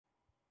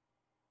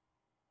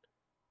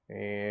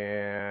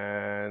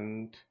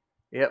And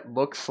it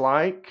looks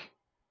like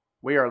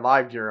we are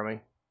live,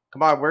 Jeremy.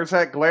 Come on, where's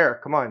that glare?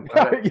 Come on.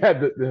 Yeah,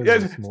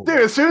 there's a Dude, smoke.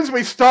 as soon as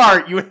we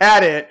start, you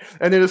had it,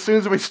 and then as soon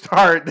as we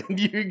start, then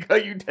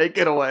you take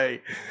it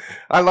away.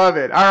 I love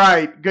it. All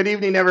right. Good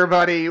evening,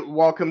 everybody.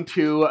 Welcome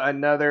to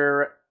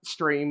another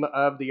stream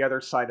of The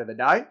Other Side of the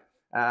Die.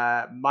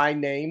 My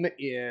name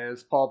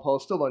is Paul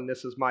Postal, and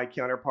this is my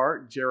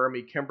counterpart,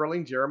 Jeremy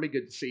Kimberling. Jeremy,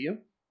 good to see you.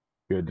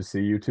 Good to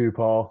see you too,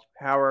 Paul.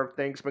 How have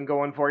things been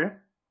going for you?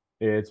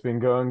 It's been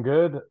going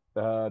good.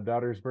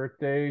 Daughter's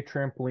birthday,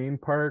 trampoline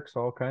parks,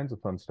 all kinds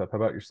of fun stuff. How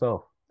about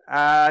yourself?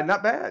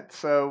 Not bad.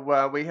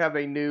 So we have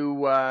a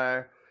new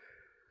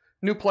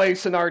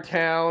place in our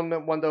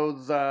town, one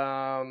of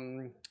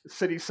those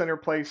city center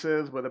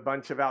places with a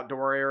bunch of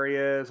outdoor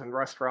areas and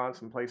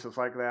restaurants and places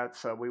like that.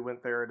 So we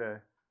went there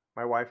to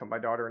my wife and my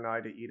daughter and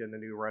I to eat in the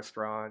new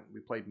restaurant.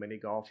 We played mini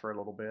golf for a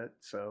little bit.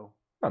 So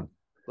Fun.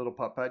 little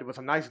putt putt. It was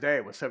a nice day.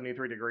 It was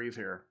 73 degrees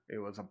here. It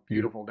was a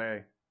Beautiful. beautiful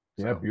day.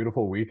 Yeah, So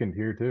beautiful weekend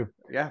here too.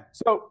 yeah.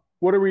 So,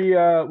 what are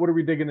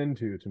we digging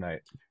into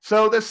tonight?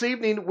 So this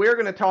evening we're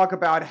going to talk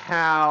about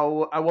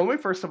how. Well, let me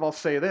first of all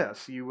say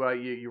this. You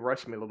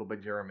rushed me a little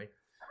bit, Jeremy.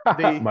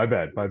 The My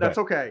bad, my That's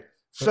bad. okay.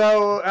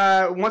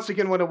 So once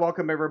again, want to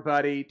welcome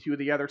everybody to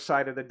the other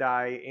side of the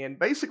die. And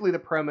basically, the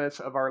premise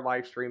of our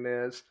live stream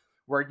is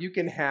where you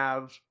can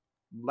have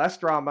less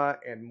drama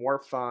and more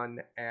fun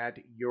at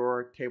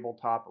your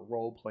tabletop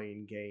role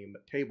playing game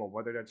table,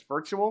 whether that's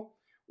virtual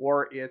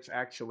or it's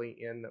actually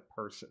in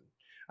person.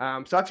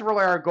 So that's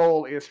really our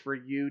goal is for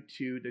you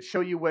to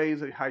show you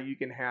ways of how you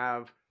can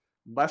have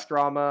less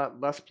drama,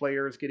 less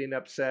players getting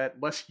upset,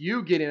 less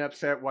you getting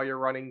upset while you're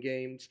running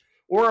games,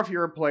 or if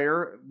you're a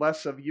player,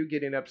 less of you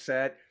getting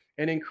upset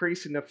and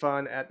increasing the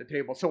fun at the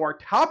table. So our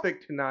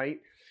topic tonight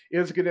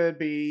is going to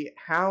be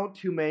how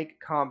to make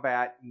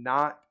combat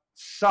not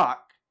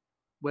suck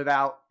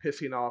without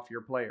pissing off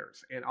your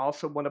players. And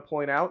also want to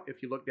point out,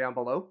 if you look down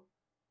below,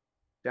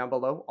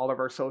 all of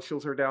our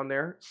socials are down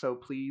there. So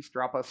please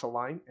drop us a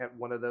line at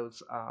one of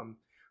those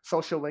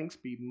social links.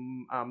 Be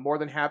more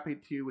than happy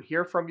to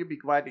hear from you. Be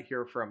glad to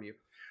hear from you.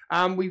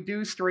 We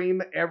do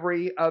stream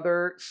every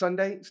other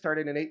Sunday,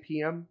 starting at 8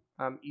 p.m.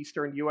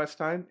 Eastern U.S.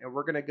 time, and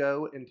we're gonna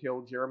go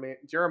until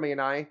Jeremy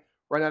and I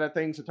run out of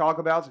things to talk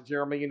about. So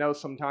Jeremy,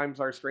 sometimes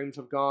our streams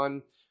have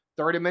gone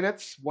 30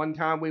 minutes. One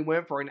time we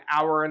went for an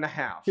hour and a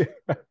half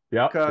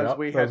Yep, because yep,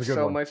 we that was had a good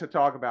so one. much to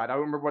talk about. I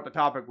don't remember what the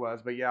topic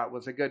was, but yeah, it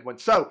was a good one.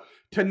 So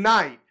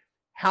tonight,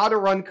 how to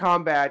run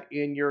combat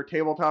in your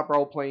tabletop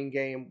role playing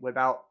game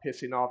without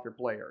pissing off your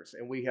players.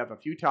 And we have a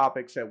few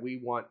topics that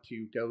we want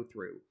to go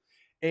through.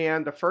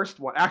 And the first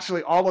one,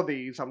 actually, all of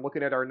these, I'm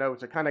looking at our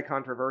notes, are kind of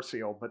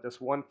controversial, but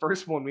this one,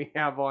 first one we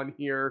have on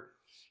here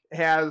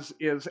is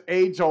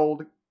age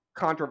old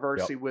Yep.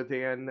 controversy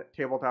within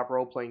tabletop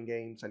role playing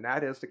games, and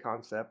that is the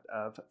concept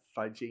of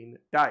fudging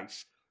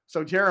dice.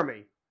 So,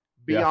 Jeremy,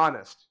 be Yeah,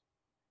 honest.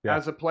 yeah,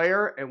 As a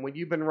player, and when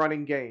you've been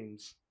running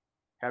games,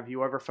 have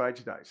you ever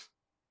fudged dice?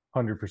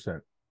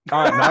 100%.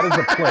 Not as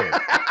a player,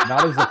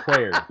 not as a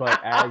player, but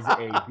as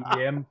a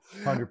DM,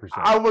 100%.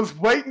 I was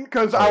waiting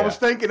because Oh I was yeah.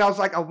 thinking, I was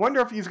like, I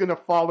wonder if he's going to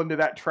fall into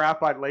that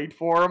trap I laid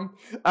for him.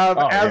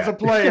 Oh As yeah. a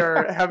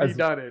player, have you As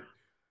done it?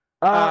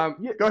 Yeah,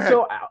 Go ahead.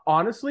 so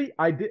honestly,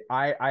 I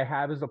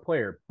have as a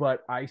player,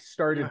 but I Yeah,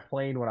 started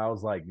playing when I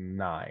was like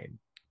 9.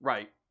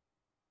 right.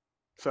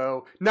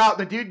 So now,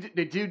 did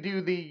you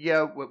do the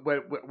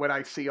what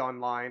I see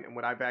online and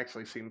what I've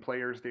actually seen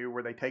players do,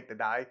 where they take the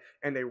die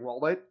and they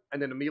roll it and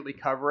then immediately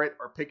cover it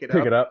or pick it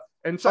Pick it up up.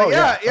 and say, Oh yeah,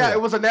 yeah. Oh yeah, yeah.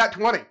 it was a nat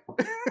 20.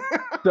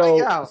 So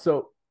Yeah,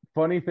 so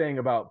funny thing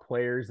about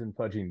players and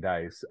fudging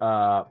dice.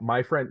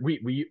 My friend,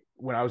 we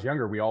when I was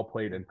younger, we all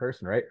played in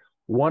person, right? right,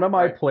 One of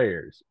my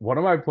players,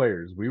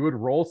 we would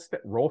roll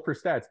for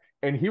stats,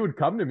 and he would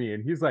come to me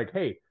and he's like,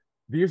 "Hey,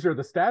 these are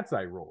the stats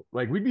I rolled."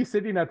 Like we'd be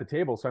sitting at the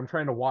table, so I'm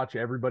trying to watch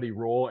everybody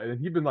roll, and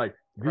he'd been like,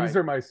 "These right.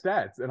 are my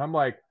stats," and I'm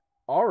like,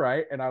 "All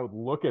right," and I would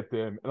look at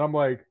them, and I'm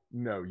like,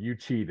 "No, you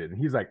cheated," and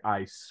he's like,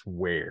 "I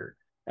swear."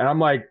 And I'm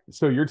like,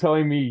 so you're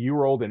telling me you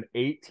rolled an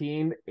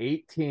 18,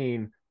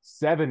 18,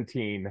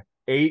 17,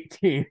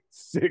 18,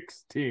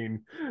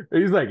 16?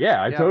 And he's like,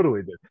 yeah, I Yeah.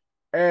 totally did.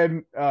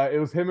 And it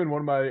was him and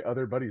one of my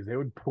other buddies. They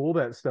would pull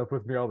that stuff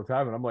with me all the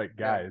time. And I'm like,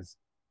 Yeah. guys,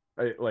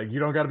 like, you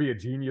don't got to be a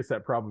genius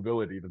at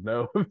probability to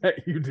know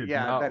that you did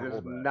Yeah, not that is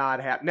roll that.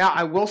 not happening. Now,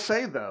 I will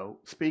say though,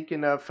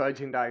 speaking of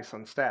fudging dice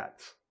on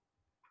stats,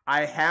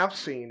 I have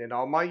seen in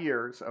all my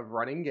years of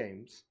running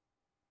games,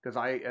 because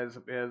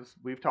as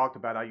we've talked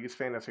about, I use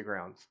Fantasy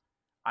Grounds.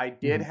 I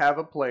did Mhm. have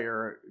a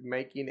player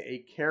making a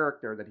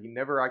character that he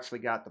never actually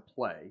got to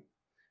play,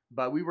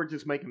 but we were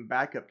just making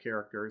backup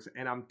characters,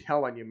 and I'm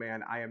telling you,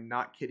 man, I am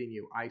not kidding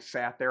you. I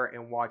sat there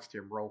and watched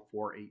him roll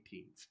 4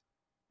 18s.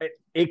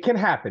 It can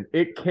happen.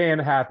 It can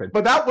happen.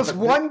 But that was But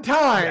the, one yeah,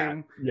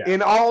 time yeah.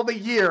 in all the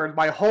years,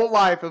 my whole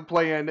life of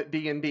playing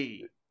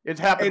D&D. It's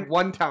happened And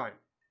one time.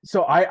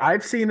 so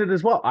I've seen it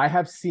as well. I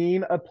have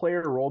seen a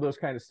player roll those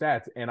kind of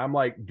stats, and I'm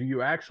like, do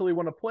you actually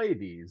want to play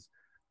these?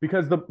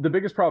 because the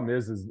biggest problem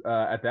is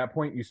at that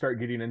point you start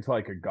getting into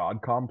like a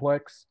god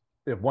complex.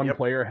 If one Yep.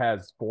 player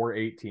has 4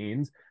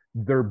 18s,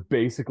 they're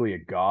basically a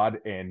god,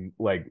 and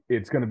like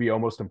it's going to be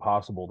almost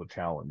impossible to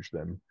challenge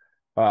them.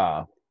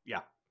 Uh,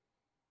 Yeah.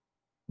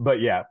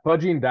 but yeah,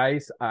 fudging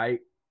dice.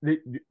 Do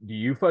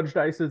you fudge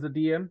dice as a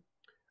DM?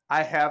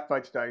 I have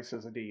fudged dice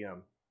as a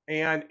DM.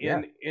 And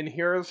Yeah,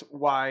 here's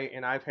why,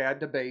 and I've had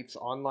debates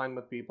online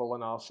with people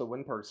and also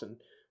in person,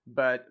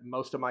 but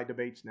most of my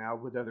debates now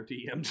with other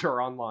DMs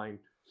are online.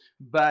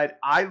 But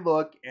I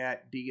look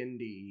at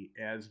D&D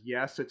as,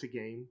 yes, it's a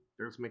game.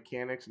 There's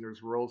mechanics and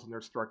there's rules and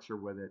there's structure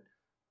with it,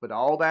 but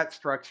all that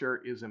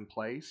structure is in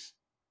place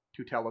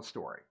to tell a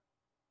story.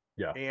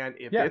 yeah, And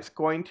if yeah. it's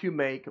going to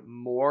make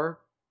more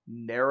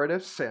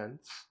narrative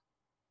sense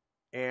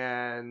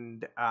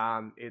and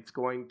it's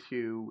going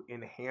to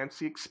enhance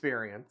the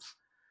experience,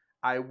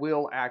 I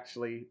will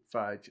actually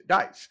fudge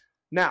dice.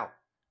 Now,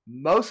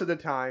 most of the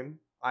time,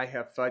 I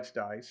have fudge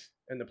dice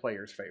in the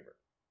player's favor.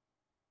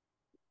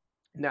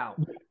 Now,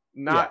 Yeah,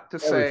 not to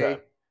every time.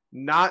 say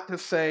not to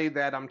say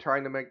that I'm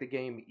trying to make the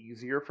game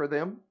easier for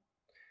them,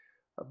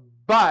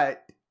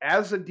 but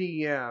as a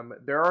DM,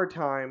 there are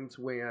times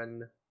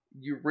when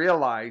you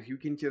realize you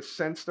can just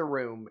sense the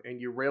room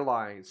and you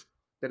realize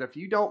that if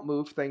you don't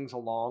move things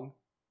along,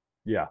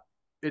 Yeah,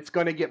 it's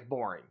going to get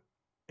boring.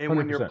 And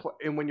when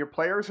 100%. your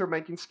players are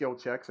making skill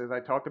checks, as I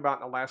talked about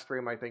in the last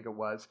stream, I think it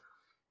was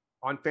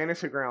on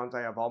Fantasy Grounds,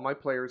 I have all my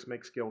players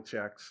make skill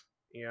checks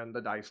in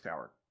the dice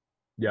tower.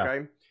 Yeah.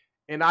 Okay,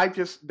 and I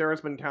just there has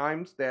been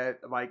times that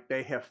like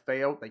they have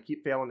failed, they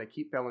keep failing, they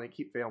keep failing, they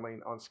keep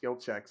failing on skill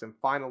checks, and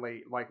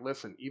finally, like,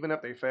 listen, even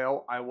if they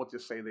fail, I will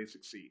just say they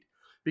succeed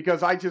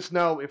because I just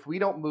know if we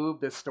don't move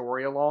this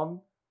story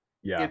along,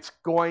 Yeah. it's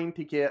going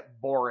to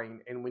get boring,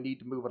 and we need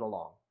to move it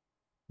along.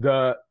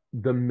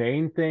 The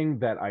main thing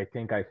that I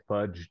think I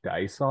fudge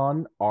dice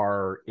on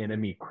are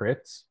enemy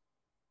crits.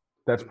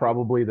 That's Mm-hmm.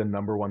 probably the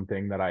number one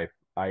thing that I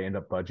end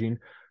up fudging,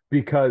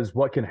 because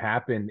what can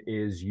happen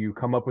is you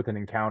come up with an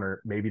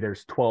encounter, maybe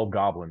there's 12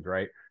 goblins,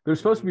 right? They're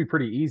supposed Mm-hmm. to be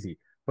pretty easy,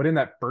 but in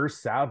that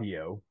first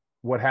salvio,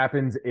 what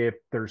happens if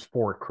there's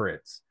 4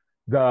 crits?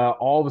 The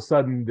All of a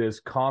sudden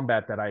this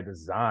combat that I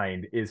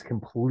designed is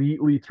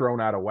completely thrown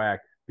out of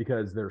whack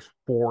because there's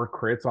 4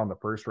 crits on the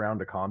first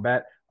round of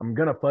combat. I'm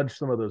gonna fudge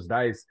some of those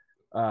dice,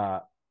 uh,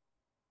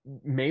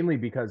 mainly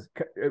because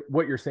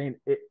what you're saying,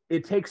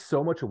 it takes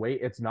so much away.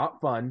 It's not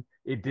fun.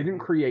 It didn't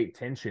Mm-hmm. create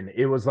tension.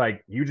 It was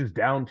like you just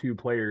down 2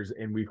 players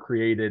and we've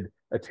created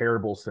a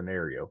terrible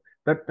scenario.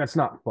 That's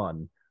not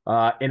fun.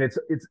 And it's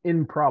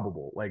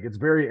improbable. Like it's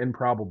very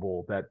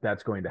improbable that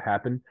that's going to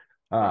happen.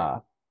 Right.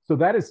 So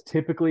that is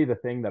typically the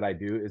thing that I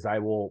do is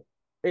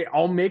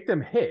I'll make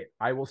them hit.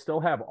 I will still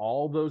have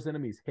all those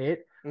enemies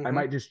hit. I Mm-hmm.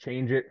 might just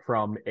change it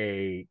from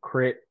a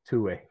crit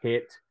to a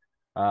hit,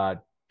 uh,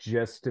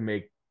 just to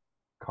make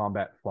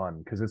combat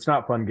fun, because it's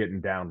not fun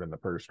getting downed in the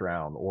first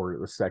round or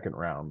the second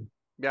round.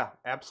 Yeah,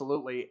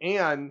 absolutely.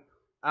 And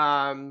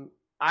um,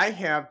 I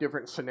have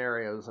different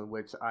scenarios in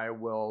which I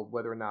will,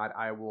 whether or not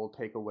I will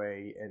take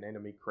away an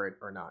enemy crit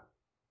or not.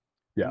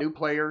 Yeah, New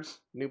players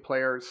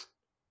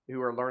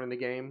who are learning the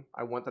game,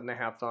 I want them to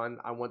have fun.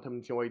 I want them to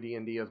enjoy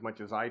D&D as much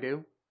as I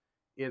do.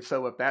 And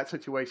so if that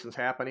situation's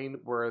happening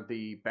where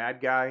the bad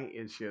guy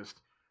is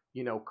just,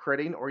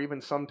 critting, or even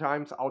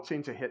sometimes I'll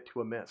change a hit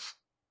to a miss,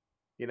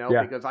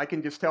 yeah. because I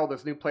can just tell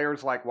this new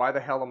player's like, why the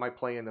hell am I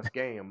playing this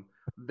game?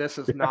 This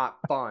is not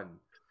fun.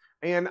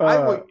 And I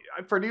uh will,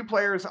 for new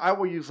players, I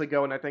will usually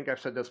go, and I think I've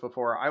said this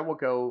before, I will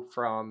go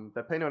from,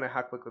 depending on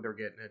how quickly they're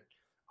getting it,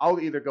 I'll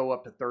either go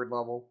up to third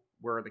level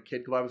where the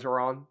kid gloves are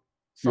on.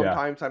 yeah,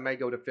 Sometimes I may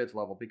go to fifth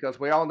level because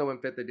we all know in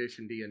fifth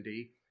edition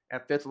D&D,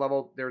 at fifth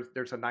level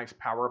there's a nice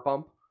power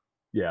bump,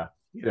 yeah,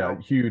 you yeah. know.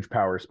 Huge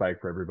power spike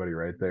for everybody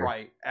right there.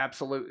 Right,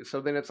 absolutely. So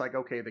then it's like,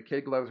 okay, the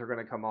kid gloves are going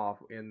to come off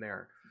in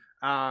there.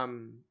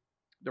 Um,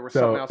 there was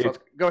something So else.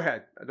 it Go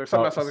ahead. There's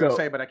something else I was going to so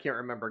say, but I can't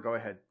remember. Go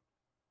ahead.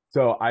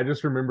 so I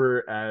just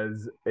remember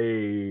as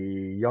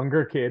a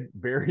younger kid,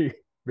 very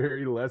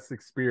very less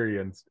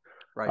experienced.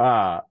 Right.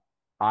 uh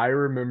I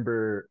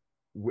remember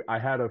I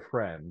had a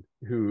friend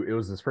who, it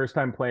was his first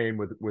time playing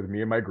with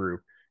me and my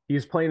group.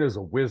 He's playing as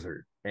a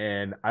wizard,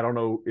 and I don't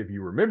know if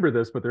you remember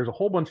this, but there's a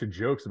whole bunch of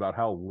jokes about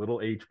how little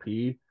HP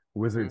Mm-hmm.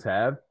 wizards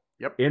have.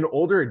 Yep. In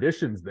older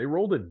editions, they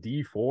rolled a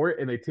D4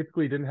 and they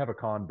typically didn't have a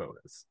con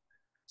bonus.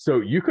 So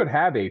you could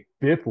have a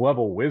 5th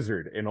level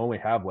wizard and only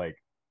have like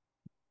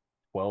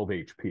 12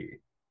 HP.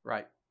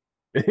 Right.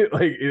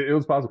 It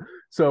was possible.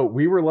 So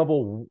we were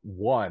level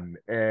 1,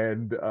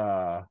 and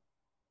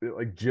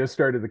like just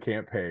started the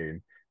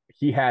campaign.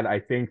 He had, I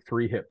think,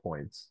 3 hit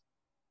points.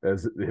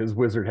 As his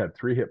wizard had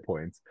 3 hit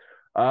points.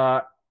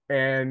 Uh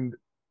and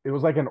it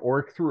was like an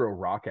orc threw a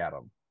rock at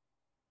him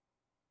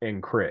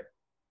and crit.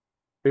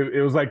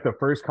 It was like the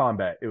first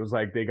combat. It was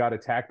like they got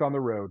attacked on the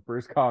road,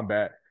 first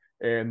combat,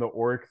 and the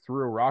orc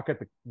threw a rock at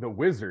the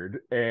wizard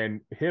and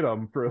hit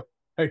him for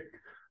like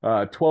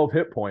 12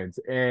 hit points.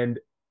 And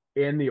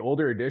in the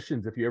older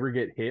editions, if you ever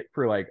get hit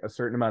for like a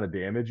certain amount of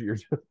damage, you're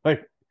just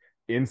like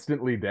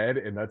instantly dead.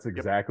 And that's Yep.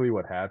 exactly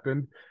what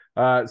happened.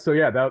 So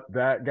yeah,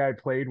 that guy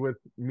played with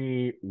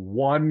me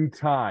one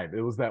time.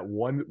 It was that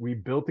one we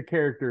built a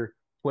character,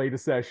 played a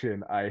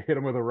session. I hit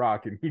him with a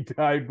rock, and he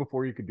died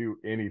before he could do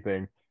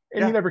anything,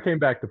 and he Yeah, never came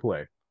back to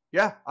play.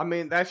 yeah. I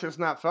mean, that's just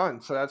not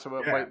fun. So that's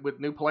what Yeah, with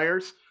new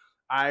players,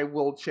 I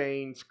will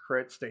change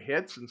crits to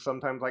hits, and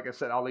sometimes, like I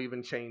said, I'll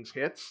even change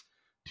hits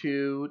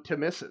to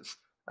misses.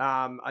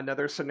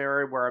 Another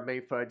scenario where I may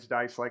fudge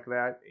dice like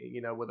that,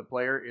 with a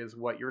player is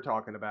what you're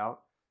talking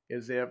about.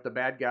 Is if the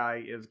bad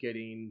guy is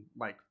getting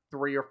like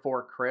 3 or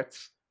 4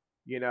 crits,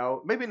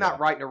 maybe yeah,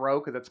 not right in a row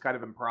because that's kind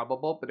of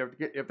improbable. But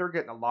if they're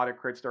getting a lot of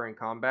crits during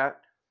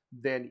combat,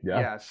 then yeah,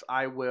 yes,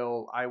 I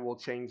will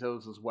change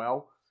those as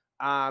well.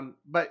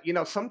 But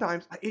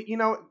sometimes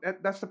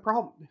that's the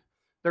problem.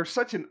 There's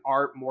such an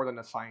art more than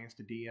a science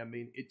to DM. I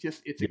mean, it's a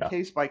yeah.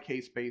 case by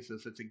case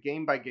basis. It's a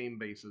game by game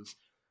basis,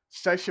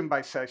 session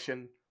by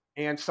session,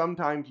 and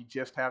sometimes you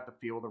just have to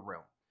feel the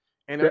room.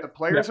 And if Yeah, the yeah.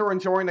 players are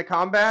enjoying the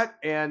combat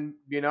and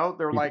they're Keep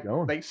it like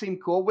going. they seem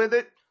cool with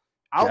it,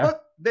 Yeah,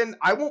 then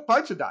I won't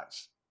fudge the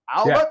dice.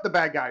 I'll yeah, let the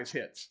bad guys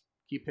hits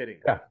keep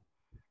hitting. yeah.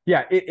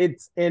 Yeah,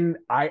 it's and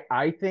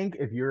I think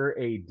if you're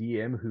a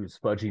DM who's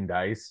fudging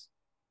dice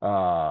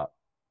uh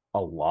a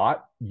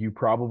lot, you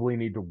probably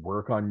need to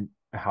work on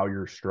how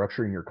you're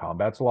structuring your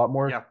combats a lot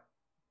more Yeah.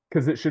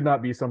 because it should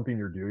not be something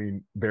you're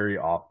doing very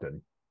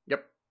often.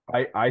 Yep.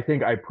 I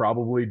think I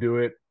probably do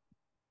it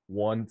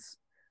once.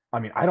 I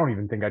mean, I don't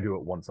even think I do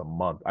it once a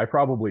month. I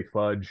probably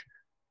fudge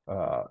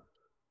uh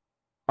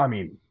I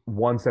mean,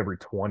 once every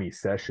 20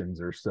 sessions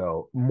or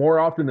so. More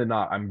often than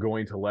not, I'm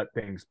going to let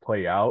things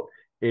play out.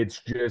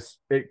 It's just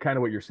kind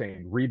of what you're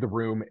saying. Read the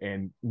room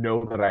and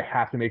know that I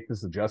have to make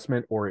this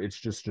adjustment, or it's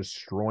just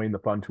destroying the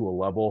fun to a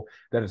level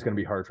that it's going to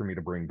Mhm. be hard for me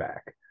to bring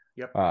back.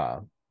 Yep.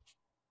 Uh,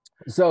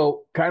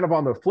 so kind of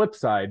on the flip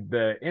side,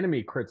 the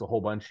enemy crits a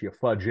whole bunch, you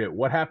fudge it.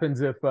 What happens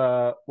if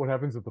the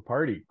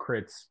party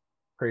crits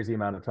crazy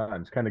amount of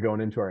times? Kind of going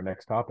into our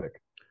next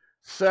topic.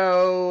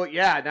 So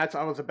yeah, that's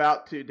I was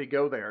about to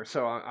go there.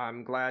 So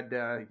I'm glad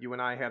you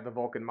and I have the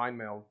Vulcan mind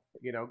meld,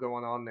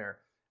 going on there.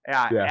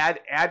 Yeah, Yeah.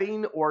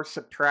 adding or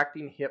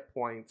subtracting hit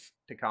points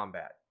to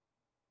combat.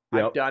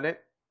 I've Yep. done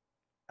it.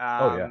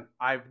 Oh yeah.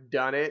 I've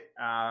done it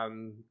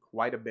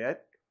quite a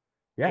bit,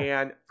 Yeah.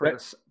 and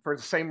That for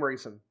the same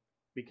reason, yeah.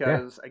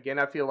 because again,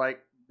 I feel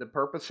like the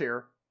purpose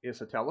here is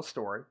to tell a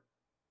story,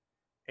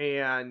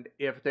 and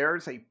if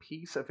there's a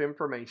piece of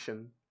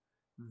information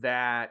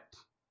that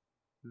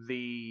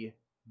the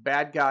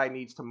bad guy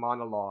needs to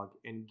monologue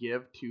and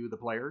give to the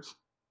player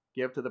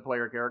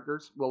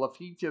characters. Well, if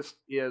he just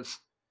is,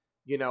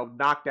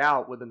 knocked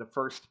out within the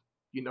first,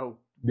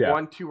 Yeah.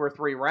 1, 2, or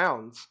 3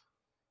 rounds,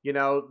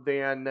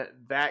 then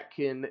that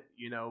can,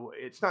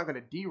 it's not going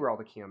to derail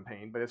the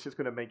campaign, but it's just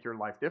going to make your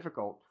life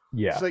difficult.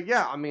 Yeah. So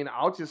yeah, I mean,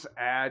 I'll just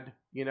add,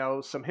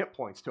 some hit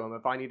points to him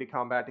if I need a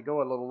combat to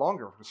go a little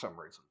longer for some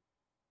reason.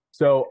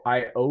 So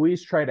I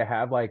always try to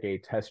have like a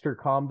tester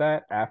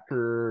combat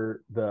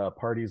after the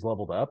party's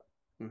leveled up.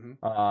 Hmm.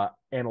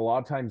 And a lot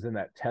of times in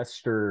that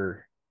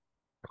tester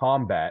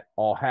combat,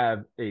 I'll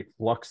have a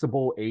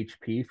flexible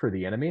HP for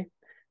the enemy.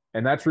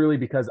 And that's really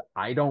because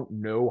I don't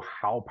know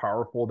how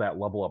powerful that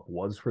level up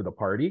was for the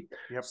party.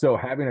 Yep. So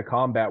having a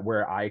combat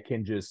where I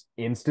can just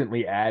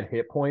instantly add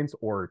hit points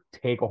or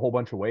take a whole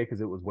bunch away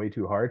because it was way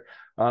too hard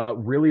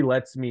really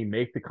lets me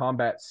make the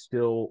combat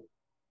still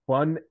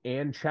fun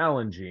and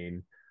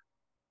challenging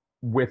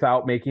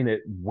without making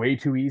it way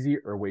too easy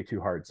or way too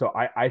hard. So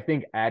I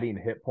think adding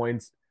hit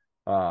points,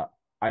 I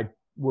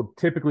will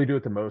typically do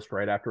it the most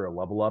right after a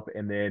level up,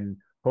 and then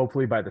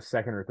hopefully by the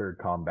second or third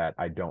combat,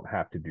 I don't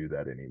have to do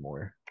that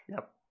anymore.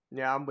 Yep.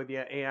 Yeah, I'm with you.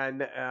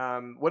 And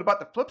what about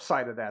the flip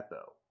side of that,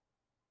 though?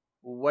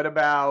 What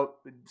about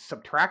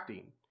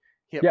subtracting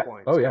hit Yeah.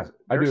 points? Oh yeah. Because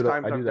I there's do that.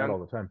 times I do I've that done. all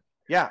the time.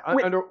 Yeah.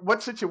 Wait. Under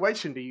what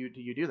situation do you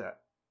do that?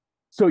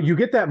 So you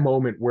get that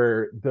moment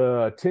where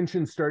the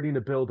tension's starting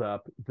to build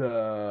up.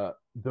 The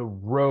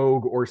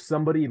rogue or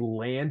somebody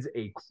lands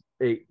a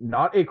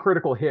not a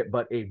critical hit,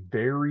 but a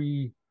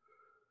very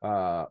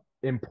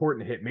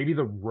important hit. Maybe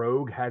the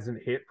rogue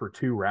hasn't hit for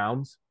 2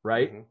 rounds,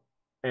 right? Hmm.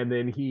 And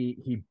then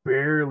he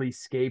barely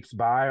escapes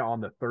by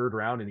on the third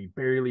round and he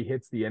barely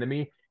hits the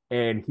enemy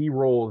and he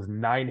rolls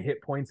 9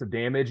 hit points of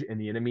damage and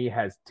the enemy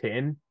has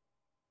 10.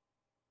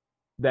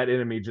 That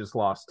enemy just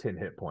lost 10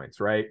 hit points,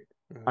 right?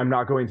 Hmm. I'm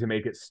not going to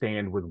make it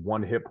stand with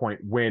 1 hit point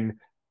when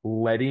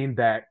letting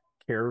that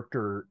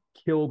character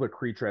kill the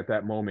creature at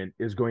that moment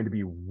is going to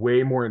be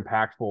way more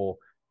impactful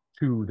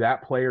to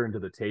that player and to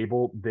the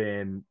table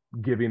than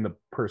giving the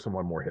person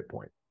 1 more hit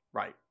point.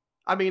 Right.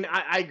 I mean,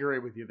 I agree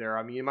with you there.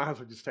 I mean, you might as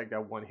well just take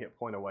that 1 hit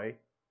point away.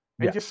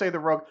 And Yeah. just say the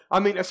rogue. I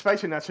mean,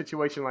 especially in that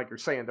situation, like you're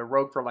saying, the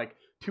rogue for like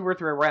 2 or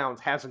 3 rounds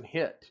hasn't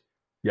hit.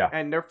 Yeah.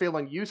 And they're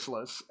feeling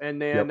useless,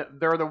 and Yep. then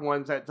they're the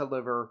ones that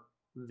deliver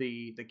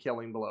the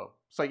killing blow.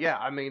 So yeah,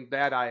 I mean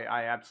that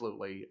I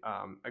absolutely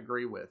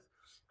agree with.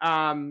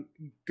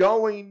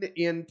 Going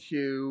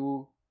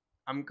into,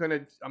 I'm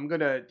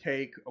gonna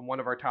take one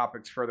of our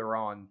topics further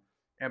on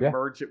and Yeah.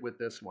 merge it with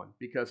this one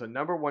because a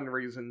number one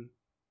reason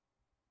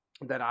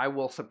that I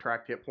will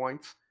subtract hit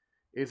points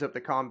is if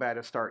the combat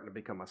is starting to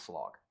become a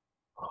slog.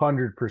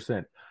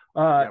 100%.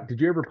 Yeah. Did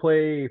you ever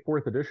play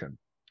fourth edition?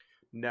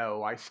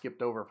 No, I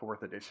skipped over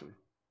fourth edition.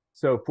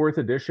 So fourth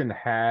edition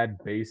had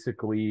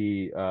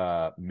basically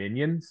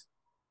minions.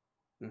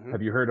 Hmm.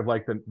 Have you heard of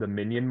like the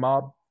minion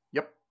mob?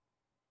 Yep.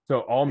 So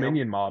all Yep.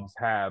 minion mobs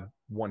have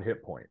 1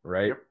 hit point,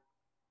 right? Yep.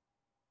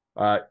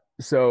 Uh,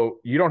 so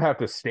you don't have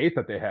to state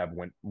that they have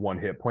 1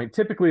 hit point.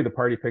 Typically, the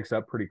party picks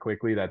up pretty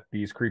quickly that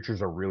these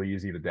creatures are really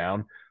easy to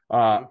down.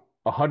 Hmm.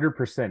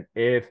 100%.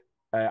 If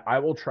I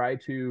will try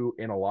to,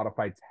 in a lot of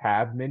fights,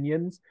 have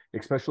minions,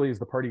 especially as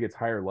the party gets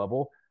higher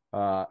level.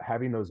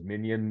 Having those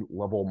minion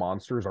level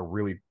monsters are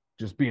really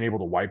just being able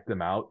to wipe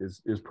them out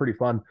is pretty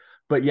fun.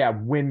 But yeah,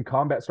 when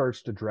combat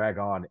starts to drag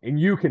on, and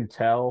you can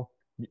tell,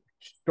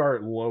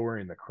 start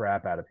lowering the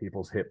crap out of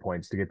people's hit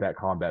points to get that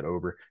combat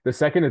over. The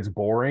second it's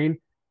boring,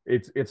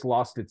 it's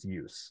lost its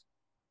use.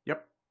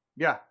 Yep.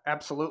 Yeah,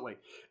 absolutely.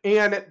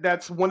 And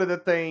that's one of the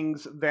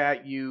things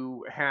that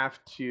you have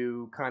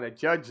to kind of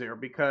judge there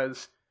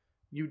because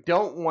you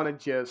don't want to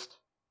just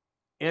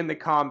end the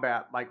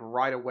combat like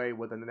right away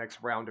within the next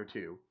round or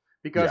two.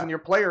 Because then Yeah, your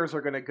players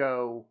are going to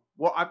go,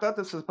 well, I thought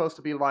this was supposed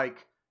to be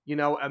like,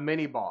 a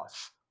mini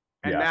boss.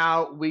 And yeah.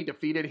 now we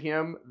defeated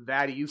him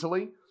that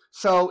easily.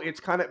 So it's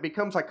kind of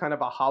becomes like kind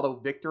of a hollow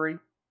victory,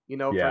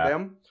 for Yeah.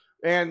 them.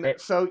 And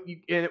It, so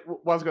what I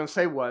was going to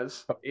say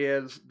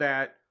is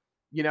that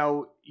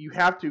you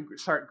have to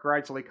start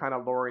gradually kind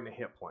of lowering the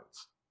hit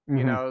points.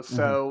 mhm, mhm.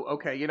 So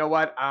okay, you know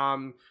what?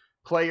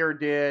 Player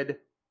did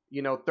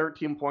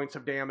 13 points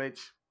of damage.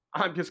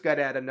 I'm just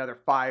gonna add another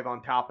 5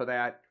 on top of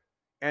that,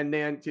 and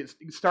then just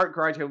start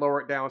gradually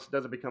lower it down so it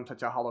doesn't become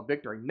such a hollow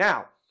victory.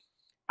 Now,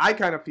 I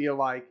kind of feel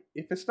like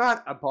if it's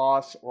not a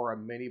boss or a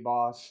mini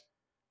boss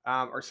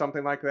or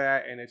something like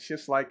that, and it's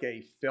just like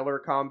a filler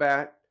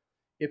combat,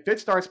 if it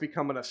starts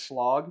becoming a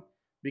slog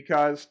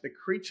because the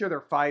creature they're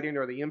fighting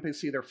or the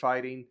NPC they're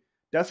fighting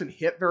doesn't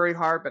hit very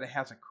hard, but it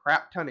has a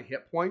crap ton of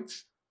hit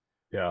points,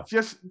 Yeah.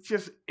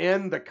 just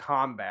end the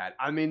combat.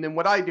 I mean, then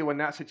what I do in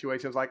that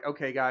situation is like,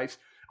 okay, guys,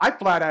 I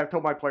flat out have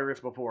told my players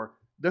before,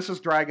 this is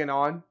dragging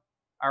on.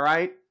 All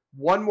right,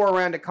 one more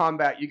round of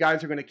combat, you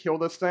guys are going to kill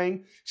this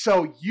thing.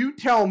 So you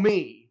tell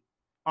me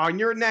on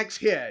your next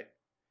hit,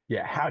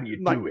 Yeah. How do you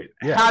like, do it?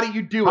 Yeah. how do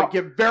you do it? How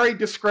Get very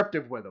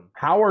descriptive with them.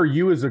 how are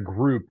you as a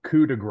group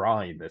coup de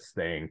grace this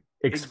thing?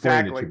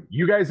 Explain it to Exactly. me.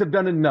 You guys have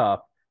done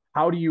enough.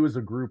 How do you as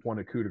a group want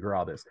to coup de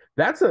grace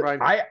this?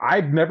 Right.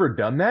 I've never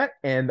done that,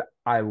 and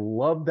I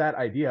love that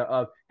idea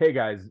of, hey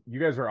guys, you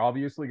guys are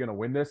obviously going to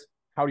win this.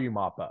 How do you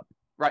mop up?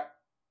 Right.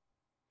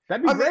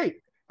 That'd be I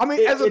mean,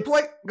 great. as a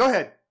play, It's go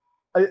ahead.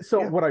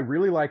 So Yeah. what I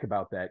really like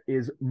about that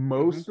is Hmm.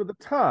 most of the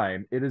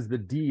time it is the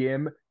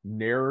DM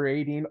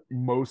narrating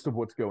most of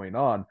what's going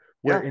on.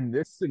 Where Yeah. in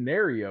this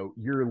scenario,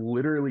 you're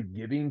literally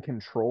giving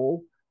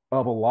control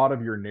of a lot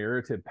of your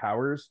narrative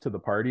powers to the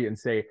party and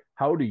say,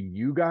 how do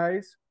you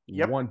guys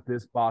Yep. want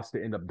this boss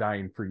to end up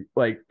dying for you?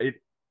 Like it,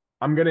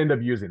 I'm gonna end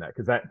up using that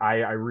because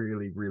I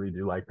really, really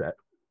do like that.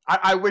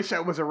 I wish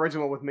that was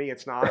original with me.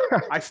 It's not.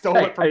 I stole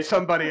Hey, it from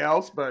somebody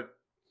else, but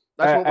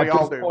that's what we at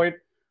all this do. point,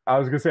 I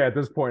was gonna say at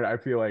this point, I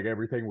feel like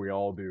everything we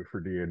all do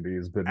for D&D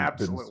has been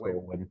Absolutely.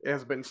 stolen. It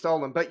has been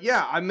stolen. But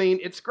yeah, I mean,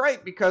 it's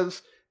great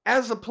because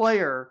as a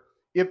player,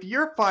 if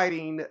you're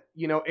fighting,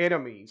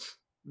 enemies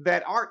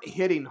that aren't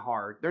hitting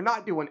hard, they're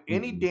not doing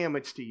any Mm-mm.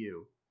 damage to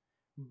you,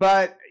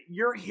 but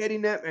you're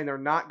hitting them and they're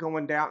not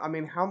going down. I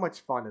mean, how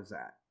much fun is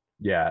that?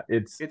 Yeah,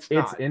 It's it's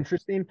not.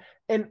 interesting.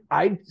 And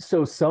I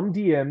so some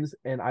DMs,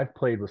 and I've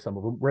played with some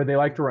of them where they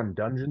like to Mhm. run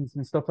dungeons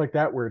and stuff like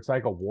that, where it's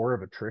like a war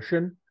of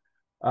attrition.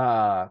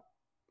 Uh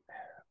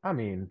I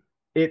mean,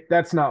 it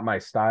that's not my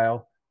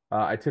style.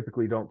 I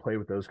typically don't play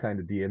with those kind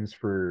of DMs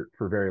for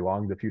very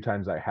long. The few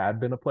times I had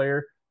been a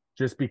player,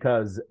 just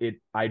because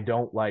I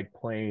don't like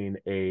playing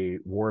a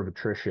war of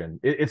attrition.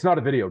 It's not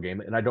a video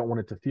game, and I don't want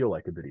it to feel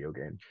like a video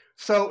game.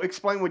 So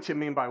explain what you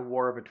mean by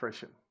war of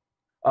attrition.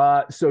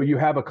 So you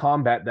have a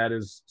combat that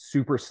is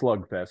super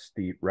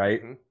slugfest,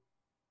 right? Hmm.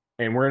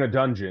 And we're in a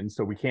dungeon,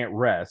 so we can't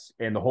rest.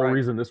 And the whole Right.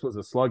 reason this was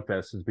a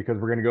slugfest is because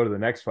we're going to go to the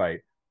next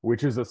fight,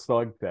 which is a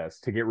slugfest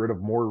to get rid of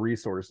more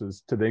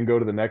resources to then go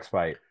to the next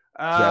fight.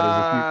 That is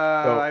a huge.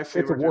 So I see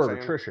it's a what you're war of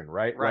saying. attrition,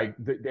 right? Right.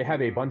 Like they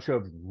have a Hmm. bunch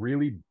of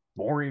really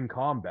boring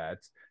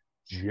combats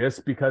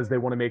just because they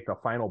want to make the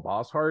final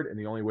boss hard. And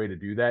the only way to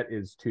do that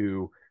is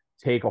to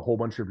take a whole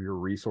bunch of your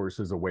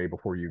resources away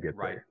before you get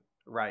Right, there.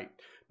 right.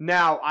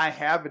 Now, I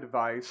have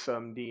advised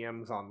some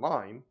DMs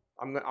online.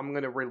 I'm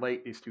going to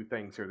relate these two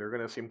things here. They're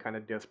going to seem kind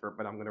of disparate,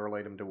 but I'm going to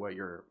relate them to what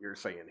you're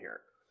saying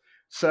here.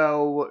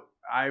 So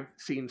I've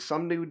seen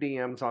some new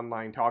DMs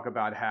online talk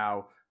about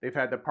how they've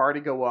had the party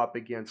go up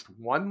against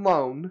one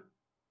lone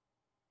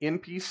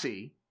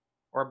NPC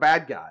or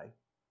bad guy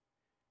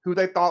who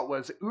they thought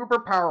was uber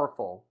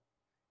powerful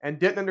and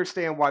didn't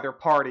understand why their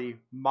party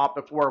mopped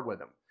the floor with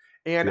him.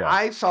 And Yeah.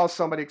 I saw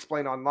somebody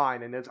explain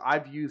online, and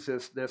I've used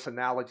this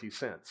analogy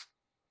since,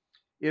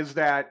 is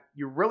that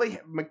you really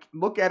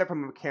look at it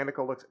from a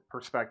mechanical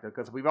perspective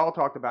because we've all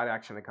talked about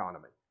action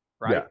economy,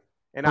 Yeah. right?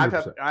 And I've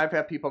had 100%. I've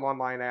had people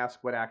online ask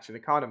what action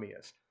economy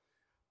is.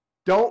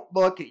 Don't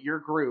look at your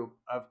group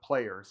of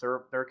players,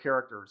 their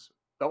characters.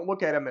 Don't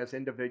look at them as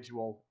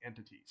individual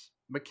entities.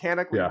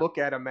 Mechanically Yeah. look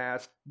at them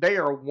as they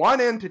are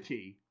one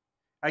entity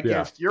Yeah.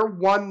 against your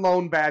one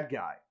lone bad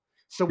guy.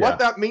 So what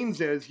Yeah. that means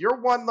is your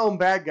one lone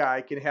bad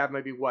guy can have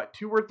maybe what,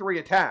 2 or 3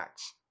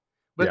 attacks.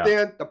 But Yeah.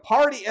 then the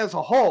party as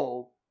a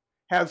whole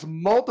has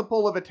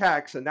multiple of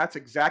attacks, and that's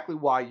exactly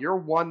why your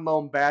one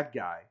lone bad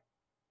guy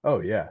Oh,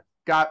 yeah.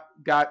 got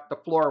the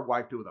floor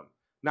wiped with them.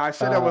 Now I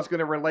said I Uh, was going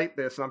to relate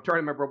this, and I'm trying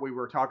to remember what we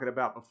were talking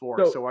about before,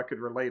 so so I could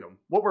relate them.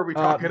 What were we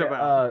talking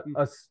about?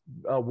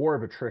 a war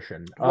of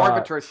attrition. War of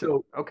attrition.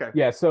 So Okay.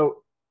 yeah,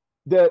 so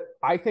the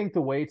I think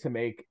the way to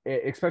make,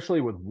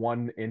 especially with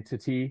one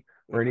entity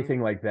or Mm-hmm.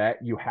 anything like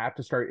that, you have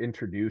to start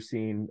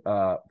introducing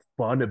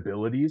fun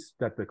abilities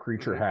that the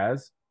creature Mm-hmm.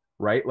 has,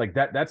 right? Like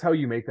that's how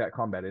you make that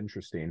combat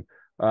interesting.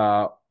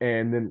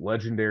 And then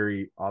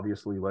legendary,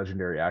 obviously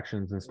legendary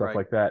actions and stuff Right.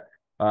 like that.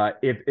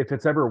 If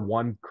it's ever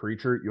one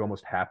creature, you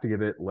almost have to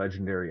give it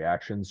legendary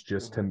actions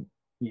just Mm-hmm. to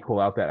equal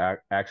out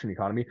that action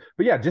economy.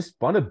 But yeah, just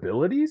fun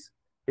abilities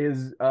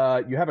is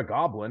you have a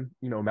goblin.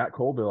 You know, Matt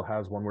Colville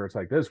has one where it's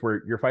like this,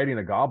 where you're fighting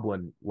a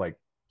goblin like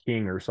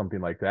king or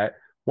something like that.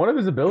 One of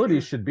his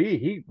abilities should be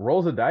he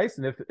rolls a dice,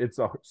 and if it's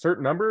a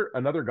certain number,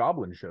 another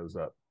goblin shows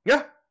up.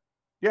 Yeah.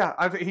 Yeah.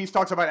 He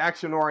talks about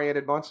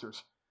action-oriented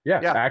monsters.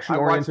 Yeah, Yeah. action I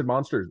watched. oriented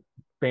monsters.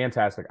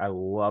 Fantastic. I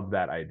love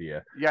that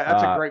idea. Yeah,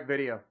 that's a Uh, great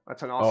video.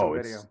 That's an awesome oh,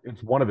 video.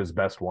 it's one of his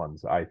best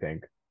ones, I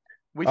think.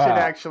 We should Uh,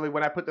 actually,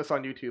 when I put this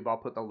on YouTube, I'll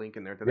put the link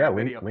in there to yeah, that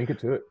link video. link it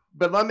to it.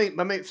 But let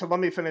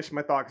me finish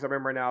my thought because I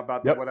remember now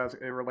about Yep. what I was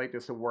going to relate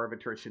this to war of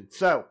attrition.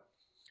 So,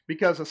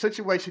 because the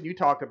situation you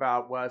talked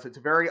about was it's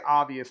very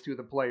obvious to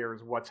the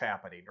players what's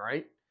happening,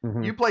 right?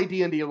 Mm-hmm. You play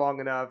D&D long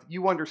enough,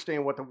 you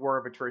understand what the war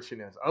of attrition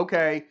is.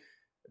 Okay,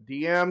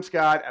 DM's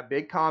got a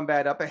big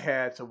combat up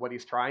ahead, so what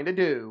he's trying to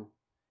do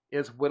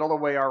is whittle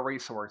away our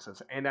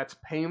resources, and that's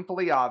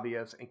painfully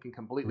obvious and can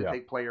completely Yeah.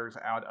 take players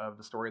out of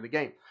the story of the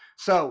game.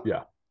 So,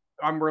 Yeah.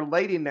 I'm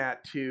relating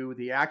that to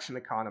the action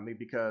economy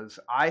because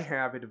I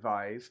have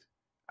advised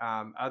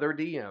other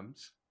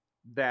DMs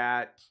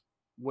that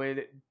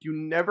when you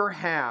never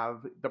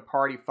have the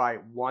party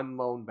fight one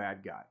lone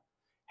bad guy,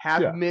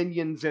 have Yeah.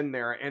 minions in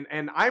there,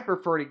 and I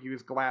prefer to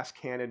use glass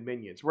cannon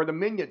minions where the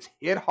minions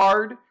hit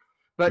hard,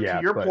 but to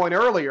Yeah. your But point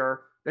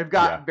earlier, they've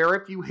got yeah.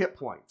 very few hit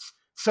points.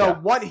 So Yeah.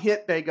 one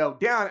hit they go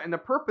down, and the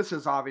purpose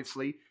is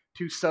obviously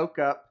to soak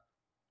up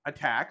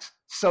attacks,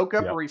 soak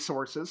up Yeah.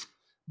 resources,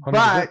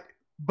 100%.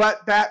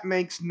 but that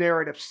makes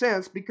narrative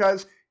sense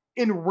because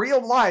in real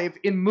life,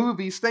 in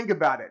movies, think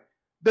about it.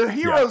 The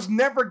heroes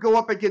never go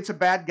up against a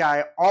bad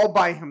guy all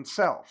by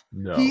himself.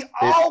 No. He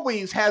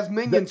always has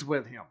minions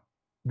with him.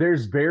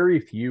 There's very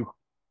few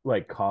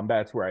like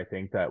combats where I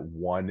think that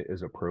one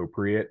is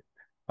appropriate.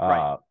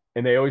 Right.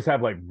 And they always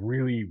have like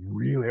really,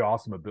 really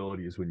awesome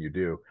abilities when you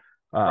do.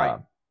 Right.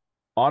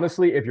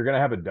 Honestly, if you're gonna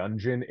have a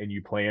dungeon and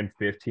you plan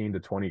 15 to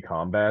 20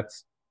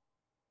 combats,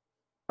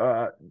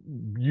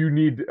 you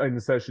need in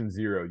session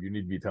 0, you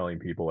need to be telling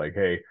people like,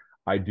 hey,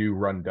 I do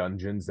run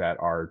dungeons that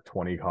are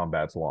 20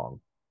 combats long.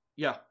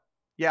 Yeah.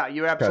 Yeah,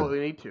 you absolutely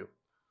need to.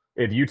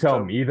 If you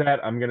tell me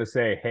that, I'm gonna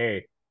say,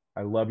 hey,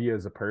 I love you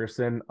as a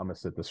person. I'm gonna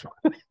sit this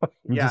one.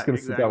 I'm just gonna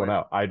sit that one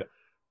out.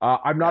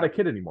 I'm not a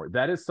kid anymore.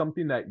 That is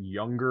something that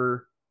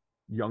younger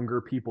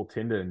people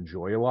tend to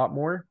enjoy a lot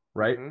more,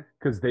 right?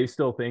 Because they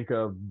still think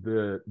of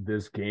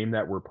this game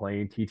that we're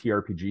playing,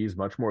 TTRPGs,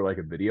 much more like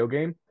a video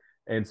game.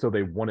 And so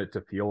they want it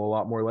to feel a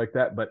lot more like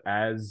that. But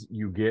as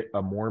you get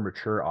a more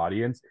mature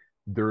audience,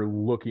 they're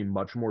looking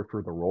much more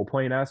for the role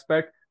playing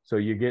aspect. So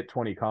you get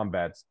 20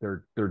 combats,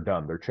 they're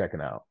done, they're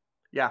checking out.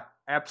 Yeah,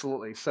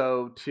 absolutely.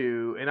 So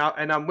and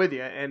I'm with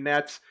you, and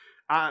that's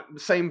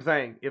same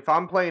thing. If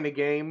I'm playing a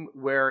game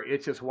where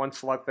it's just one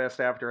slugfest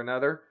after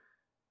another,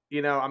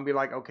 I'm be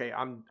like, okay,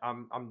 I'm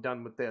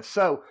done with this.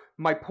 So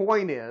my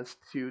point is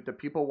to the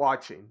people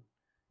watching,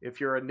 if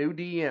you're a new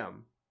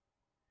DM,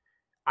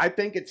 I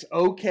think it's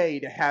okay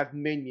to have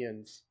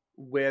minions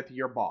with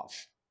your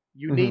boss.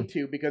 You need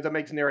to because it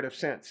makes narrative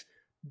sense.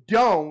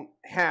 Don't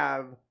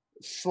have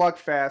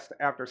slugfest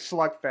after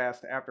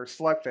slugfest after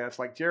slugfest,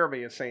 like Jeremy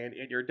is saying,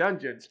 in your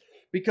dungeons,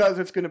 because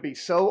it's going to be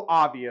so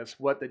obvious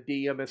what the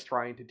DM is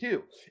trying to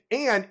do.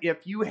 And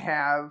if you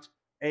have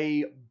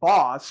a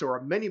boss or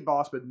a mini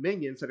boss with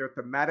minions that are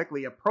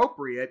thematically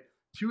appropriate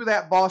to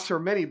that boss or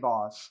mini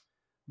boss,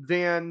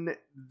 then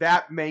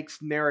that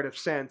makes narrative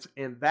sense,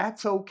 and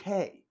that's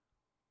okay.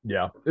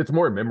 Yeah, it's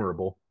more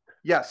memorable.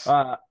 Yes.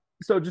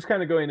 So just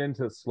kind of going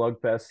into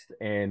Slugfest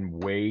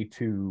and way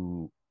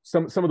to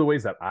some of the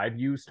ways that I've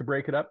used to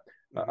break it up.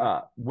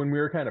 When we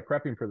were kind of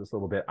prepping for this a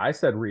little bit, I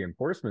said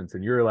reinforcements,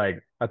 and you're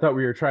like, I thought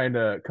we were trying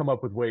to come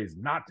up with ways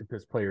not to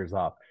piss players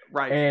off.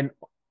 Right. And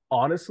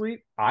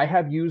honestly, I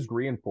have used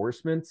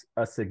reinforcements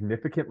a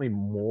significantly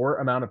more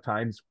amount of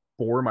times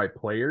for my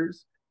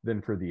players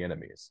than for the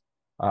enemies.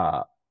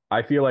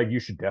 I feel like you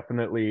should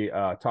definitely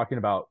talking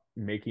about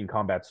making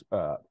combats,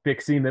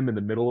 fixing them in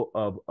the middle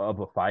of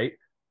a fight.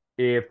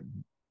 If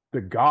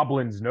the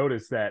goblins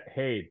notice that,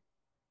 hey,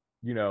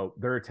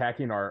 they're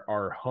attacking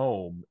our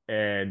home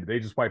and they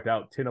just wiped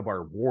out 10 of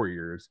our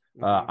warriors.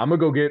 Mm-hmm. I'm gonna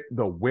go get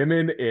the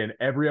women and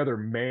every other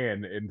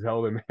man and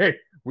tell them, hey,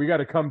 we got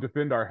to come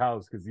defend our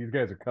house because these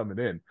guys are coming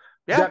in.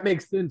 Yeah. That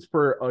makes sense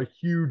for a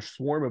huge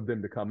swarm of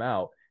them to come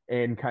out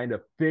and kind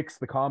of fix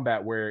the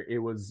combat where it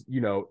was,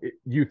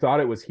 you thought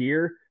it was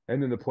here,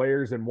 and then the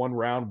players in one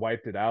round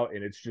wiped it out,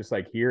 and it's just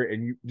like here,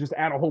 and you just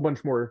add a whole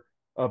bunch more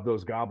of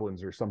those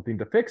goblins or something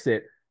to fix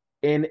it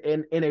in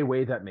a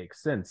way that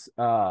makes sense.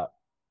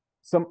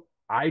 Some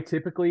I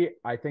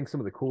think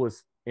some of the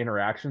coolest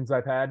interactions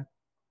I've had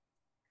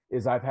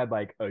is I've had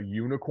like a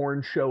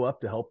unicorn show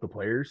up to help the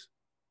players,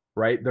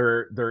 right?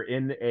 They're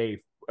in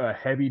a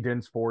heavy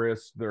dense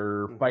forest,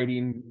 they're Mm-hmm.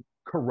 fighting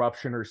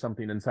corruption or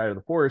something inside of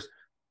the forest,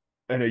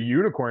 and a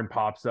unicorn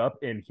pops up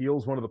and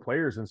heals one of the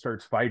players and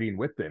starts fighting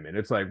with them, and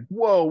it's like,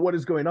 whoa, what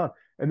is going on?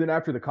 And then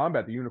after the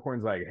combat, the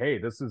unicorn's like, hey,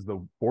 this is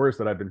the forest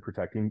that I've been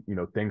protecting,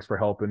 thanks for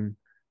helping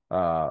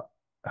out,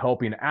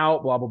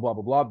 blah blah blah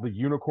blah blah. The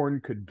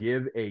unicorn could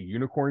give a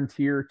unicorn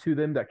tier to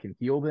them that can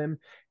heal them,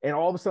 and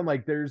all of a sudden,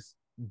 like, there's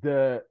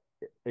the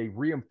a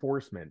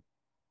reinforcement.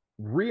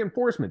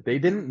 They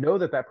didn't know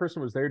that that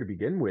person was there to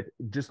begin with.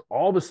 Just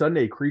all of a sudden,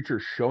 a creature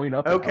showing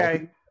up and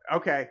helping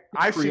Okay.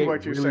 I see create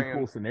what you're really saying.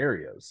 cool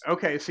scenarios.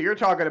 Okay, so you're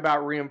talking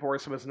about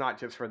reinforcements not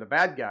just for the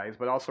bad guys,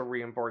 but also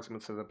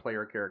reinforcements of the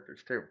player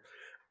characters too.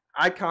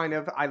 I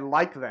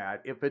like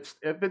that if it's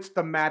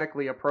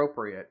thematically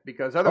appropriate,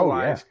 because Oh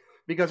yeah,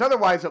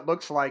 otherwise it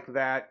looks like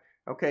that.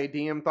 Okay,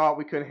 DM thought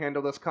we could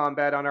handle this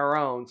combat on our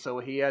own, so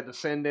he had to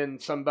send in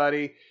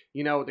somebody,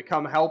 to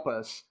come help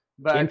us.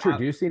 But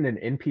introducing an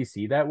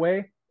NPC that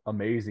way,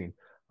 amazing.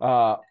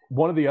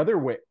 One of the other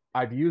way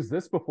I've used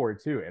this before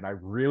too, and I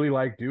really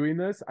like doing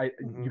this.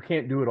 Mhm. You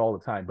can't do it all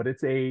the time, but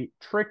it's a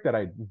trick that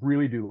I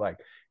really do like,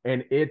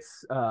 and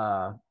it's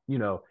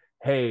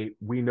hey,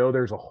 we know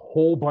there's a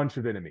whole bunch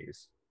of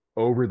enemies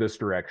over this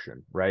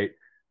direction, right?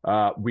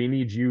 We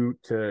need you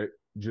to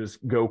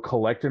just go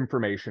collect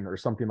information or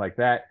something like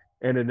that.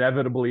 And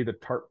inevitably, the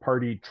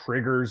party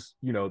triggers.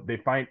 They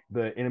find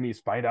the enemies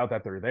find out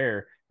that they're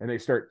there, and they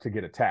start to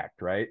get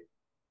attacked, right?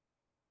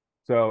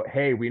 So,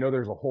 hey, we know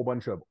there's a whole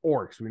bunch of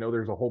orcs. We know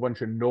there's a whole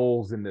bunch of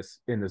gnolls in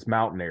this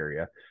mountain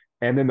area.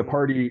 And then the Mhm.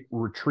 party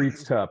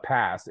retreats to a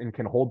pass and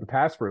can hold the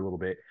pass for a little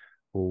bit.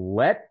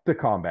 Let the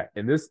combat,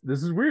 and this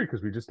is weird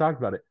because we just talked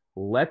about it.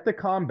 Let the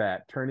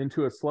combat turn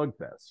into a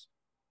slugfest.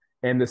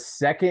 And the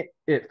second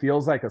it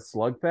feels like a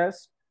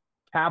slugfest,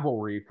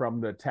 cavalry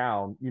from the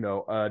town,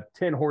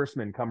 10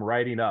 horsemen come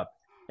riding up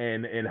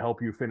and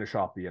help you finish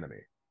off the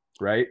enemy,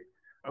 right?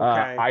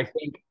 Okay. I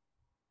think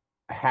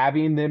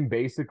having them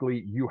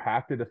basically, you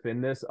have to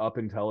defend this up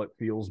until it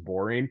feels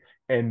boring,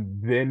 and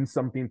then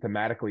something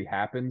thematically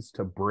happens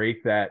to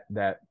break that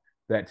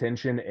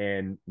tension,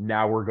 and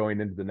now we're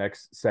going into the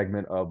next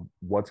segment of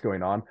what's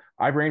going on.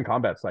 I've ran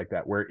combats like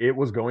that where it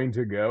was going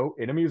to go,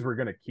 enemies were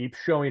going to keep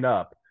showing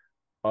up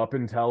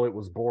until it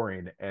was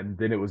boring, and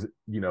then it was,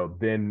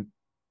 then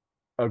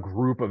a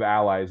group of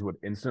allies would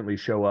instantly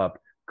show up,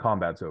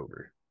 combat's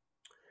over.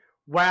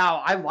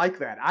 Wow, I like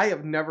that. I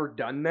have never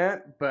done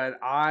that, but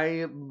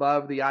I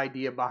love the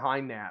idea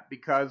behind that,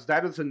 because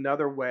that is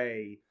another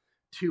way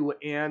to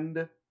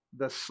end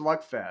the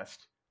slugfest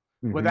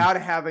Mm-hmm. without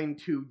having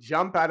to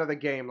jump out of the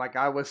game, like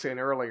I was saying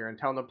earlier, and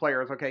telling the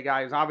players, okay,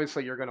 guys,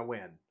 obviously you're going to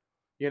win.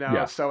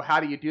 Yeah, So how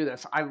do you do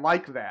this? I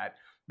like that,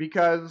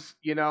 because,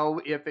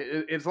 if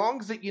as long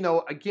as it,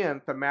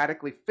 again,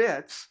 thematically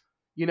fits,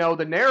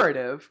 the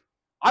narrative,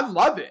 I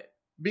love it,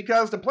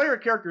 because the player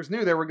characters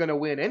knew they were going to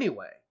win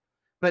anyway.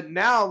 But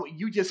now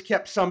you just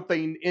kept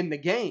something in the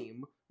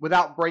game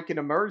without breaking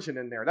immersion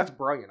in there. That's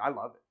brilliant. I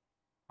love it.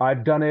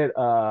 I've done it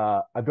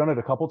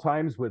a couple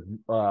times with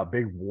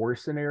big war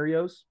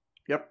scenarios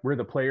Yep. where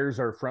the players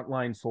are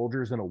frontline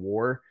soldiers in a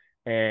war,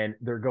 and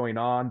they're going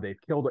on, they've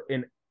killed,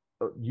 and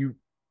you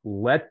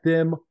let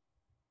them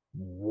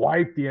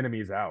wipe the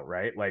enemies out,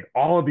 right? Like,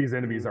 all of these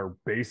enemies Mm. are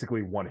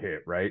basically one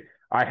hit, right?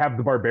 I have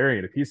the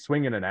barbarian. If he's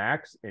swinging an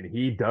axe and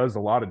he does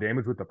a lot of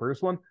damage with the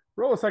first one,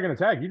 roll a second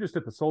attack. You just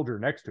hit the soldier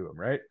next to him,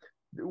 right?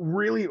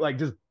 Really, like,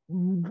 just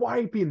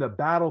wiping the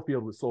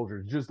battlefield with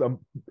soldiers, just a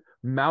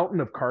mountain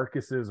of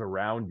carcasses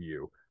around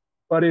you.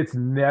 But it's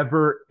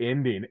never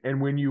ending.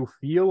 And when you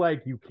feel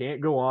like you can't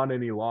go on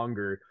any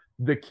longer,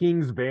 the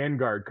king's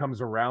vanguard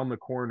comes around the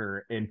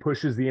corner and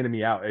pushes the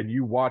enemy out, and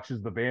you watch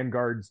as the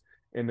vanguards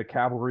and the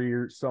cavalry,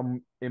 or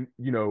some Yep.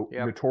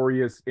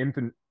 notorious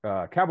infant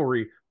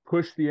cavalry,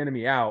 push the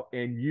enemy out,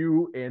 and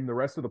you and the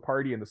rest of the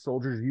party and the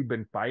soldiers you've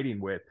been fighting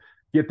with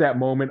get that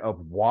moment of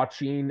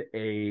watching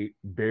a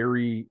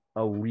very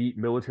elite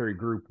military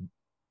group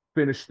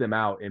finish them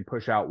out and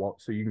push out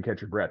so you can catch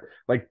your breath.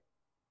 Like,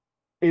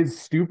 as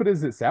stupid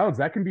as it sounds,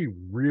 that can be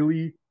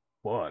really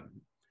fun.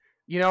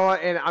 You know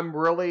what? And I'm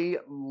really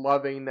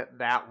loving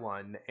that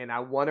one, and I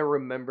want to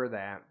remember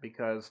that,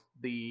 because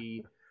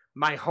the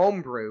my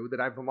homebrew that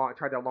I've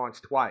tried to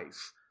launch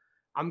twice,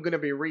 I'm going to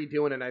be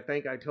redoing it. I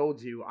think I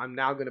told you I'm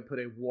now going to put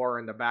a war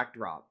in the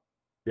backdrop.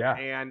 Yeah.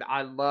 And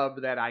I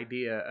love that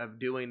idea of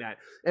doing that.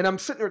 And I'm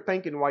sitting there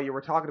thinking while you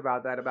were talking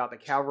about that, about the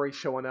cavalry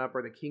showing up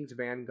or the King's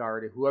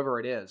Vanguard, or whoever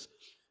it is.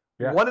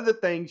 Yeah. One of the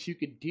things you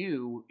could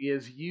do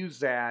is use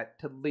that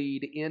to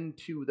lead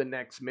into the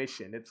next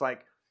mission. It's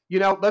like,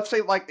 let's say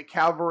like the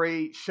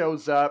cavalry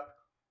shows up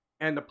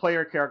and the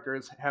player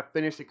characters have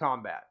finished the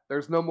combat.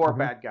 There's no more Hmm.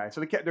 bad guys.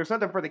 So there's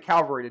nothing for the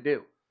cavalry to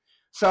do.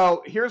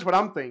 So here's what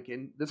I'm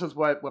thinking. This is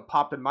what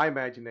popped in my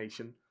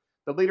imagination.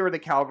 The leader of the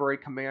cavalry,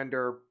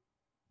 Commander,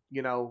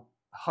 you know,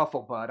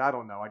 Hufflepuff. I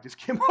don't know. I just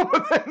came up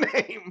with that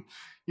name.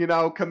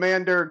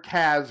 Commander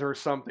Kaz or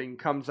something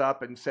comes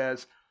up and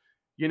says,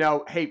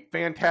 hey,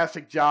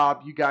 fantastic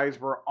job. You guys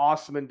were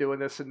awesome in doing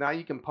this. And now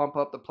you can pump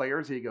up the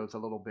players' egos a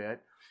little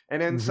bit.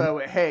 And then Hmm. so,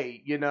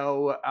 hey,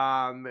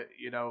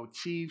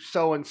 Chief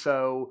so and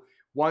so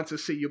wants to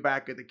see you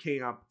back at the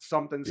camp.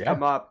 Something's Yeah.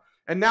 come up.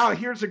 And now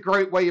here's a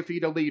great way for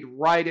you to lead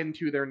right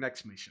into their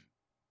next mission.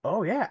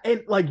 Oh yeah,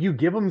 and like you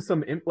give them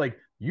some like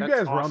you That's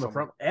guys were on the awesome.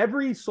 front.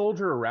 Every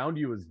soldier around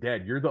you is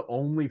dead. You're the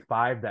only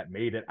five that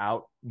made it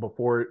out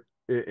before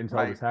until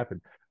Right. this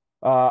happened.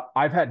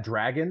 I've had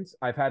dragons.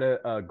 I've had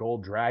a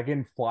gold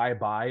dragon fly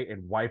by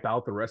and wipe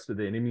out the rest of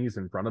the enemies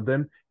in front of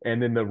them,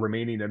 and then the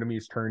remaining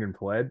enemies turned and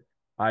fled.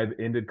 I've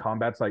ended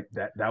combats like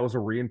that. That was a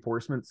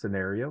reinforcement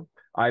scenario.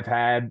 I've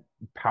had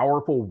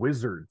powerful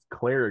wizards,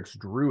 clerics,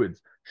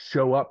 druids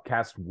show up,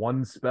 cast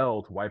one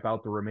spell to wipe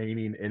out the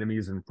remaining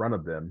enemies in front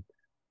of them,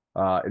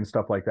 and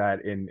stuff like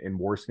that in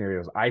war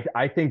scenarios.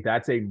 I think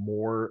that's a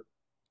more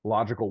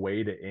logical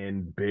way to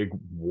end big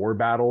war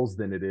battles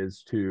than it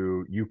is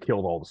to you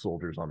killed all the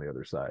soldiers on the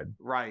other side.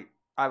 Right.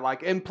 I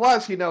like, and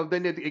plus,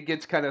 then it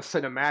gets kind of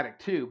cinematic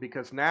too,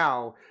 because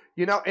now,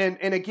 and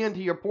again,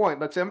 to your point,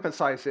 let's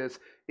emphasize this: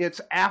 it's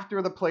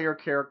after the player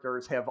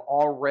characters have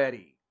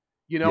already,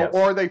 Yes.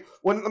 or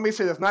let me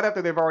say this, not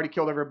after they've already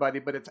killed everybody,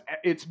 but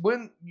it's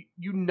when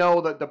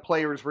that the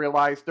players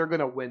realize they're going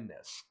to win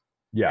this,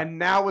 Yeah. and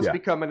now it's Yeah.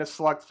 becoming a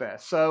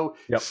slugfest. So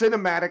Yep.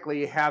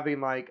 cinematically, having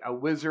like a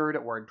wizard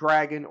or a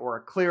dragon or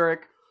a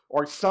cleric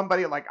or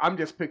somebody, like I'm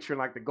just picturing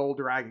like the gold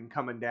dragon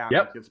coming down and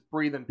Yep. just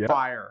breathing Yep.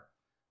 fire.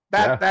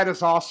 That Yeah. that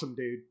is awesome,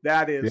 dude.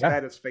 That is Yeah.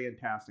 that is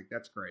fantastic.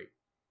 That's great.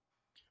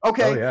 Oh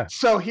Okay, yeah.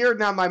 so here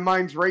now my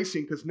mind's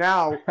racing because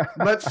now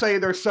let's say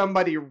there's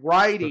somebody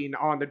riding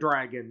on the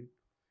dragon,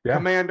 Yeah.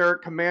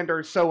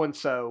 Commander so and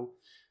so.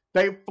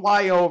 They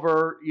fly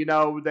over,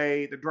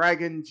 the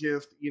dragon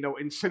just,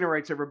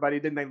 incinerates everybody.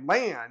 Then they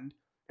land,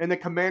 and the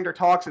commander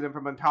talks to them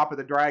from on top of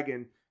the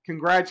dragon,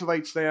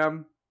 congratulates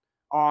them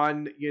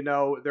on,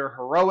 their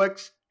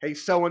heroics. Hey,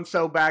 so and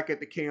so back at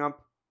the camp,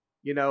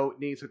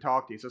 needs to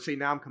talk to you. So see,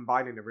 now I'm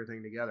combining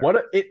everything together. And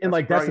That's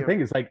like that's the brilliant.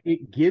 thing is like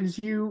it gives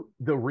you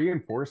the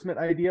reinforcement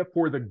idea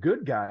for the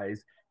good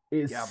guys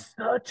is Yeah,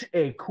 such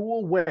a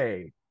cool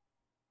way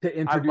to I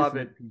introduce love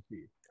an it.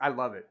 NPC. I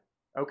love it.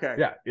 Okay,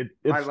 Yeah, I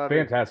it's love it.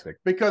 fantastic.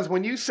 Because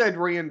when you said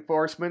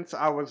reinforcements,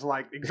 I was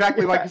like,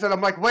 exactly like Yeah. you said,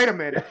 I'm like, wait a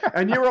minute.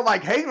 And you were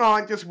like, hang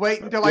on, just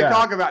wait until I Yeah.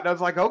 talk about it. And I was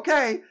like,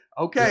 okay,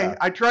 Yeah.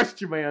 I trust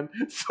you, man.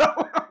 So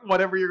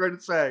whatever you're going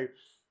to say.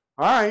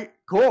 All right,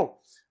 cool.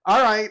 All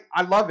right,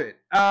 I love it.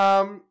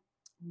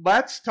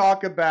 Let's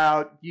talk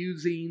about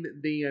using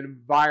the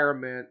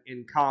environment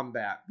in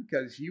combat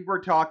because you were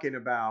talking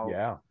about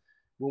Yeah.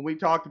 when we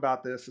talked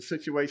about this, the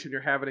situation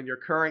you're having in your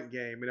current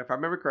game, and if I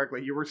remember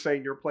correctly, you were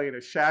saying you're playing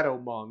a shadow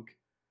monk,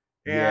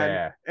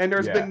 and Yeah.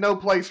 there's Yeah. been no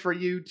place for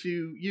you to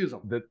use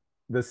them. The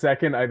the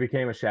second I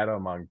became a shadow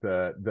monk,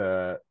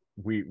 the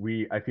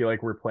we I feel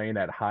like we're playing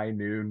at high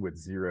noon with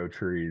zero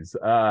trees.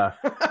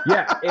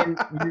 Yeah, and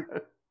you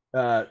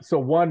so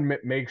one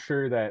make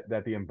sure that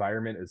the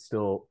environment is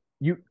still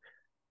you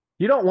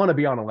don't want to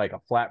be on like a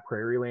flat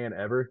prairie land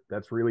ever.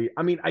 That's really,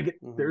 I mean, I get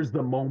Hmm. there's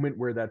the moment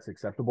where that's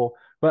acceptable,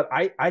 but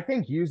I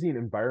think using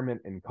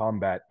environment in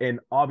combat, and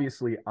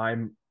obviously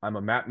I'm a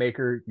map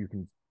maker. You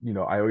can,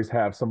 I always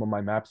have some of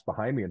my maps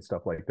behind me and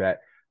stuff like that.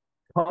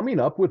 Coming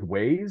up with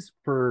ways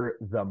for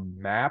the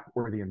map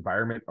or the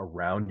environment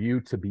around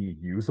you to be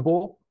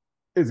usable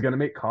is going to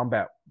make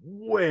combat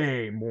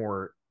way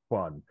more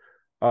fun.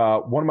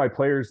 One of my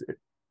players,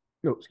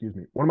 no, excuse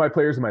me, one of my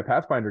players in my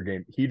Pathfinder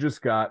game, he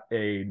just got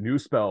a new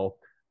spell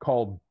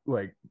called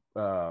like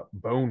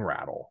Bone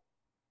Rattle,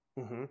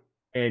 Hmm.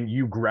 and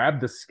you grab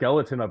the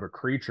skeleton of a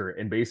creature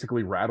and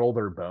basically rattle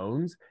their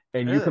bones,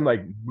 and you can Ew.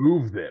 like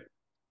move them,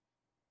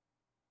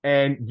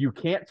 and you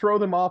can't throw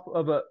them off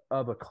of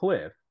a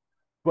cliff.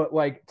 But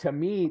like to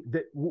me,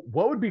 that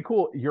what would be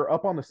cool? You're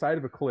up on the side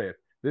of a cliff.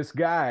 This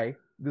guy,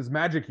 this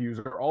magic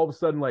user, all of a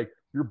sudden, like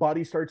your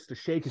body starts to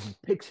shake as he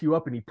picks you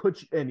up and he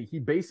puts and he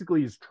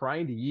basically is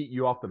trying to yeet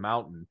you off the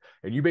mountain,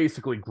 and you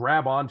basically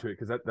grab onto it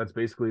because that's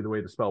basically the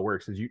way the spell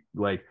works. Is you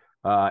like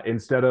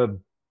instead of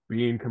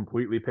being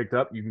completely picked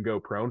up, you can go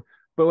prone.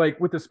 But like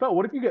with the spell,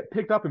 what if you get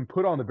picked up and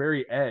put on the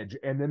very edge,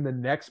 and then the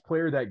next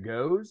player that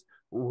goes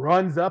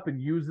runs up and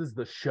uses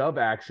the shove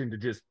action to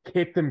just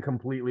kick them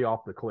completely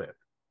off the cliff?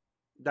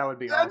 That would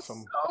be That's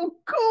awesome. so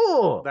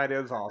cool. That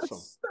is awesome.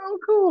 That's so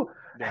cool.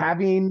 Yeah.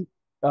 Having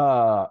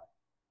uh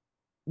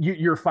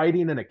you're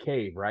fighting in a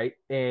cave, right?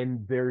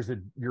 And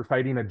you're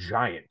fighting a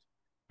giant,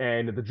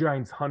 and the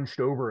giant's hunched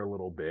over a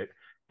little bit.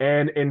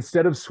 And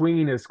instead of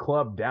swinging his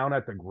club down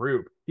at the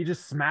group, he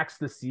just smacks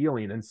the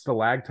ceiling and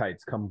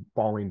stalactites come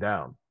falling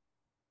down.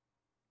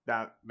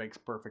 That makes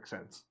perfect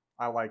sense.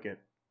 I like it.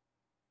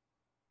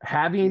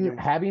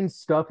 Having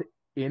stuff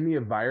in the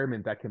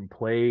environment that can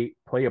play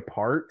a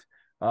part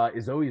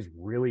is always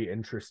really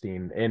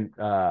interesting. And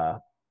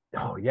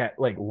oh yeah,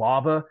 like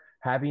lava,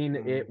 having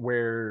it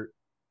where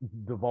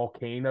the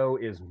volcano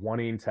is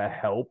wanting to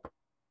help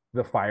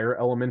the fire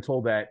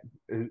elemental that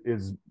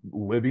is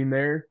living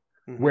there,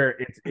 where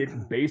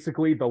it's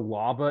basically the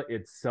lava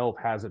itself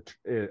has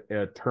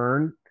a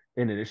turn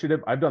in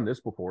initiative. I've done this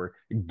before.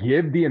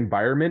 Give the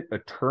environment a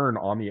turn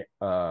on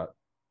the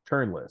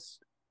turn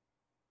list.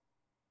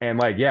 And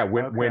like, yeah,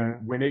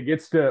 when it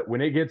gets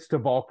to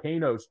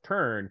volcano's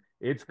turn,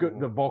 it's good.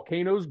 The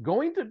volcano's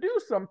going to do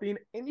something,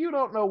 and you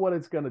don't know what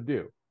it's going to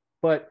do.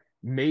 But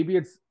maybe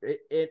it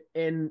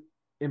in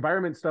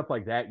environment stuff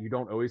like that. You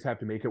don't always have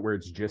to make it where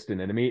it's just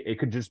an enemy. It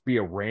could just be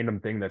a random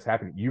thing that's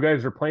happening. You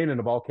guys are playing in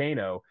a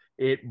volcano.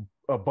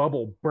 A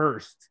bubble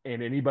bursts,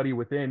 and anybody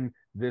within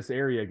this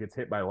area gets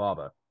hit by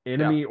lava,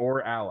 enemy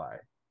or ally.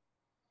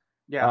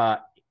 Yeah,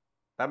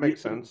 that makes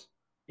sense.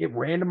 It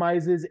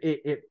randomizes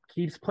it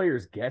keeps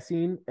players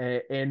guessing,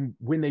 and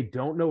when they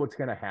don't know what's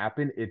going to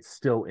happen, it's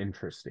still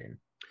interesting.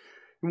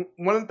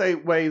 One of the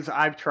ways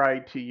I've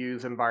tried to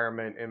use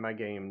environment in my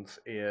games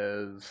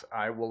is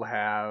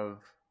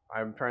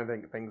I'm trying to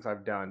think of things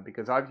I've done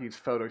because I've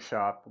used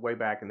Photoshop way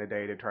back in the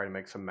day to try to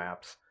make some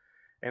maps.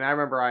 And I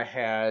remember I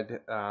had,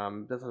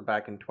 this was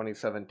back in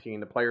 2017,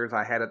 the players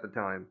I had at the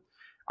time,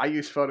 I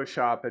used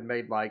Photoshop and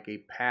made like a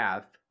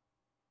path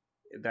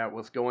that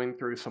was going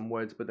through some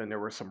woods, but then there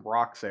were some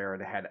rocks there,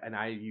 and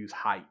I used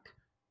height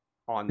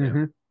on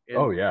them. Mm-hmm.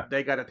 Oh yeah,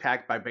 they got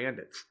attacked by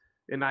bandits,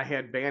 and I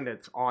had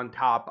bandits on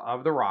top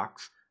of the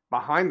rocks,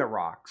 behind the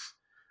rocks.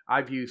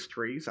 I've used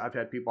trees. I've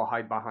had people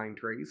hide behind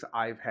trees.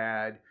 I've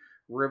had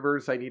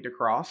rivers I need to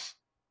cross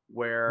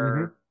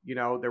where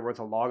there was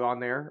a log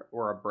on there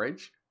or a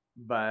bridge,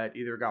 but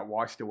either got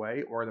washed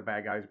away or the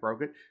bad guys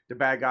broke it. The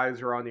bad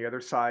guys are on the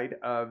other side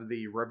of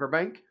the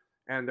riverbank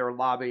and they're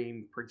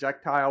lobbing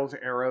projectiles,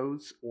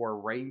 arrows, or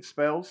rain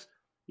spells,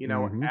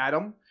 at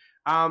them.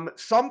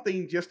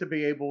 Something just to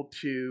be able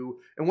to.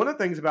 And one of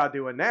the things about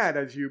doing that,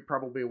 as you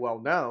probably well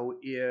know,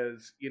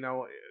 is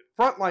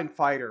frontline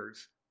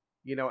fighters,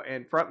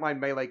 and frontline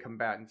melee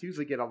combatants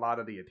usually get a lot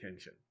of the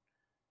attention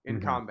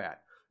in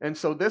combat. And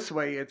so this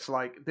way, it's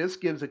like this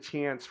gives a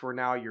chance for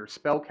now your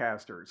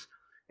spellcasters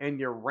and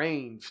your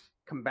ranged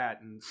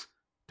combatants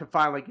to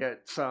finally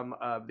get some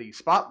of the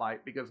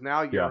spotlight because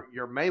now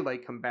your melee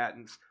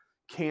combatants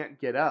can't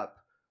get up,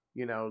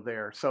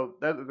 there. So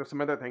there's some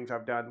other things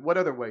I've done. What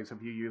other ways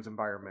have you used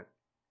environment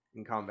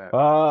in combat?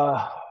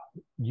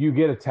 You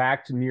get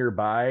attacked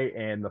nearby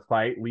and the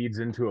fight leads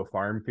into a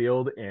farm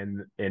field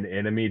and an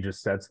enemy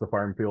just sets the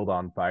farm field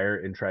on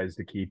fire and tries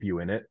to keep you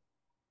in it.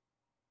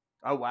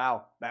 Oh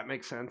wow, that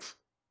makes sense.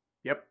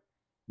 Yep.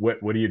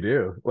 What do you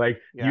do? Like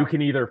you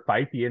can either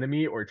fight the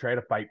enemy or try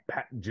to fight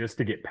just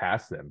to get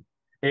past them.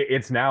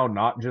 It's now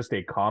not just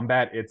a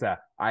combat, it's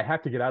I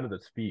have to get out of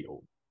this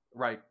field.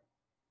 Right.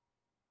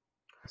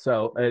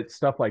 So it's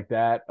stuff like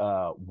that.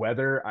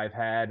 Weather, I've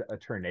had a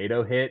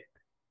tornado hit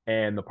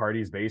and the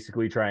party's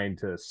basically trying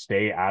to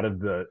stay out of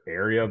the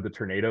area of the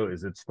tornado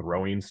as it's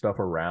throwing stuff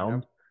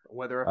around. Yep.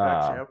 Weather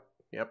effects,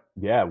 yep.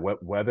 Yeah,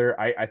 weather.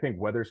 I think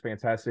weather's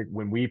fantastic.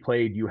 When we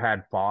played, you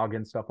had fog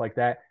and stuff like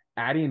that.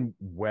 Adding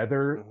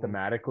weather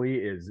thematically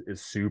is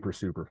super,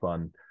 super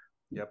fun.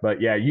 Yep.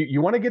 But yeah,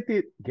 you want to get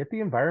the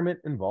environment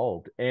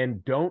involved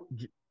and don't.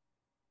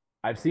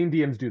 I've seen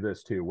DMs do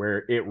this too,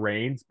 where it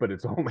rains, but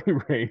it's only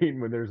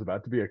raining when there's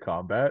about to be a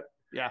combat.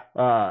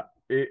 Yeah.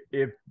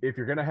 If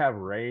you're gonna have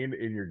rain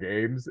in your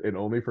games and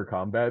only for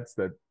combats,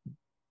 that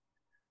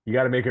you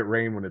got to make it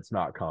rain when it's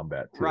not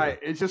combat too. Right.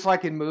 It's just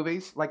like in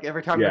movies. Like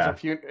every time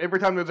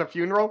there's a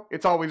funeral,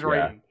 it's always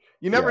raining.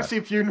 You never see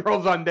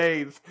funerals on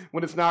days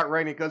when it's not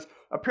raining because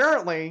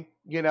apparently,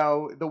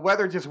 the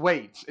weather just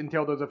waits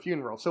until there's a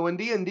funeral. So in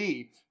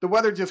D&D, the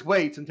weather just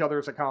waits until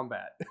there's a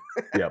combat.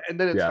 And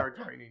then it starts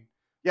raining.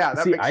 Yeah,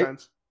 that makes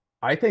sense.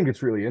 I think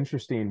it's really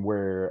interesting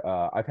where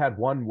I've had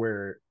one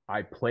where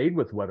I played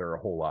with weather a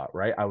whole lot,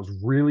 right? I was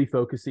really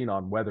focusing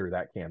on weather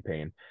that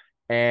campaign.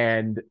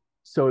 And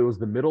so it was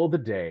the middle of the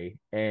day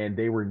and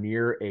they were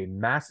near a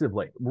massive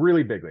lake,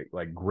 really big lake,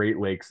 like Great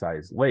Lake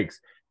sized lakes.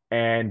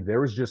 And there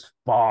was just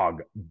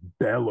fog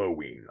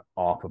bellowing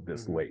off of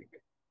this lake.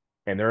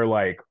 And they're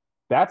like,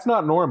 that's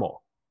not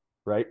normal,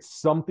 right?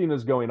 Something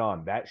is going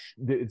on.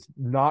 It's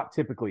not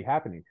typically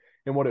happening.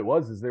 And what it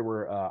was is there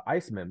were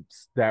ice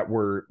nymphs that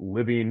were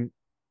living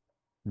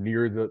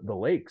near the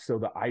lake. So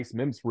the ice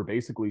nymphs were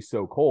basically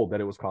so cold that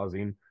it was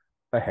causing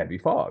a heavy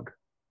fog.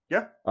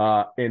 Yeah.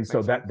 And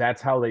so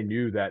that's how they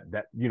knew that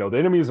the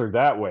enemies are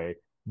that way.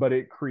 But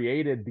it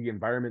created the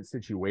environment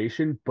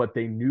situation, but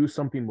they knew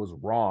something was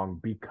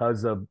wrong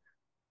because of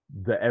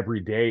the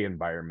everyday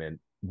environment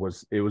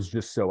was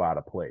just so out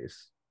of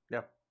place.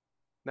 Yeah.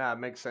 Nah, it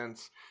makes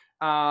sense.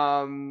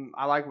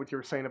 I like what you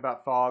were saying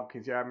about fog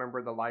because yeah, I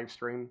remember the live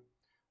stream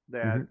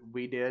that Hmm.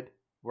 we did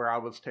where I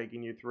was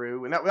taking you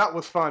through, and that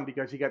was fun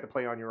because you got to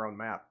play on your own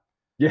map.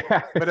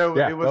 Yeah, But yeah, it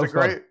that was a was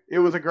fun. great it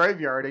was a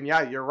graveyard, and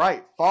yeah, you're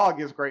right.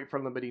 Fog is great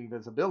for limiting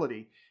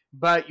visibility,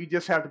 but you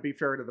just have to be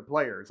fair to the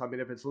players. I mean,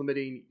 if it's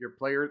limiting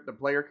the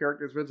player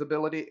character's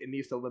visibility, it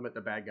needs to limit the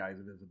bad guys'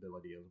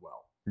 visibility as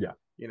well. Yeah,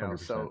 You know,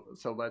 100%.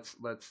 so let's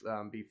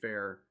be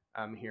fair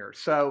here.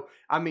 So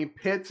I mean,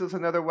 pits is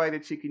another way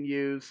that you can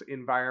use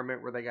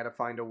environment where they got to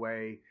find a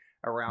way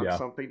around Yeah,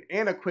 something.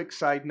 And a quick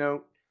side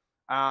note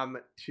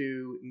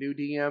to new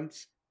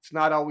DMs, it's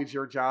not always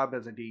your job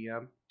as a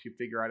DM to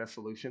figure out a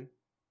solution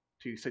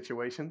to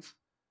situations.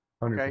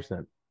 Okay,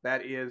 100%.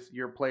 that is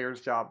your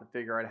player's job to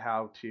figure out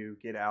how to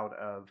get out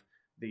of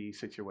the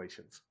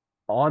situations.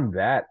 On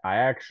that,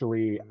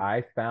 Mhm.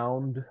 I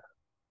found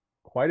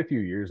quite a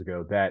few years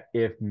ago that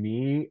if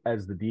me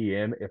as the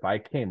DM, if I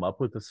came up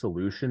with a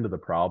solution to the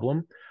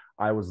problem,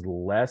 I was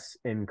less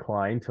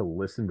inclined to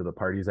listen to the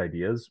party's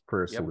ideas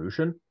for a Yep,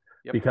 solution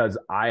yep, because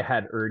I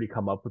had already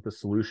come up with the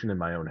solution in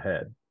my own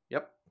head.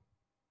 yep,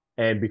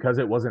 And because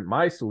it wasn't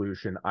my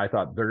solution, I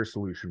thought their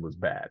solution was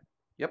bad.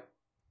 yep.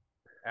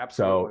 So,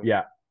 Absolutely.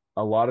 yeah,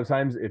 a lot of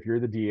times if you're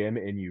the DM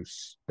and you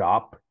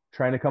stop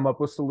trying to come up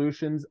with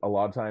solutions, a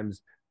lot of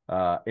times,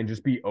 and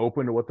just be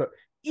open to what the,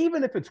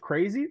 even if it's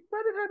crazy,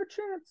 let it have a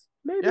chance.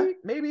 Yeah,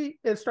 Maybe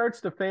it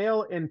starts to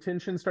fail and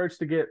tension starts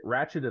to get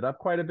ratcheted up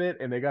quite a bit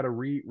and they got to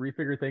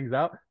refigure things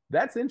out.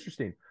 That's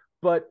interesting.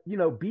 But,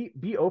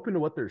 be open to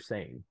what they're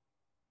saying.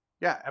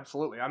 yeah,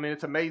 absolutely. I mean,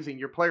 it's amazing.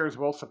 Your players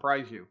will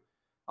surprise you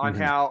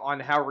Mm-hmm. on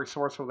how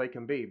resourceful they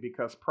can be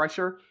because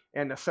pressure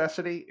and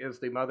necessity is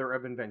the mother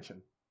of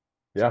invention.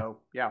 Yeah. So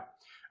yeah,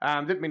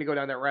 didn't mean to go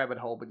down that rabbit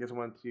hole, but just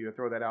wanted to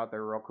throw that out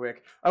there real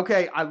quick.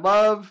 Okay, I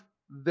love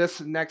this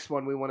next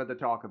one we wanted to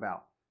talk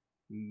about: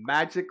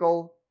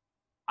 magical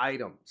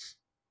items.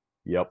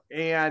 Yep.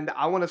 And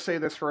I want to say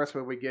this first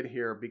when we get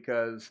here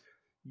because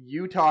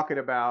you talking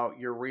about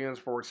your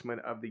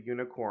reinforcement of the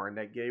unicorn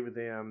that gave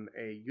them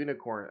a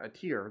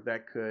tier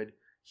that could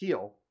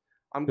heal.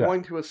 I'm Yeah.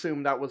 going to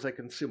assume that was a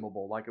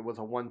consumable, like it was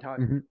a one time,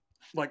 Mm-hmm.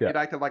 like Yeah. it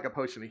acted like a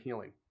potion of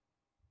healing.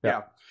 Yeah.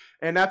 Yeah.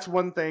 And that's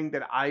one thing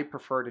that I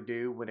prefer to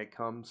do when it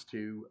comes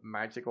to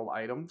magical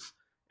items.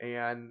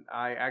 And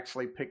I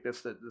actually picked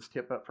this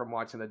tip up from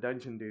watching the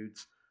Dungeon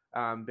Dudes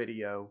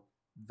video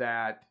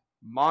that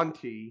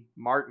Monty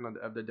Martin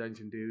of the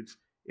Dungeon Dudes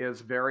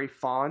is very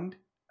fond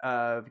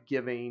of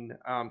giving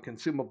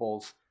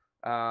consumables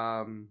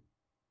um,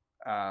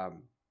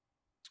 um,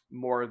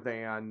 more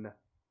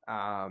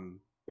um,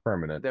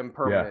 Permanent. than Yeah.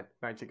 permanent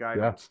magic Yeah.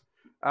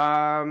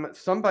 items.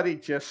 Somebody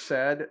just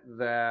said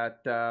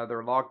that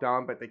they're logged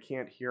on, but they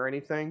can't hear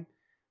anything.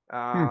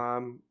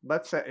 Hmm.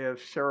 Let's say if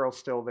Cheryl's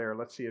still there,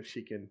 let's see if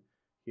she can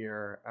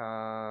hear.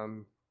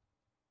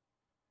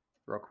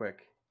 Real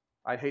quick.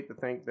 I'd hate to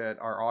think that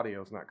our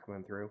audio's not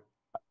coming through.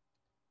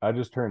 I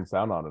just turned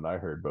sound on and I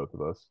heard both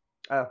of us.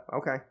 Oh,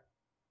 okay.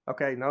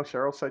 Okay, no,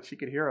 Cheryl said she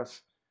could hear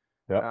us.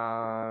 Yep.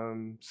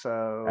 Ask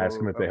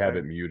them if they have Okay,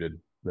 it muted.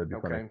 That'd be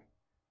funny. okay.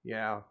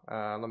 Yeah,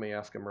 let me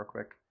ask him real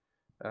quick.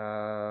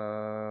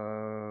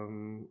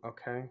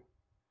 Okay.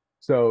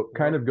 So,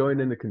 kind Well, of going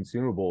into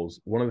consumables,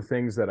 one of the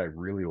things that I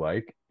really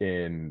like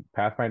in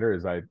Pathfinder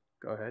is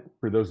go ahead.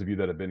 for those of you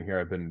that have been here,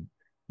 I've been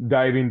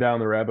diving down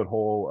the rabbit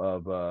hole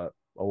of a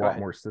Go lot ahead.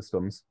 more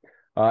systems.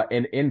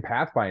 And in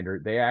Pathfinder,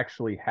 they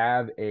actually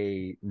have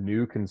a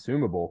new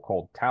consumable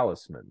called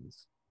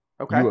talismans.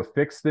 Okay. You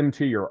affix them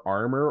to your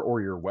armor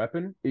or your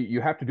weapon.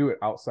 You have to do it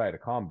outside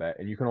of combat,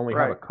 and you can only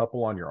have a Right.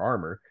 couple on your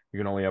armor. You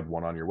can only have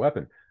one on your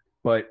weapon.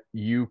 But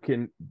you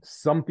can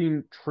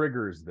something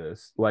triggers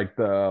this. Like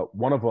the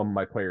one of them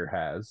my player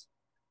has.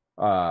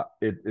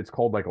 It's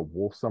called like a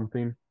wolf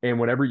something. And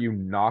whenever you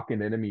knock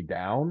an enemy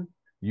down,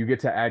 you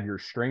get to add your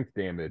strength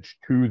damage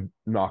to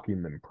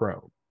knocking them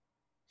prone.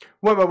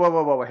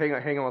 Whoa.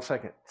 Hang on a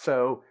second.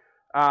 So,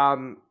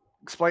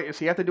 explain.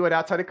 So you have to do it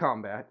outside of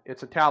combat.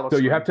 It's a So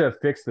you have talisman. to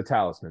fix the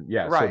talisman.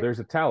 Yeah. So Right. there's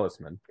a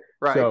talisman.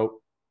 Right. So,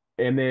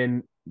 and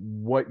then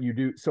what you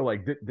do. So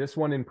like this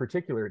one in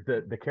particular,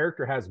 the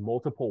character has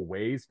multiple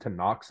ways to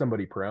knock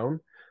somebody prone,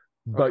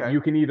 but Okay.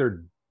 you can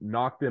either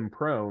knock them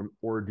prone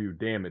or do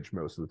damage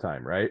most of the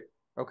time, right?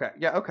 Okay.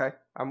 Yeah. Okay.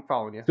 I'm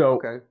following you. So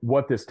Okay.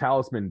 what this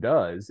talisman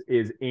does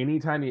is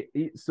anytime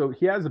so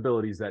he has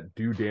abilities that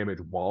do damage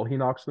while he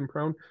knocks them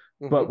prone,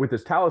 but Mm-hmm. with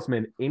this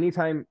talisman,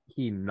 anytime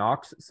he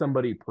knocks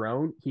somebody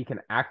prone, he can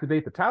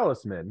activate the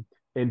talisman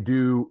and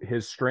do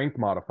his strength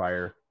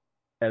modifier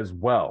as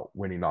well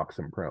when he knocks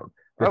them prone.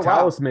 The Oh wow.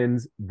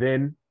 talismans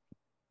then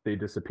they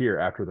disappear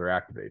after they're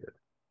activated.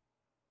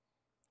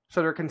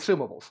 So they're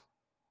consumables.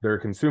 They're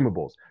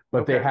consumables,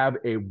 but they Okay. have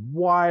a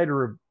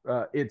wider.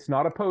 It's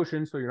not a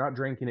potion, so you're not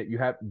drinking it.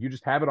 You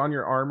just have it on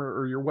your armor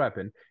or your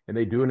weapon, and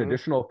they do an Mm-hmm.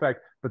 additional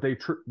effect. But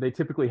they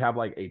typically have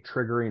like a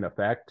triggering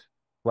effect.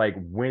 Like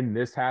when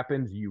this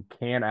happens, you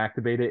can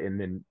activate it, and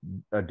then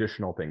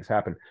additional things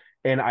happen.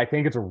 And I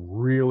think it's a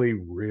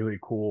really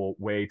cool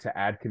way to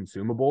add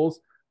consumables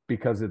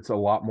because it's a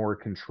lot more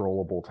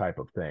controllable type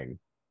of thing.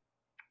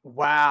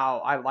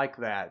 Wow, I like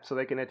that. So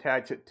they can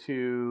attach it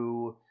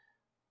to.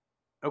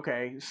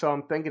 Okay, so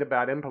I'm thinking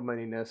about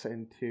implementing this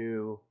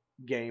into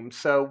games.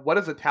 So what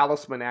does a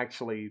talisman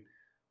actually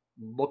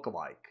look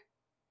like?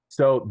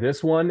 So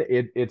this one,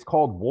 it's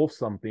called wolf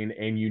something,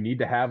 and you need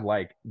to have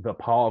like the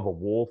paw of a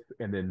wolf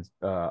and then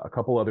a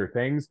couple other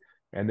things.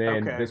 And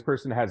then Okay, this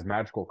person has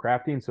magical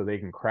crafting, so they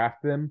can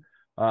craft them.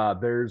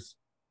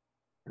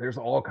 There's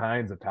all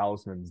kinds of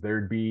talismans.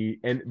 There'd be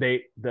and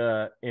they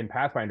the in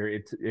Pathfinder,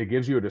 it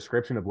gives you a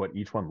description of what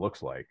each one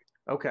looks like.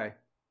 okay,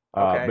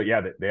 But okay.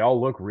 yeah, they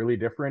all look really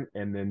different,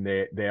 and then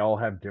they all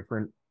have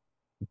different,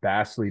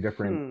 vastly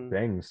different Hmm.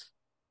 things.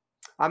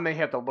 I may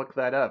have to look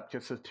that up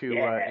just to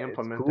Yeah, it's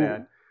implement cool.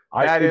 that.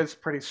 I That it is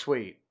pretty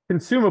sweet.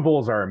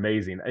 Consumables are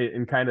amazing,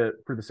 and kind of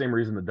for the same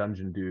reason the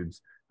dungeon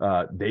dudes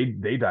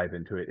they dive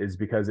into it is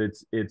because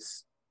it's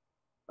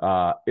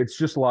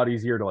just a lot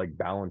easier to like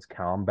balance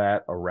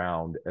combat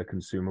around a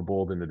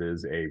consumable than it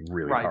is a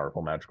really Right.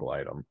 powerful magical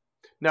item.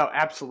 No,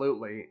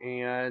 absolutely.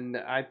 And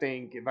I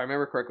think, if I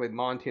remember correctly,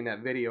 Monty in that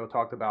video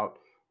talked about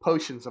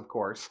potions, of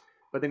course,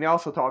 but then he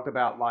also talked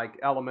about like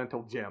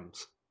elemental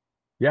gems.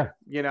 Yeah,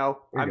 You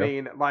know, there I you go.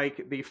 mean,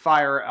 like the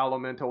fire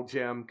elemental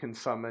gem can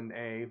summon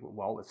it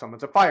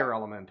summons a fire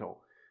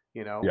elemental,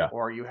 Yeah,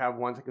 or you have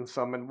ones that can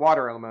summon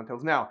water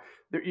elementals. Now,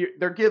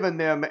 they're giving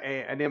them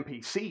an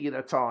NPC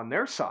that's on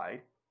their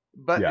side,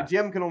 but the yeah,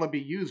 gem can only be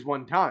used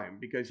one time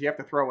because you have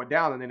to throw it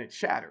down and then it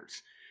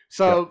shatters. yep.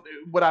 So,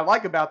 what I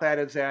like about that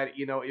is that,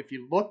 if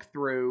you look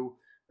through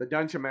the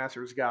Dungeon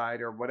Master's Guide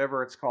or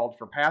whatever it's called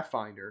for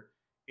Pathfinder,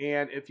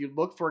 and if you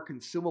look for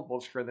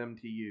consumables for them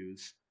to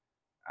use,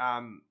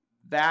 um,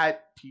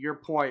 that, to your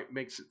point,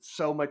 makes it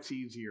so much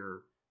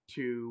easier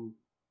to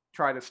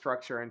try to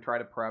structure and try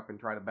to prep and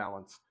try to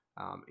balance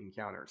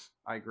encounters.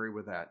 I agree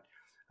with that.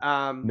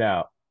 Um,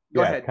 Now,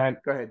 Go yeah, ahead.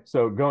 Go ahead.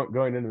 so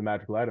going into the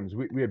magical items,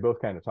 we had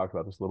both kind of talked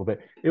about this a little bit.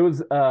 It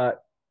was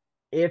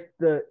if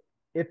the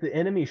if the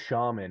enemy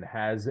shaman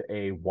has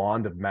a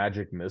wand of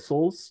magic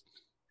missiles,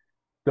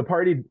 the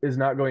party is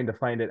not going to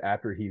find it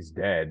after he's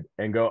dead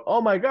and go,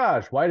 "Oh my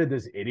gosh, why did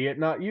this idiot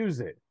not use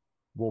it?"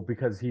 Well,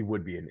 because he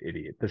would be an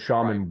idiot. The Right.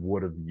 shaman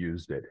would have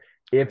used it.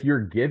 If Right.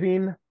 you're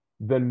giving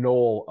the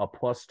Knoll a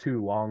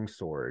 +2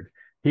 longsword,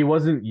 he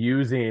wasn't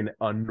using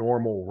a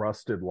normal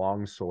rusted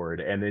longsword,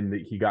 and then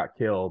he got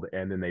killed,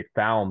 and then they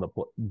found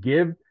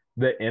give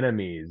the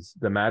enemies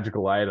the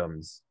magical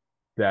items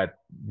that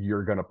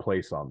you're going to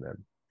place on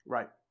them.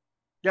 Right.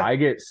 Yeah. I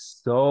get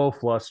so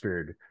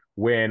flustered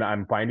when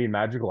I'm finding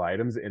magical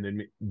items and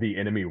then the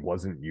enemy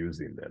wasn't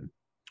using them.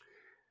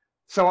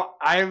 So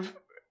I've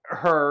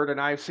heard and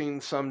I've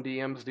seen some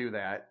DMs do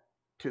that.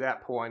 To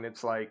that point,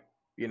 it's like,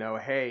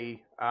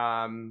 hey,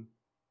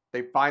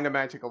 they find a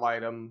magical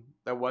item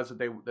that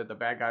the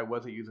bad guy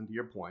wasn't using. To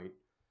your point,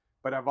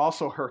 but I've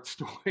also heard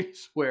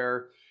stories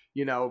where,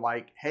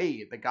 like,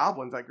 hey, the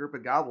goblins, that group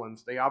of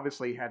goblins, they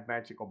obviously had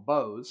magical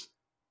bows.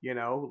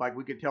 Like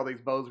we could tell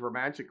these bows were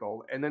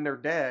magical, and then they're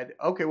dead.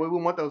 Okay, well,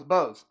 we want those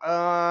bows.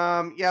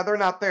 Yeah, they're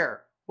not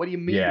there. What do you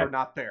mean Yeah, they're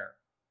not there?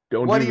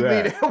 don't What do do you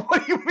mean? that.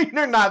 What do you mean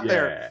they're not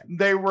there? Yeah.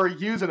 They were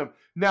using them.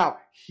 Now,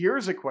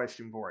 here's a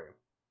question for you.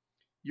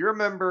 You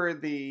remember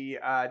the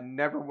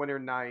Neverwinter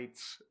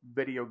Nights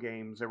video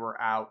games that were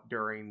out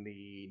during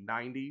the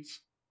 90s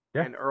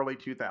Yeah. and early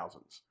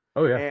 2000s?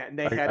 Oh yeah. And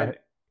they I, had I an.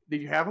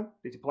 Did you have them?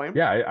 Did you play them?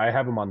 yeah, I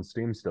have them on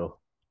Steam still.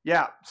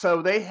 Yeah.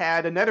 So they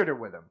had an editor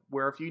with them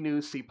where if you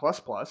knew C,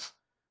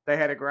 they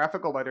had a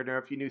graphical editor.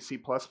 If you knew C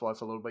a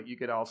little bit, you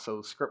could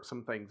also script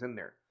some things in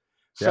there.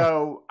 Yeah.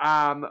 So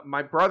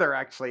my brother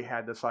actually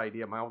had this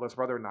idea. My oldest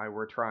brother and I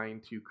were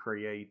trying to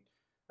create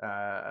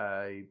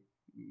a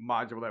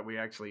module that we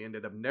actually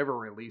ended up never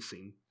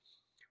releasing.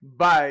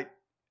 But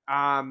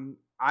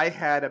I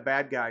had a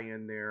bad guy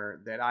in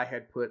there that I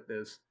had put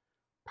this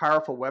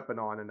powerful weapon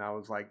on, and I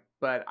was like,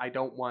 but I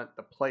don't want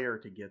the player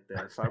to get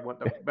this. I want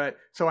the but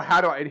so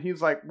how do I? And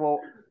he's like, well,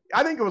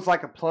 I think it was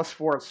like a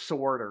 +4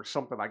 sword or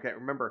something like that.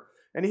 Remember?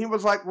 And he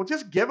was like, well,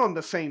 just give him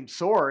the same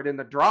sword in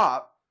the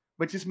drop,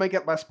 but just make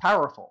it less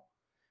powerful.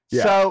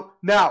 Yeah. So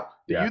now,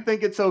 do Yeah. you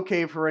think it's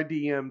okay for a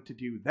DM to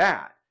do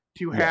that?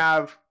 To Yes.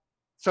 have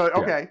so Yeah.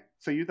 okay,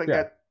 so you think Yeah.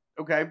 that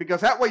okay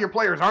because that way your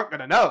players aren't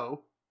going to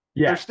know.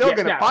 They're Yeah. still Yeah.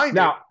 going to Now, find it.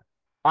 now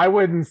I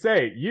wouldn't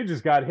say you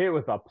just got hit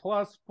with a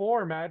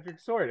 +4 magic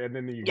sword, and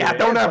then you Yeah, get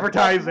don't it's a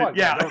advertise it. +1.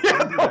 Yeah, Don't yeah,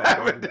 don't do don't that.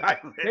 Don't do that.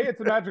 advertise Say it. it's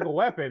a magical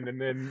weapon,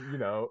 and then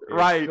it's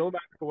Right. still a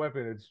magical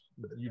weapon. It's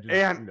you just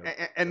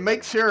And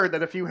make sure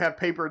that if you have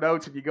paper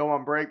notes and you go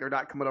on break, they're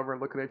not coming over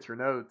and looking at your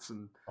notes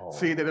and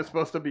see that it's oh.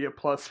 supposed to be a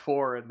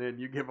 +4, and then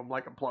you give them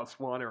like a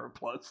 +1 or a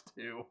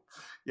 +2.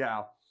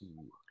 Yeah.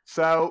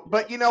 So,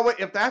 but you know what?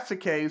 If that's the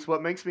case,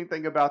 what makes me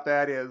think about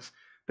that is,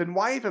 then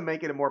why even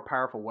make it a more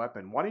powerful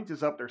weapon? Why don't you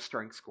just up their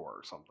strength score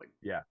or something?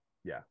 Yeah.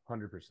 Yeah.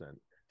 100%.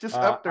 Just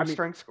up their I mean,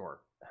 strength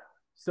score.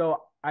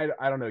 so I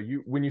don't know.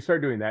 When you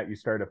start doing that, you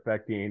start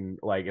affecting,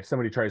 like, if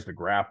somebody tries to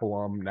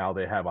grapple them, now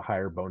they have a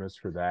higher bonus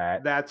for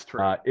that. That's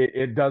true.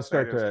 It does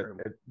That start is to true.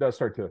 it does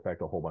start to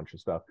affect a whole bunch of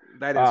stuff.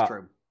 That is Uh,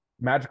 true.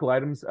 magical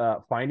items,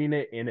 finding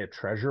it in a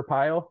treasure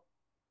pile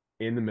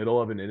in the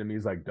middle of an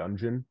enemy's like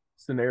dungeon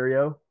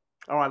scenario.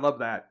 Oh, I love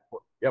that.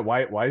 Yeah,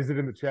 why is it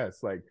in the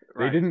chest? Like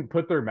they Right. didn't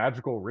put their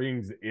magical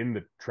rings in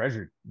the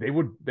treasure. They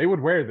would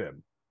wear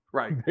them.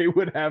 Right. They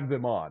would have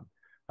them on.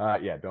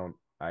 Yeah, don't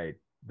I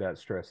that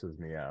stresses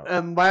me out.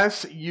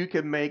 Unless you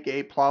can make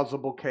a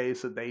plausible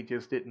case that they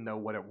just didn't know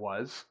what it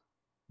was.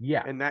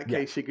 Yeah, In that yeah,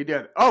 case, you could do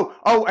it.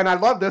 Oh, and I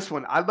love this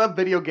one. I love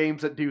video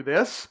games that do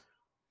this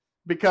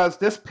because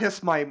this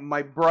pissed my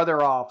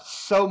brother off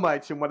so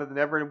much in one of the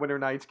Neverwinter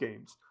Nights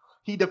games.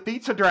 He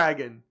defeats a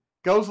dragon,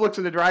 goes looks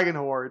at the dragon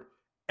horde,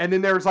 and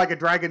then there's like a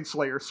dragon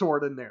slayer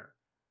sword in there.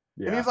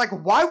 And yeah, he's like,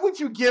 "Why would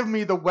you give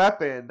me the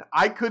weapon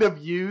I could have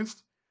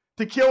used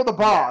to kill the yeah.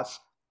 boss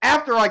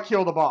after I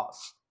kill the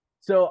boss?"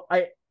 So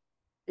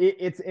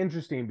it's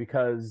interesting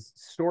because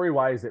story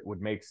wise, it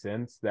would make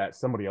sense that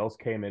somebody else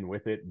came in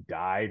with it,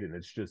 died, and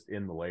it's just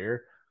in the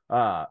layer.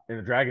 And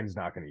the dragon's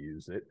not going to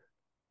use it.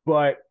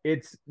 But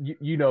it's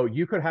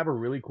you could have a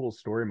really cool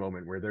story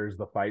moment where there's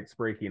the fights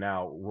breaking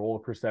out. Roll a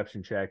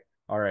perception check.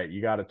 All right,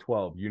 you got a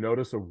 12. You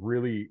notice a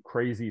really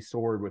crazy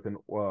sword with an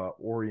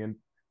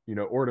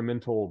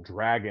ornamental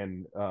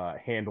dragon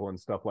handle and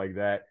stuff like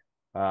that.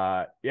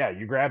 Yeah,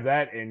 you grab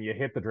that and you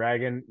hit the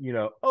dragon.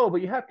 Oh,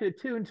 but you have to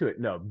attune to it.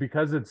 No,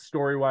 because it's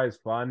story wise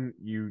fun.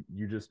 You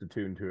just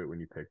attune to it when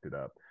you picked it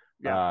up.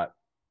 Yeah. Uh,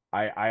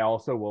 I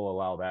also will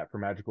allow that for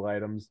magical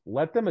items.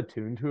 Let them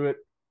attune to it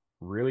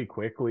really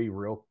quickly.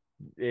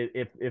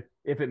 If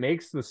it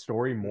makes the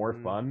story more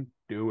Mhm. fun,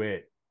 do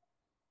it.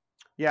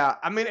 Yeah,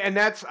 I mean, and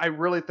I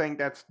really think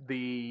that's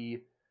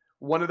the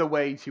one of the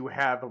ways you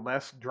have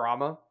less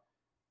drama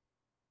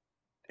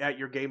at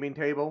your gaming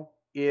table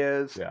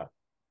is Yeah,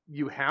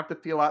 you have to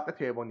feel out the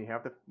table and you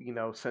have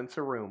to, sense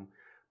a room,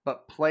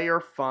 but player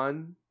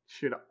fun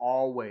should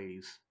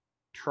always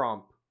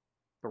trump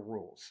the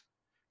rules.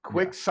 yeah,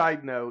 Quick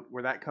side note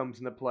where that comes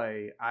into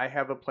play, I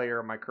have a player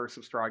in my Curse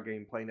of Straw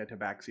game playing a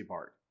Tabaxi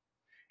Bard.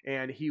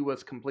 And he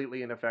was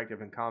completely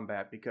ineffective in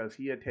combat because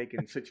he had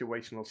taken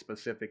situational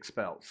specific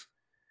spells.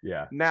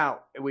 yeah,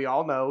 Now, we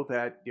all know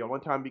that the only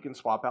time you can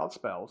swap out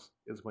spells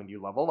is when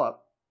you level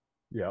up.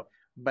 yep,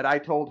 But I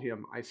told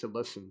him, I said,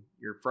 listen,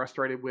 you're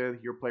frustrated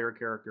with your player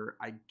character.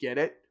 I get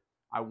it.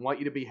 I want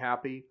you to be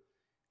happy.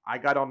 I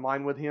got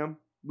online with him.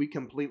 We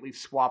completely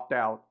swapped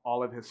out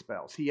all of his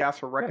spells. He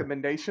asked for yeah,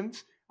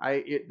 recommendations.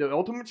 The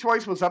ultimate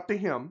choice was up to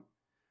him,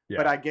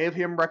 but yeah, I gave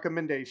him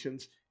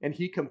recommendations, and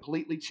he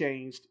completely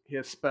changed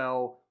his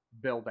spell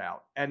build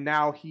out. And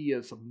now he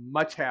is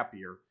much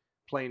happier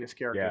playing his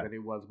character yeah. than he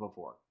was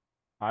before.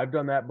 I've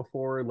done that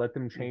before. Let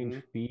them change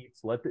Mm-hmm.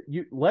 feats.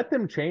 Let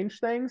them change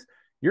things.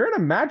 You're in a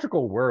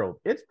magical world.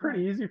 It's pretty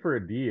Right. easy for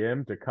a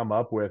DM to come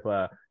up with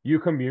you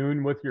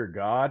commune with your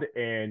god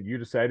and you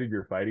decided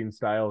your fighting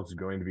style is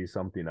going to be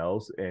something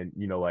else. And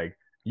like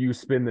you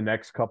spend the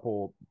next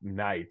couple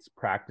nights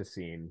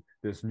practicing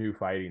this new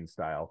fighting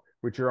style,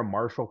 which you're a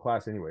martial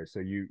class anyway. So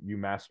you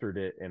mastered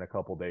it in a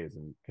couple days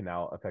and can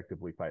now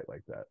effectively fight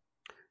like that.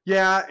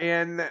 Yeah,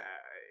 and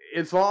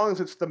as long as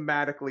it's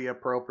thematically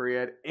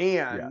appropriate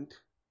Yeah. and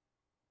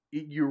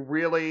you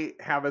really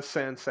have a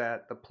sense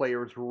that the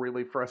players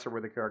really frustrated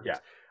with the Yeah. characters.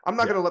 I'm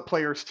not Yeah. going to let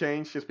players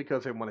change just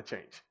because they want to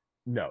change.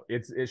 No,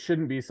 it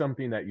shouldn't be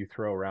something that you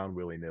throw around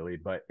willy nilly.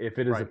 But if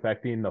it is Right.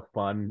 affecting the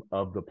fun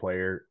of the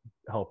player,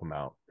 help them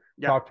out.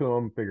 Yeah, Talk to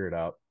them, figure it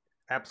out.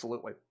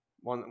 absolutely.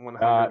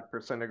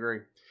 100%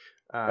 agree.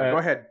 Uh, Go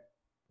ahead.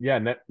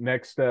 yeah.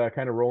 Next,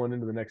 kind of rolling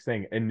into the next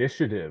thing.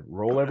 Initiative.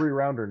 Roll every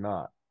round or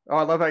not. Oh,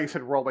 I love how you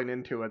said rolling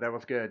into it. That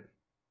was good.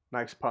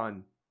 Nice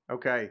pun.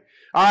 Okay.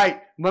 All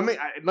right.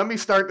 Let me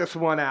start this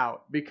one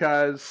out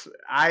because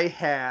I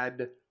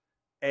had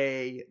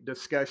a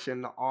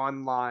discussion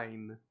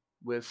online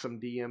with some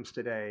DMs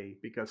today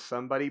because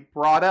somebody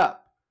brought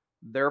up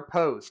their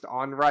post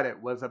on Reddit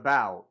was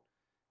about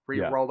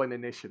Yeah. re-rolling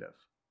initiative.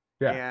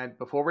 Yeah. And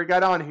before we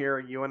got on here,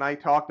 you and I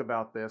talked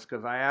about this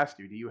because I asked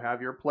you, do you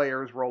have your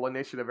players roll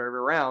initiative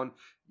every round?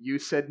 You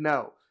said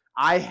no.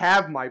 I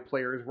have my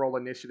players roll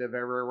initiative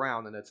every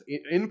round, and it's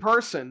in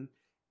person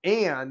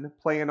and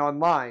playing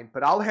online.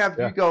 But I'll have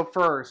you Yeah. go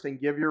first and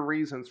give your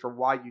reasons for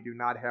why you do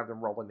not have them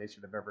roll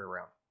initiative every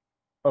round.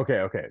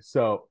 Okay. Okay.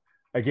 So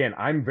again,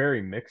 I'm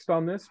very mixed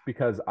on this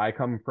because I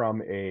come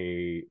from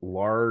a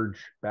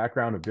large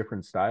background of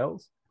different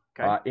styles.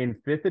 Okay. In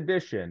fifth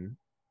edition,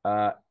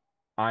 uh,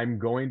 I'm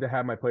going to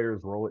have my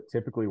players roll it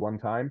typically one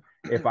time.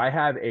 If I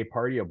have a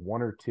party of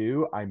one or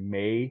two, I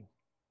may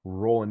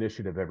roll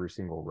initiative every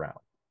single round.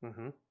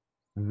 Mm-hmm.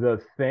 The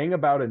thing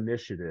about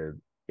initiative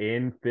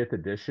in fifth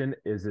edition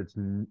is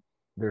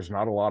there's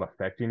not a lot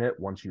affecting it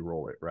once you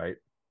roll it, right?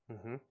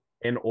 Mm-hmm.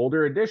 In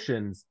older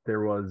editions,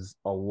 there was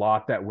a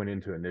lot that went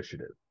into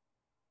initiative.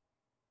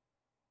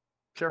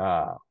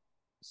 Sure.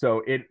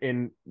 So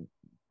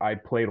I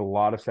played a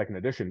lot of second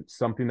edition.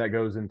 Something that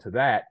goes into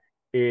that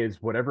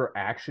is whatever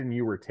action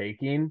you were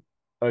taking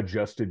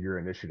adjusted your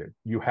initiative.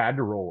 You had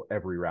to roll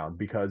every round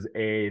because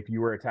if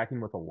you were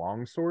attacking with a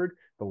longsword,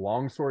 the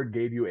longsword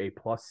gave you a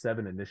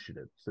 +7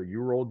 initiative. So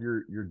you rolled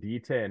your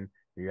D10,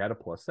 you had a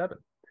 +7.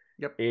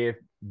 Yep. If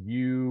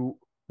you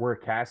were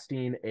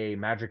casting a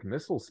magic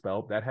missile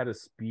spell, that had a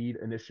speed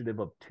initiative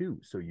of 2.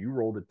 So you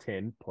rolled a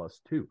 10 plus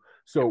 2.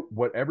 So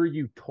whatever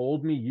you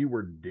told me you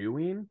were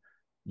doing,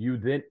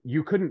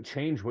 you couldn't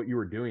change what you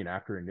were doing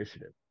after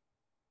initiative.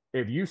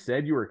 If you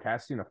said you were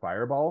casting a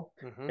fireball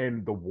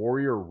and the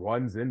warrior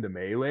runs into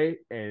melee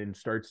and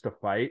starts to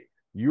fight,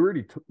 you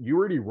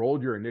already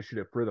rolled your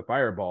initiative for the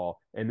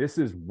fireball, and this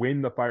is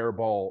when the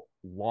fireball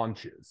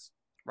launches.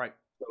 Right.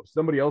 So if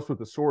somebody else with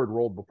the sword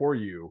rolled before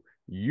you,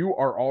 you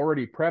are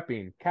already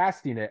prepping,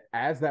 casting it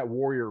as that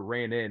warrior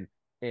ran in,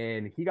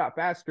 and he got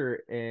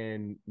faster,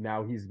 and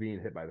now he's being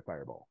hit by the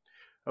fireball.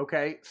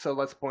 Okay, so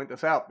let's point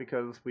this out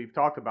because we've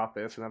talked about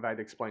this, and I've had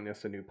to explain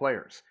this to new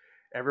players.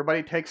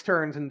 Everybody takes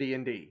turns in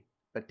D&D,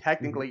 but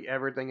technically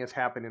everything is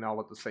happening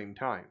all at the same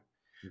time.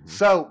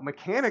 So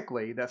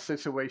mechanically, that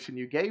situation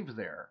you gave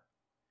there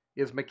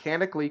is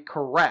mechanically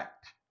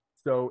correct.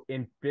 So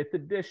in 5th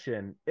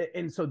edition,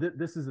 and so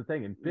this is the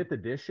thing, in 5th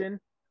edition,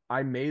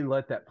 I may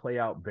let that play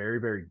out very,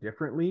 very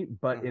differently,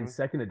 but in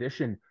 2nd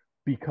edition,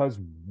 because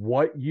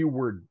whatever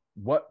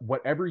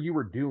you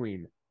were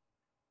doing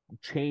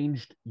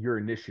changed your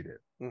initiative.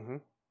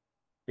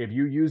 If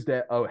you used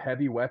a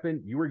heavy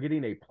weapon, you were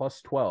getting a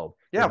plus 12.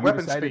 Yeah,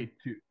 weapon speed.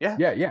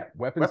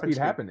 Weapon speed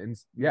happened. And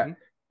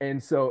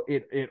and so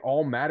it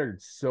all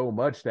mattered so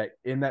much that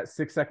in that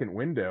 6-second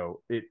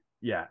window,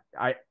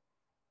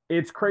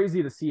 it's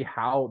crazy to see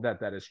how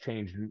that has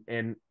changed.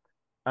 And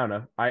I don't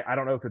know. I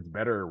don't know if it's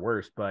better or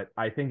worse, but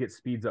I think it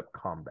speeds up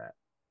combat.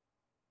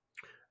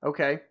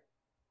 Okay.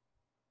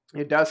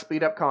 It does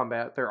speed up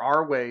combat. There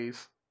are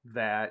ways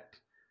that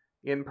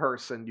in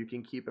person you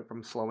can keep it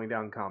from slowing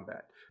down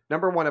combat.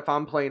 Number one, if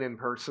I'm playing in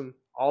person,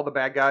 all the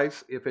bad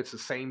guys, if it's the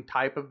same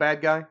type of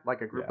bad guy,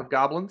 like a group of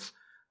goblins,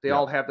 they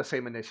all have the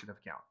same initiative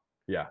count.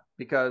 Yeah.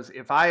 Because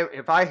if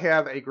I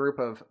have a group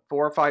of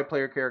 4 or 5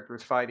 player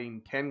characters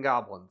fighting 10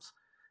 goblins,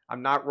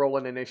 I'm not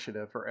rolling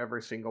initiative for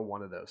every single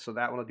one of those. So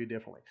that one will do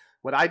differently.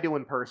 What I do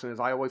in person is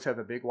I always have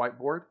a big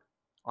whiteboard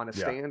on a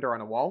stand or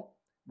on a wall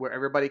where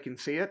everybody can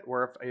see it.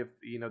 Or if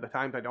the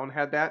times I don't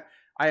have that,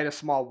 I had a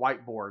small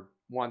whiteboard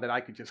one that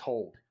I could just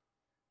hold.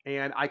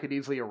 And I could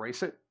easily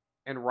erase it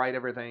and write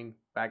everything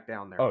back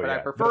down there. But I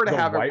prefer to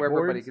have it where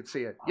everybody could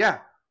see it. Yeah.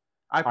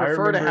 I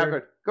prefer to have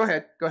it. Go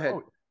ahead.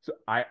 Oh, so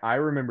I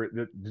remember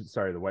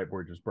sorry, the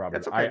whiteboard just brought me.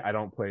 Okay. I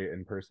don't play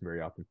in person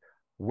very often.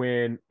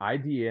 When I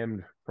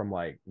DM'd from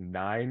like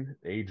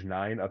age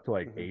 9 up to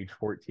like age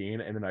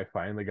 14, and then I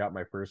finally got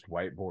my first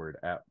whiteboard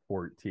at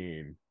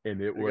 14,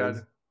 and it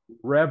was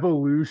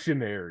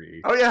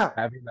revolutionary. Oh yeah,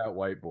 having that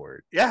whiteboard.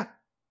 Yeah,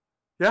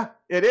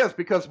 it is,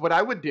 because what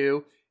I would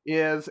do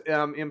is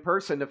in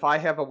person, if I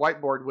have a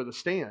whiteboard with a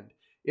stand,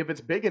 if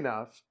it's big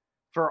enough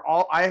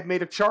I have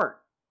made a chart,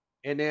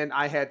 and then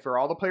I had for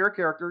all the player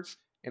characters,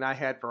 and I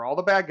had for all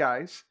the bad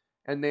guys.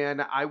 And then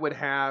I wouldn't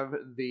have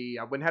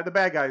the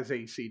bad guys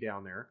AC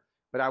down there,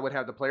 but I would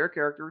have the player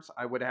characters.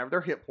 I would have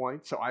their hit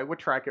points, so I would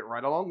track it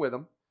right along with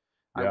them.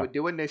 Yeah. I would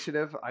do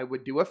initiative. I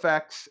would do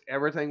effects.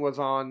 Everything was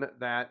on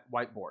that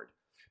whiteboard.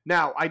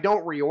 Now, I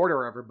don't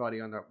reorder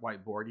everybody on that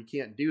whiteboard. You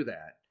can't do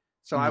that.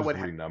 So I would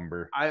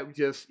renumber. I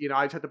just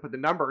have to put the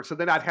number. So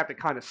then I'd have to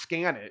kind of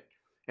scan it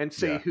and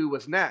see who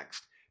was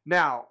next.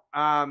 Now,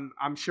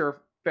 I'm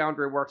sure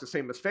Foundry works the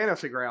same as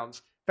Fantasy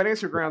Grounds.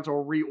 Fantasy Grounds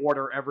will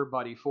reorder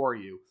everybody for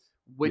you,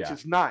 which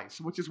is nice.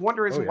 Which is one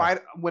reason why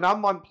when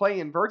I'm on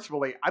playing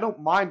virtually, I don't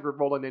mind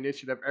rolling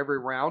initiative every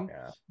round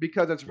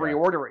because it's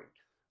reordering.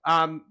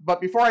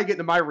 But before I get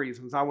into my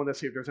reasons, I want to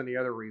see if there's any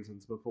other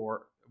reasons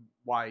before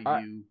why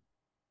you.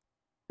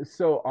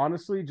 So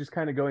honestly, just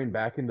kind of going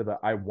back into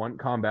I want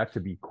combat to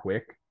be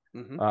quick.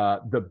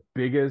 The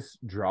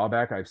biggest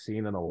drawback I've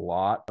seen in a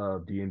lot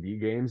of D&D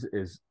games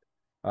is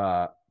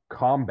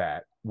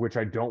combat, which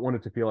I don't want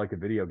it to feel like a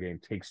video game,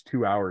 takes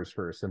 2 hours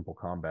for a simple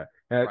combat.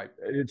 And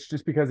it's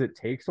just because it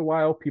takes a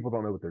while. People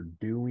don't know what they're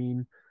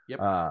doing.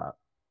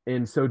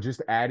 And so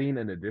just adding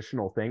an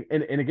additional thing.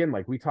 And again,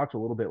 like we talked a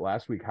little bit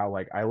last week, how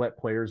like I let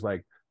players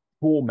like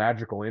pull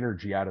magical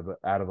energy out of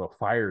a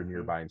fire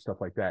nearby and stuff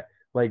like that.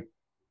 Like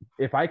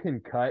if I can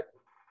cut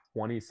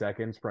 20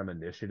 seconds from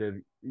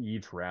initiative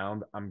each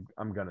round,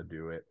 I'm gonna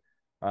do it.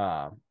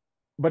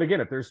 But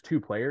again, if there's 2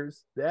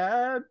 players,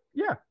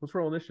 let's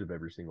roll initiative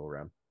every single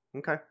round.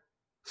 Okay.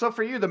 So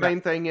for you, the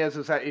main thing is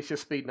that it's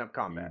just speeding up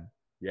combat.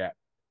 Yeah.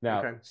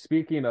 Now,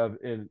 speaking of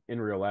in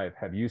real life,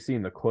 have you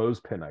seen the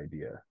clothespin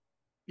idea?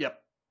 Yep.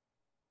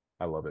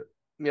 I love it.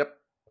 Yep.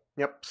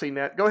 Seen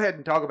that. Go ahead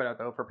and talk about it,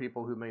 though, for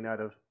people who may not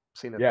have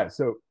seen it. Yeah.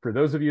 So for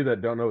those of you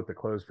that don't know what the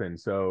clothespin,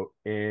 so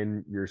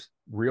in your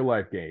real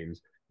life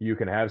games, you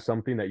can have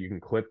something that you can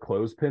clip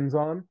clothespins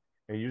on,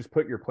 and you just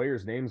put your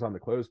players' names on the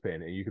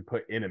clothespin, and you could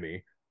put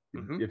enemy.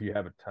 If you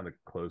have a ton of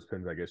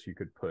clothespins, I guess you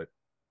could put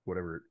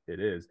whatever it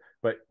is.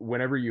 But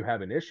whenever you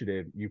have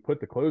initiative, you put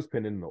the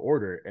clothespin in the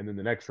order, and then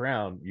the next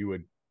round you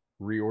would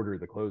reorder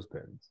the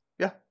clothespins.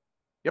 Yeah.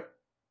 Yep.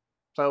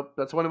 So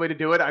that's one way to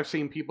do it. I've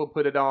seen people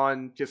put it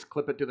on, just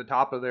clip it to the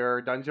top of their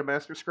Dungeon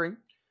Master screen.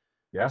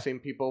 Yeah. I've seen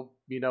people,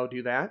 do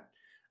that.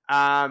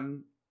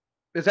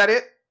 Is that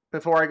it?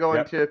 before I go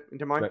Yep.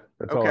 into mine?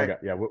 That's all I Okay.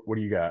 got. Yeah. What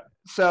do you got?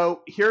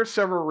 So here's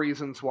several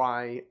reasons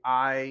why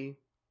I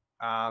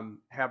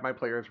have my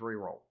players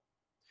reroll.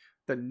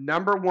 The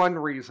number one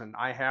reason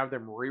I have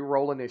them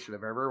reroll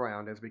initiative every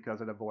round is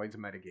because it avoids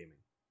metagaming.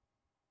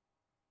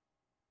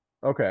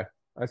 Okay.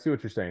 I see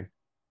what you're saying.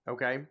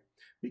 Okay? Yeah.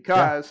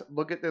 Because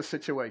look at this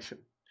situation.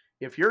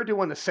 If you're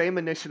doing the same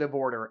initiative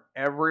order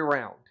every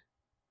round,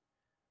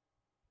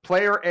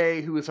 player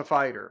A, who is a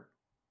fighter,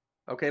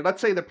 okay,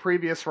 let's say the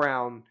previous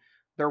round,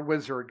 their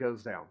wizard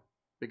goes down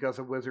because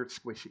the wizard's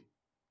squishy,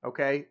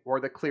 okay? Or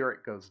the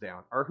cleric goes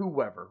down, or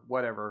whoever,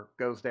 whatever,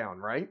 goes down,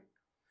 right?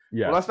 Well,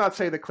 Yeah. let's not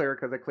say the cleric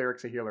because the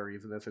cleric's a healer,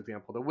 in this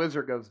example. The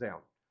wizard goes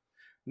down.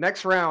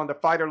 Next round, the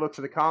fighter looks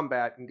at the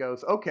combat and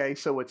goes, okay,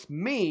 so it's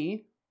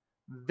me,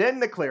 then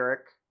the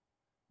cleric,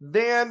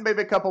 then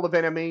maybe a couple of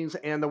enemies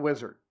and the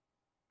wizard.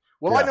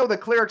 Well, I Yeah. know the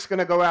cleric's going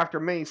to go after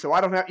me, so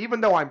I don't have, even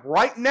though I'm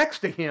right next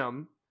to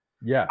him,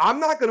 Yeah. I'm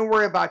not going to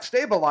worry about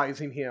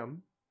stabilizing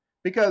him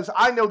because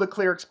I know the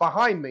cleric's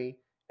behind me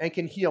and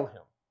can heal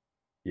him.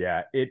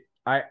 Yeah.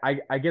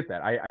 I get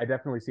that. I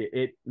definitely see it.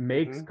 It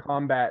makes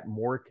combat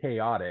more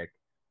chaotic,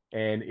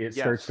 and it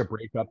starts to Yes,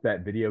 break up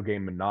that video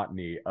game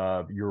monotony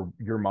of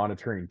you're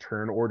monitoring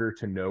turn order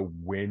to know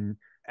when.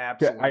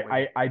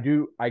 absolutely.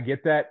 I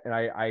get that, and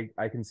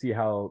I can see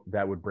how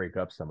that would break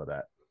up some of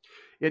that.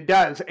 It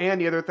does.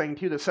 And the other thing,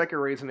 too, the second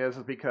reason is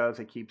because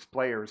it keeps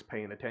players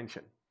paying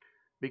attention.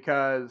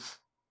 Because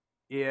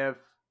if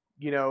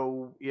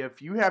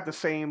if you have the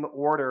same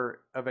order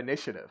of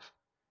initiative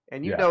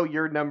and you Yeah. know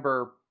your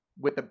number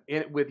with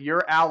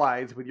your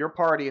allies, with your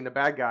party and the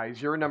bad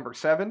guys, you're number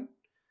 7,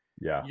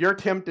 Yeah. you're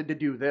tempted to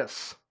do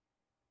this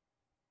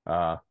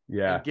Yeah.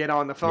 and get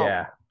on the phone.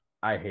 Yeah.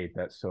 I hate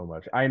that so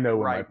much. I know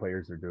when my Right.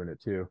 players are doing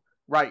it too.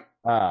 Right.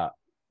 Uh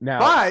Now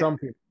But some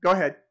people go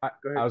ahead. I,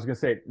 Go I ahead. was gonna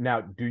say,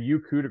 now, do you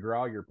coup de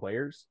grace your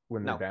players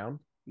when they're No. down?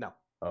 No.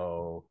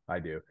 Oh, I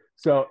do.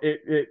 So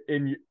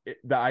the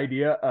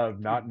idea of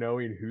not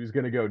knowing who's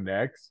gonna go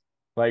next,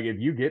 like if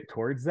you get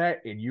towards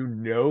that and you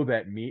know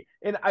that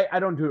and I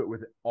don't do it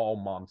with all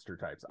monster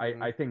types.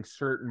 I think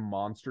certain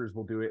monsters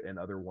will do it and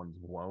other ones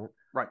won't.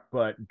 Right.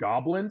 But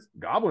goblins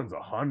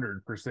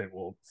 100%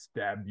 will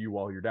stab you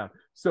while you're down.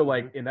 So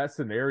like in that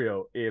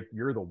scenario, if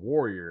you're the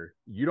warrior,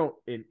 you don't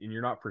and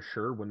you're not for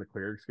sure when the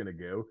cleric's gonna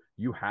go,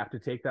 you have to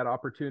take that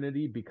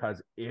opportunity,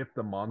 because if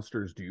the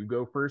monsters do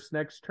go first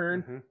next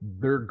turn,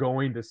 they're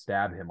going to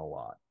stab him a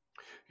lot.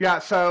 Yeah,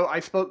 so I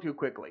spoke too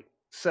quickly.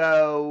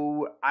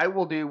 So I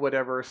will do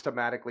whatever is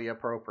thematically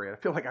appropriate. I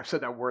feel like I've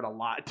said that word a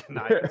lot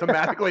tonight.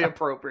 Thematically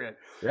appropriate.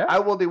 Yeah. I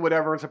will do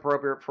whatever is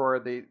appropriate for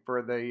the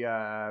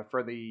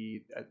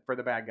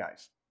bad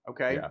guys.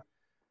 Okay. Yeah.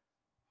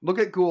 Look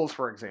at ghouls,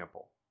 for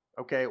example.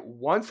 Okay.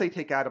 Once they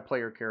take out a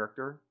player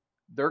character,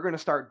 they're going to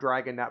start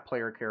dragging that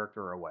player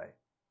character away.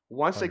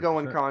 Once they go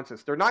 100%.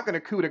 unconscious, they're not going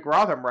to coup de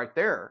grace them right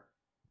there.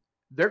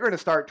 They're going to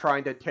start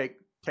trying to take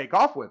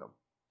off with them.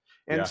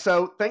 And Yeah.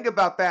 so think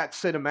about that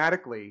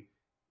cinematically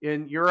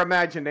in your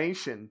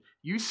imagination.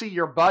 You see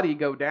your buddy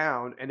go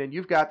down, and then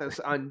you've got this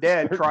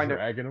undead Start trying to,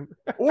 dragging him.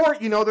 or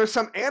there's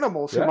some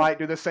animals who Yeah. might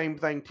do the same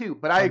thing too.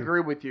 But I 100%.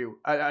 agree with you.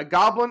 A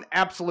goblin,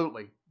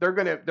 absolutely, they're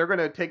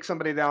gonna take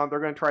somebody down. They're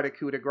gonna try to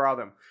coup de grace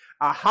them.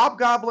 A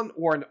hobgoblin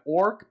or an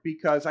orc,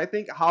 because I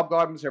think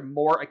hobgoblins are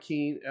more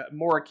akin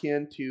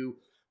to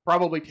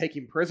probably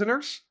taking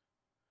prisoners.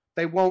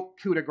 They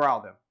won't coup de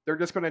grace them. They're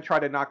just going to try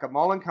to knock them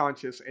all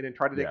unconscious and then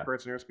try to take Yeah.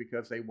 prisoners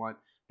because they want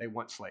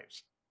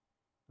slaves.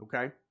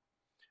 Okay.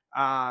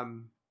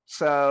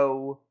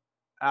 So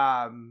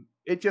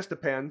it just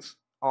depends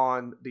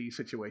on the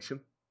situation.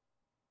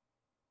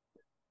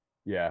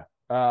 Yeah.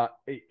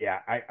 Yeah,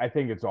 I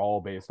think it's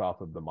all based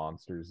off of the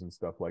monsters and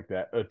stuff like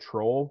that. A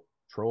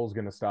troll's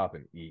gonna stop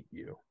and eat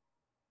you.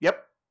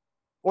 Yep.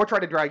 Or try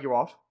to drag you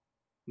off.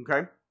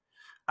 Okay.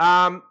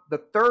 The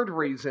third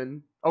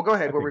reason. Oh, go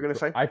ahead. What were we going to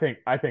say? I think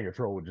a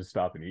troll would just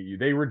stop and eat you.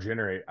 They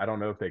regenerate. I don't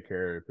know if they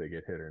care if they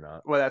get hit or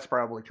not. Well, that's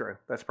probably true.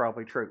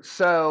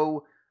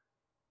 So,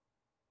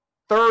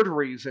 third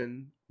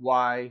reason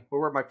why. What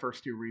were my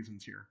first two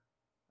reasons here?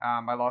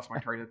 I lost my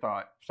train of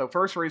thought. So,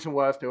 first reason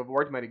was to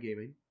avoid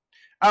metagaming.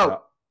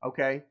 Oh,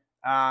 okay.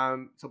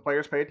 So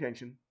players pay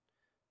attention.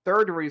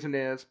 Third reason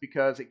is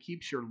because it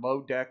keeps your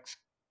low dex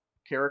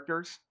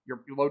characters,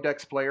 your low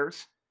dex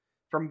players,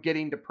 from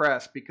getting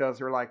depressed because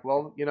they're like,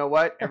 well, you know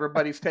what?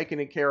 Everybody's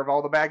taking care of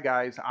all the bad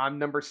guys. I'm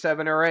number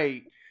 7 or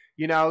 8.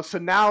 So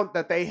now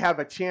that they have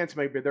a chance,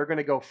 maybe they're going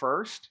to go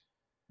first.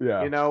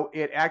 Yeah.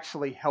 It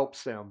actually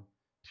helps them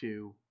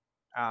to.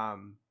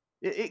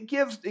 It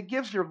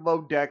gives your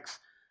low dex,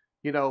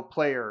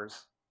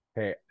 players.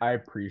 Hey, I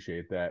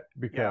appreciate that,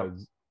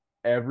 because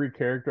every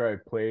character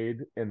I've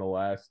played in the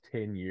last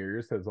 10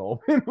 years has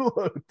all been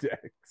low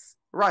dex.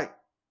 Right.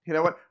 You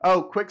know what?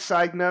 Oh, quick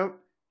side note.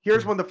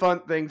 Here's one of the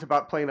fun things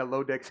about playing a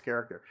low dex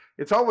character.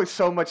 It's always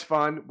so much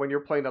fun when you're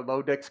playing a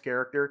low dex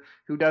character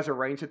who does a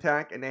range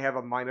attack and they have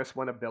a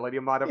 -1 ability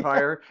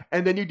modifier,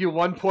 and then you do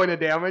 1 point of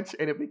damage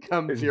and it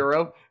becomes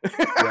 0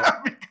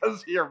 Yep.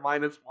 because you're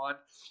 -1.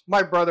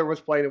 My brother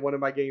was playing in one of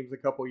my games a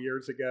couple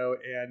years ago,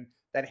 and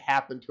that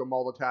happened to him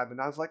all the time.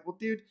 And I was like, "Well,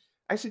 dude,"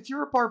 I said,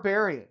 "you're a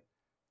barbarian.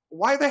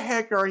 Why the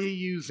heck are you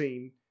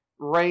using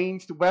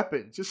ranged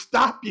weapons? Just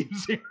stop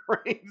using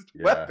ranged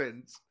Yeah.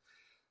 weapons."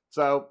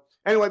 So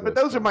anyway, but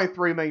That's those are fun. my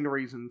three main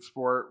reasons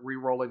for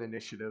re-rolling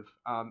initiative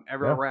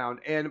ever Yeah. around,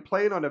 and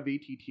playing on a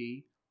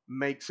VTT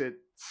makes it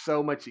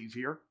so much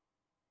easier.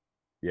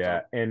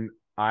 Yeah. So And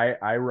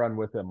I run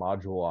with a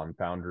module on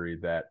Foundry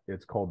that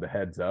it's called the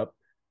heads up.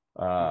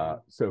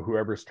 mhm. So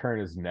whoever's turn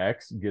is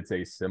next gets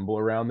a symbol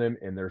around them,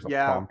 and there's a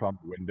Yeah, prompt on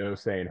the window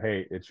saying,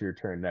 "Hey, it's your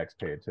turn next.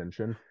 Pay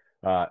attention."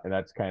 And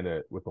that's kind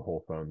of with the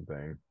whole phone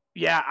thing.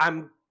 yeah,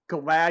 I'm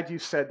glad you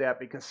said that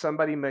because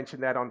somebody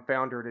mentioned that on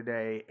Founder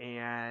today,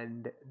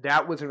 and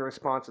that was in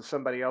response to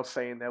somebody else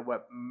saying that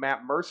what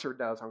Matt Mercer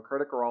does on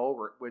Critical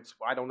Role, which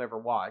I don't ever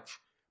watch,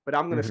 but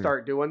I'm going to Hmm.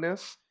 start doing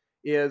this.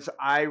 Is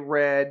I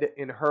read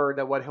and heard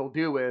that what he'll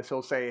do is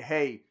he'll say,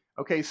 "Hey,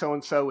 okay, so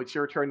and so, it's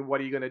your turn. What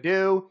are you going to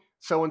do?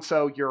 So and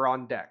so, you're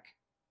on deck,"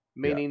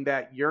 Yeah. meaning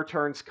that your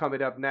turn's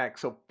coming up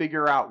next. So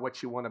figure out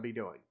what you want to be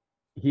doing.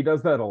 He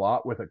does that a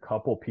lot with a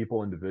couple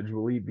people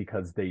individually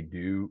because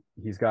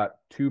he's got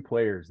two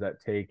players that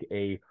take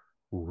a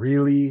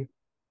really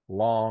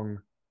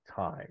long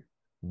time.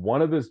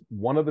 One of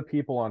the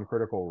people on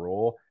Critical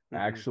Role, Hmm.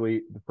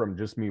 actually, from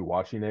just me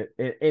watching it,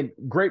 and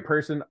great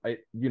person.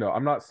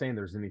 I'm not saying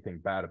there's anything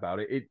bad about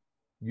it.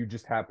 You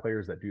just have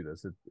players that do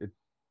this.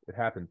 It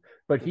happens.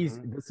 But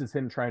Hmm. this is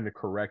him trying to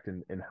correct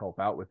and help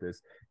out with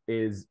this.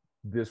 Is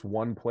this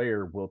one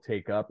player will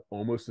take up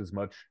almost as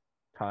much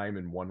time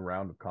in one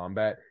round of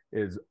combat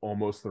is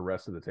almost the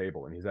rest of the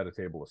table, and he's at a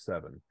table of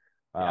seven.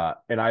 Yeah.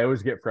 And I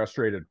always get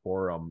frustrated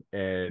for him,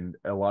 and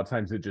a lot of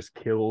times it just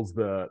kills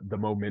the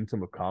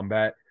momentum of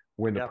combat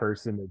when the Yeah.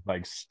 person is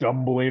like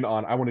stumbling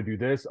on, I want to do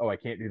this, oh I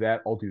can't do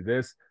that, I'll do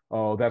this,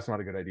 oh that's not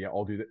a good idea,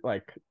 I'll do that.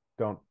 Like,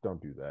 don't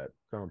do that,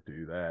 don't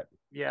do that.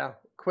 Yeah.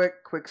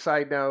 Quick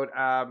side note.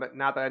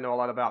 Not that I know a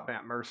lot about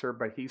Matt Mercer,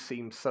 but he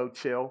seems so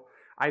chill.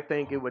 I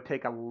think it would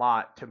take a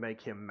lot to make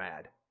him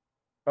mad.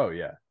 Oh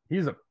yeah,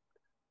 he's a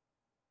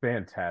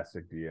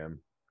fantastic DM.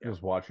 Yeah.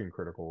 Just watching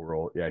Critical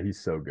Role, yeah,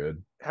 he's so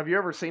good. Have you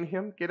ever seen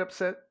him get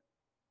upset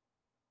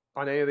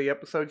on any of the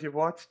episodes you've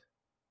watched?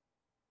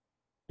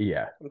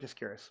 Yeah. I'm just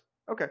curious.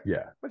 Okay.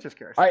 Yeah. I'm just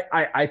curious.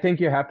 I think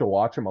you have to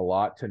watch him a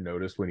lot to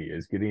notice when he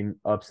is getting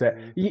upset.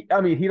 Hmm.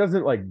 I mean, he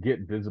doesn't like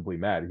get visibly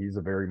mad. He's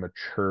a very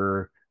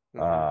mature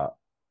Hmm. uh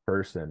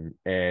person,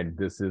 and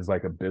this is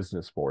like a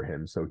business for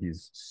him. So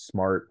he's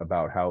smart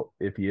about how,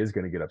 if he is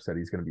going to get upset,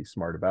 he's going to be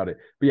smart about it.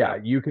 But yeah,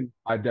 Yeah.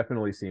 I've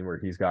definitely seen where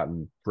he's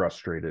gotten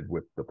frustrated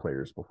with the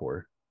players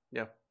before.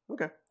 Yeah.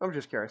 Okay. I'm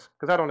just curious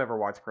because I don't ever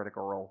watch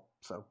Critical Role.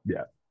 So,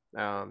 Yeah.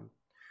 um,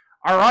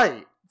 all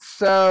right.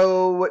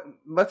 So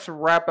let's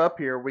wrap up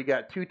here. We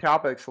got two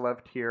topics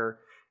left here,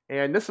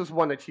 and this is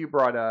one that you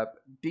brought up.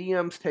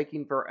 DMs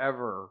taking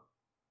forever on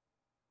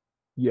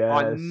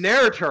Yes.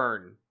 their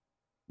turn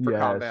for Yes.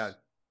 combat.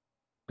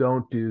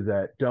 Don't do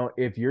that. Don't,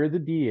 if you're the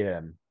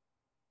DM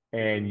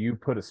and Hmm. you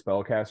put a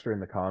spellcaster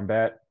in the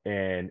combat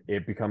and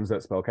it becomes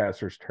that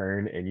spellcaster's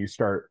turn and you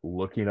start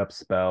looking up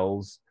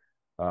spells,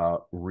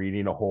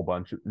 reading a whole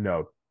bunch of,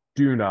 no,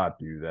 do not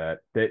do that.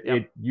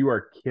 Yep. You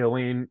are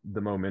killing the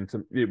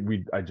momentum.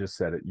 I just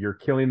said it. You're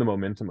killing the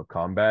momentum of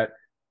combat.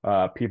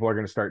 People are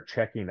going to start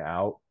checking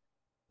out.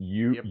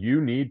 Yep.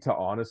 You need to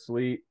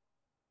honestly,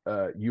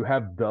 you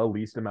have the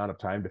least amount of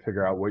time to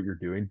figure out what you're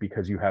doing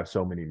because you have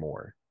so many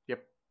more.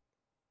 Yep.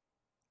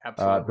 The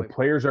Absolutely.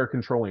 players are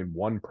controlling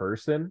one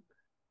person.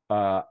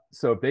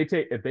 So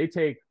if they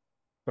take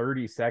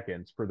 30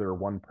 seconds for their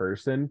one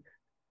person,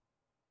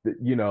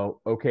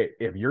 okay,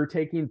 if you're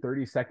taking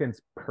 30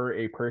 seconds per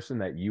a person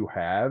that you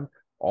have,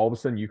 all of a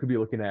sudden you could be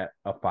looking at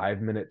a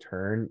 5 minute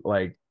turn.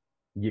 Like,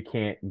 you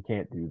can't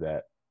do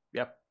that.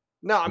 Yep.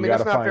 No, I You mean got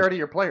that's to not find fair to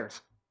your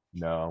players.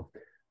 no.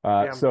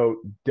 Yeah.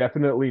 So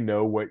definitely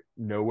know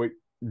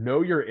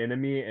your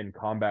enemy and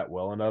combat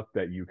well enough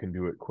that you can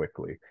do it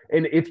quickly.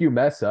 And if you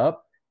mess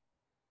up,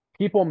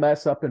 people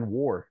mess up in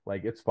war.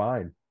 Like, it's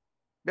fine.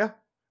 Yeah.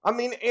 I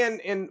mean,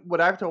 and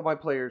what I've told my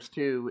players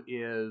too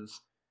is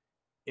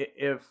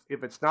if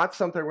it's not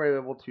something we're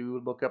able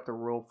to look up the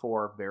rule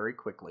for very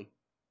quickly,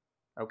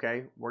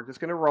 okay, we're just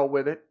gonna roll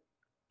with it.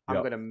 I'm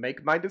Yep. gonna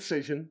make my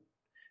decision,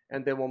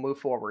 and then we'll move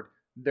forward.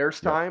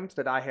 There's Yep. times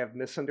that I have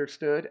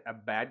misunderstood a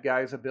bad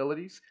guy's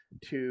abilities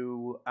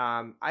to,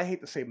 I hate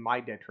to say my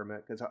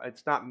detriment because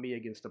it's not me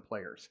against the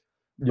players,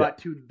 Yeah. but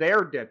to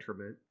their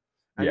detriment.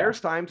 And Yeah. there's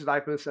times that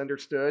I've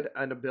misunderstood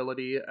an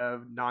ability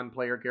of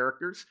non-player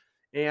characters,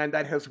 and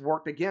that has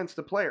worked against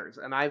the players.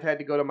 And I've had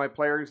to go to my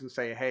players and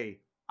say,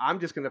 "Hey, I'm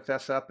just going to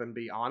fess up and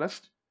be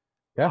honest.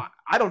 Yeah.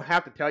 I don't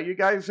have to tell you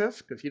guys this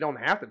because you don't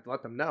have to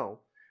let them know.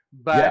 Yeah.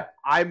 But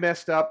I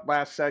messed up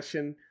last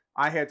session.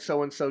 I had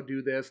so and so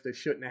do this. This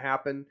shouldn't have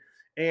happened."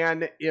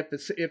 And if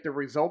the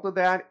result of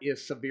that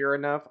is severe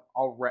enough,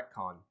 I'll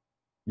retcon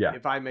Yeah.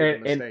 if I made the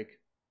And and mistake.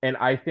 and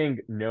I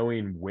think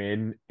knowing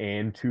when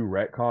and to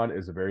retcon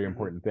is a very Hmm.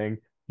 important thing.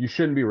 You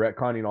shouldn't be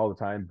retconning all the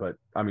time, but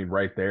I mean,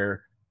 right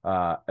there,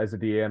 as a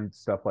DM,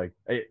 stuff like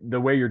the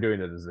way you're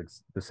doing it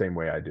is the same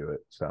way I do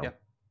it. Yeah, So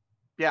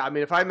yeah. I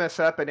mean, if I mess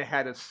up and it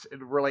had a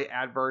really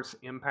adverse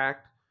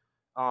impact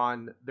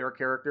on their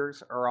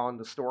characters or on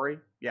the story,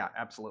 yeah,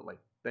 absolutely.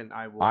 Then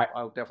I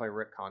I'll definitely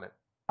retcon it.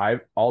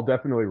 I'll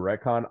definitely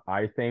retcon.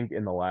 I think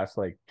in the last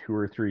like 2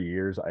 or 3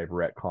 years, I've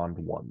retconned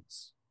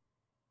once.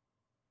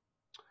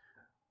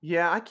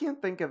 Yeah, I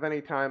can't think of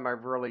any time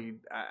I've really.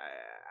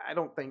 I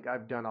don't think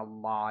I've done a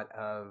lot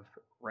of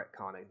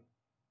retconning.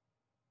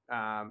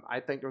 I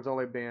think there's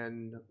only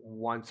been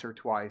once or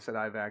twice that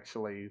I've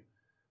actually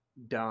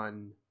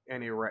done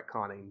any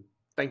retconning,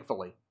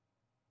 thankfully.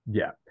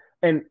 Yeah.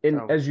 And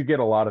So as you get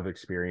a lot of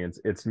experience,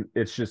 it's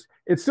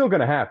still going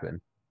to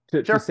happen.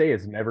 To sure, say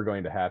it's never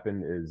going to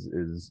happen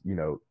is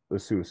a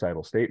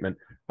suicidal statement.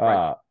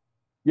 right.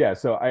 Yeah,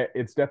 so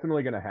it's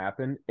definitely going to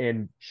happen,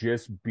 and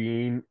just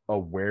being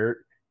aware,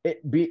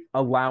 be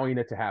allowing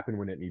it to happen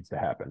when it needs to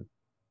happen.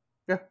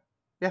 Yeah,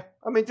 yeah.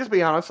 I mean, just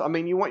be honest. I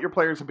mean, you want your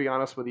players to be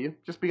honest with you.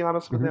 Just be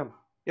honest with Mhm. them.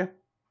 Yeah,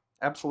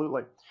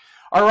 absolutely.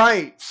 All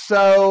right.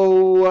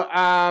 So,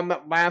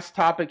 last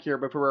topic here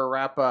before we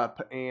wrap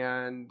up,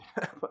 and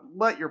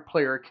let your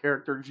player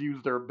characters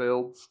use their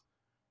builds.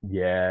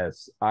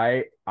 Yes,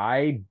 I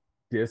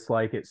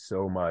dislike it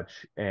so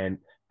much. And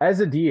as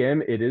a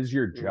DM, it is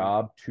your Mm,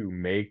 job to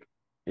make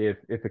if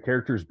a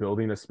character is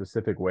building a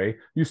specific way,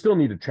 you still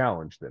need to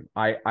challenge them.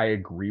 I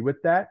agree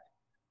with that.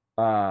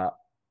 Uh,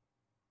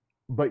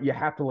 but you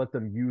have to let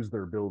them use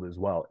their build as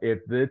well. If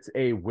it's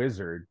a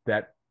wizard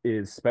that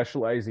is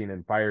specializing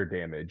in fire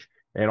damage,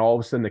 and all of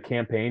a sudden the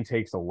campaign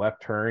takes a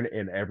left turn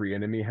and every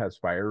enemy has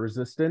fire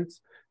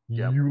resistance,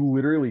 yep. you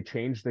literally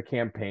change the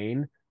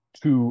campaign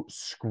to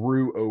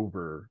screw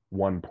over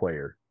one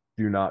player.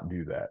 Do not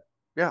do that.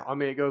 Yeah. I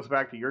mean, it goes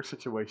back to your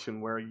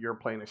situation where you're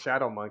playing a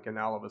shadow monk, and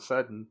all of a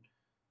sudden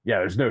Yeah,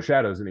 there's no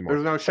shadows anymore.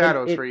 there's no And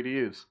shadows for it you to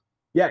use.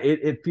 yeah,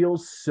 it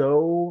feels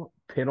so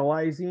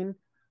penalizing.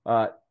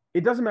 Uh,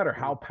 it doesn't matter Mm,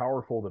 how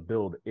powerful the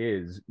build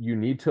is, you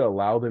need to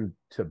allow them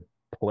to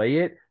play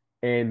it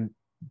and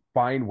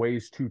find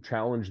ways to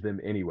challenge them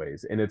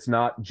anyways. And it's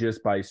not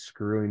just by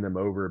screwing them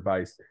over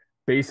by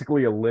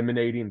basically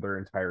eliminating their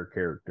entire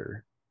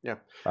character. yeah.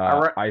 I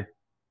re- I oh,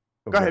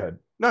 Go go ahead. ahead.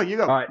 No, you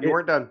go. You It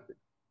weren't done.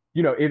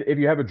 if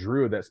you have a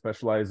druid that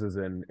specializes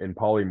in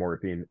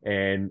polymorphing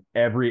and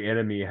every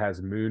enemy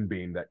has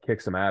moonbeam that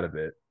kicks them out of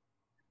it,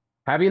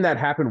 having that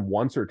happen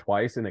once or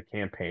twice in a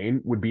campaign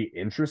would be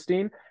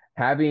interesting.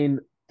 Having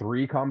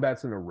 3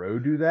 combats in a row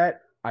do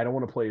that, I don't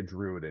want to play a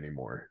druid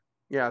anymore.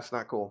 Yeah, it's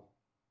not cool.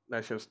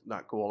 That's just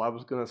not cool. I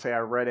was gonna say I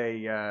read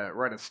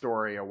a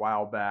story a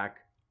while back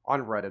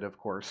on Reddit, of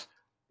course,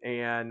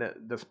 and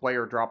this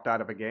player dropped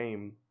out of a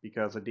game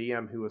because a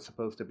DM who was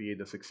supposed to be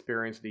this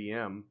experienced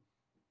DM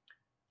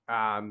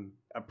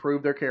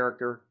approved their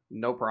character,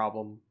 no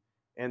problem,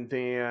 and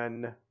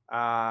then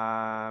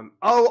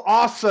oh,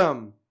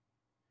 awesome!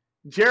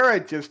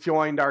 Jared just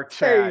joined our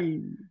chat.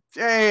 Hey,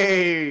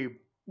 Hey,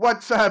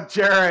 what's up,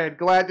 Jared?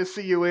 Glad to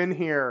see you in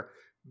here.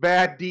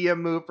 Bad DM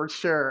move for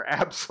sure.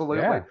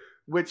 Absolutely. yeah.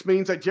 Which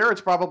means that Jared's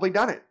probably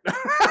done it.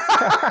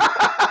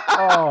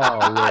 Oh,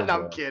 low No, I'm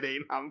blow,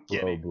 kidding. I'm low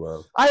kidding.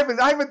 blow. I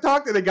haven't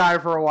talked to the guy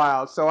for a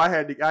while, so I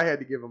had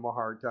to give him a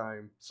hard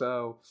time.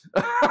 So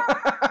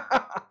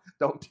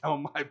don't tell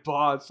my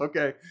boss.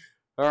 Okay.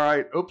 All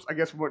right. Oops, I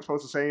guess we weren't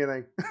supposed to say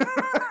anything.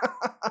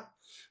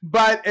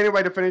 But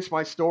anyway, to finish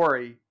my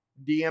story,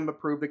 DM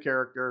approved the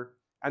character,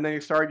 and then he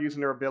started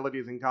using their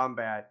abilities in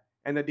combat.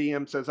 And the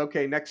DM says,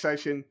 "Okay, next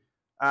session."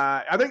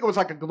 I think it was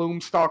like a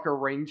Gloomstalker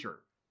Ranger,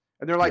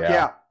 and they're like, Yeah,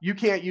 "Yeah, you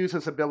can't use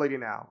this ability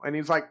now." And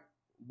he's like,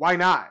 "Why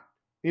not?"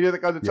 He did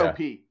it because it's yeah, OP.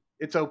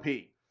 It's OP.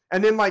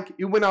 And then like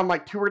it went on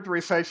like 2 or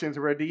 3 sessions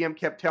where a DM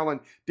kept telling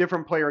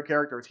different player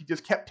characters. He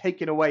just kept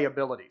taking away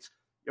abilities.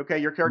 Okay,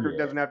 your character yeah.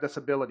 doesn't have this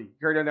ability.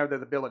 Your character doesn't have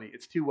this ability.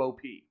 It's too OP.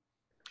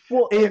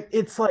 Well, And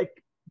it's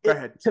like go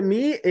ahead. to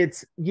me,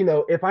 it's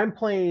if I'm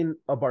playing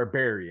a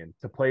barbarian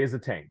to play as a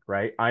tank,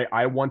 right?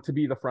 I want to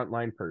be the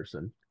frontline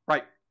person,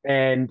 Right.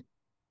 and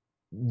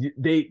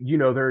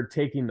they're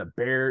taking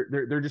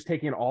they're just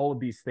taking all of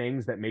these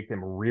things that make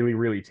them really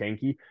really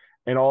tanky,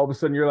 and all of a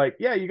sudden you're like,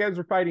 yeah, you guys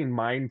are fighting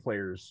mind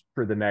flayers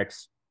for the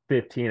next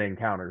 15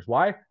 encounters.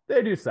 Why?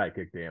 They do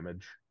psychic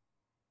damage.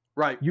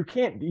 Right.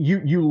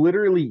 You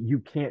literally you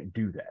can't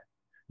do that.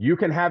 You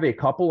can have a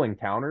couple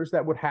encounters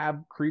that would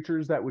have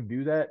creatures that would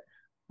do that,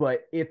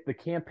 but if the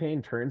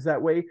campaign turns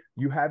that way,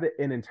 you have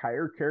an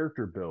entire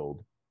character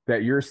build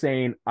that you're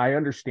saying, I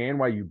understand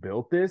why you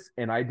built this,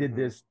 and I did Mm-hmm.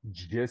 this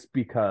just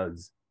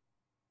because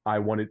I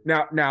wanted.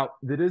 Now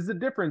that is the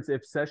difference.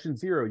 If session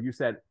 0, you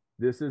said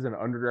this is an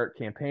Underdark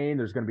campaign,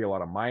 there's going to be a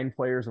lot of mind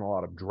flayers and a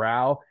lot of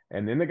drow,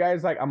 and then the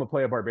guy's like, I'm gonna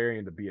play a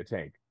barbarian to be a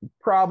tank. You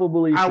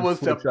probably I should was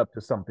switch up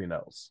to something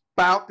else.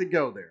 about to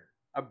go there.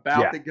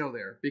 about Yeah. to go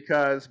there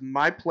because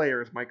my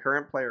players, my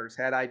current players,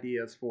 had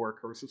ideas for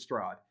Curse of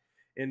Strahd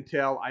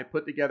until I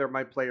put together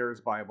my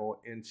players'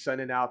 Bible and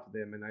sent it out to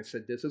them. And I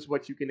said, "This is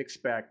what you can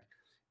expect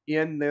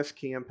in this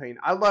campaign."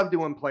 I love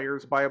doing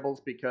players'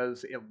 Bibles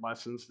because Yeah.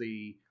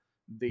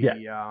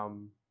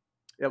 the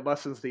it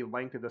lessens the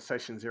length of the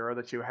session zero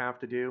that you have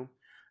to do.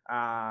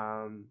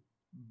 Um,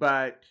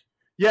 but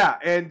yeah,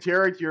 and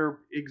Jared, you're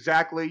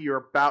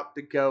about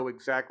to go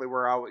exactly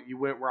where you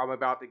went where I'm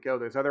about to go.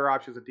 There's other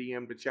options of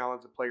DM to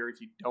challenge the players.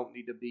 You don't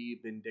need to be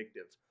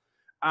vindictive.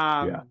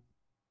 Yeah. Um,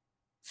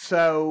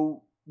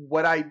 so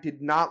what I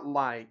did not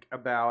like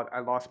about I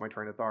lost my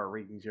train of thought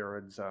reading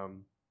Jared's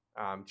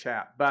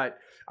chat, but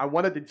I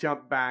wanted to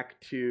jump back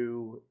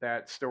to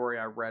that story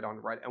I read on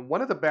Reddit. And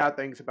one of the bad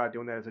things about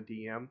doing that as a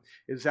DM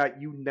is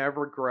that you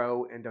never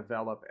grow and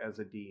develop as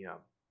a DM.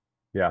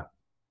 Yeah.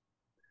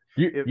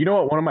 You If you know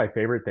what one of my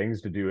favorite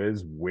things to do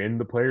is when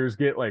the players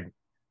get like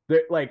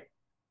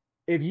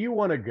if you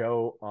want to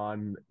go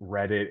on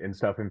Reddit and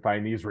stuff and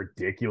find these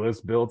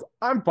ridiculous builds,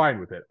 I'm fine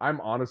with it. I'm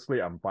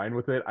fine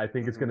with it. I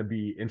think it's going Mhm. to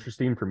be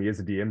interesting for me as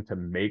a DM to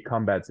make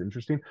combats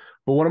interesting.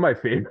 But one of my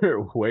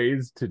favorite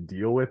ways to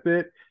deal with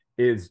it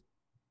is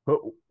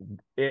put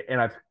and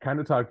I've kind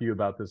of talked to you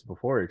about this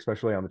before,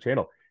 especially on the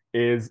channel,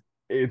 is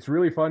it's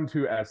really fun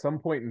to at some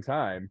point in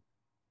time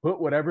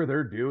put whatever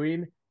they're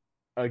doing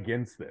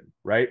against them,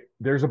 right?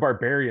 There's a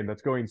barbarian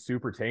that's going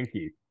super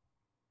tanky.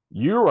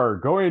 You are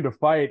going to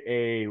fight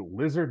a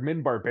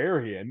lizardman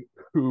barbarian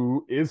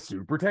who is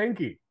super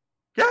tanky.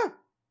 Yeah, I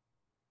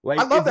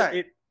Like love that.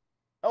 it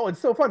oh, it's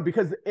so fun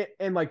because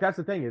and like that's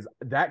the thing is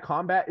that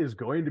combat is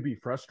going to be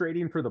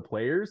frustrating for the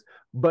players,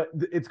 but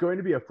it's going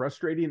to be a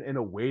frustrating in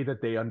a way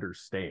that they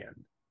understand,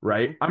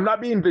 right? Hmm. I'm not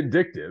being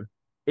vindictive.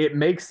 It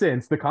makes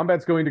sense. The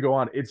combat's going to go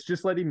on. It's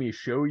just letting me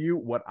show you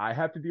what I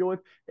have to deal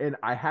with. And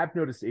I have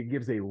noticed it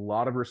gives a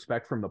lot of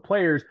respect from the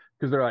players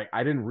because they're like,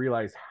 I didn't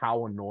realize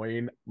how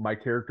annoying my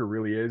character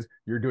really is.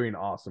 You're doing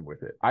awesome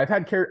with it. I've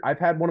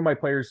had one of my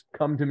players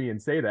come to me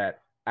and say that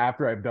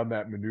after I've done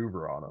that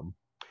maneuver on them.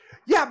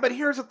 Yeah, but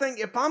here's the thing: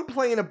 if I'm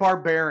playing a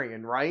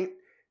barbarian, right,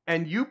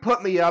 and you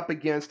put me up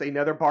against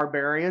another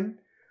barbarian,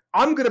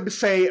 I'm gonna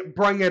say,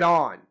 "Bring it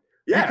on,"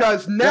 Yeah.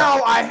 because Yeah.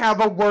 now I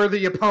have a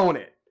worthy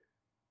opponent.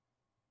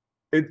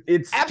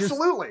 It's just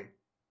Absolutely.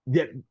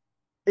 yeah,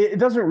 it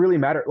doesn't really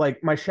matter.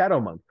 Like my shadow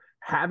monk,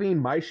 having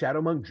my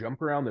shadow monk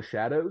jump around the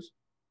shadows,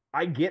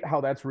 I get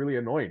how that's really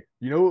annoying.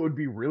 You know what would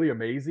be really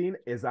amazing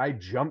is I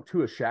jump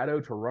to a shadow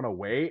to run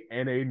away,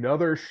 and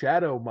another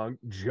shadow monk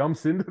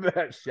jumps into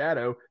that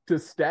shadow to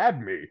stab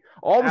me.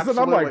 All of a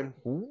sudden, I'm like, Absolutely.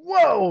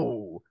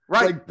 whoa.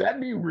 Right. Like that'd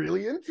be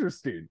really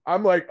interesting.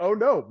 I'm like, oh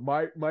no,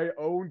 my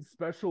own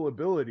special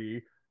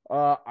ability.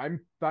 I'm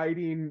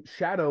fighting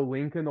Shadow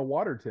Link in the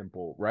Water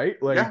Temple, right?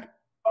 Yeah. Like,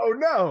 oh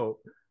no.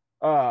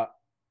 Uh,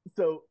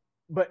 so,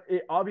 but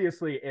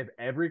obviously, if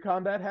every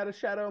combat had a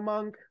Shadow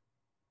Monk,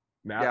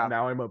 Yeah.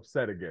 now I'm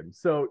upset again.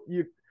 So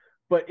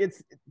but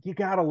it's you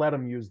gotta let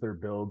them use their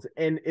builds,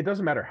 and it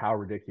doesn't matter how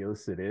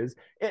ridiculous it is.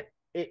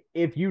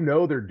 If you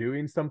know they're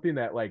doing something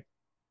that like,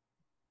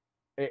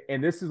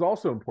 and this is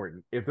also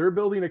important, if they're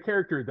building a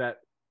character that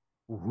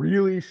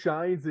really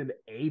shines in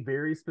a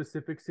very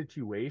specific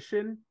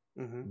situation,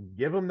 Hmm.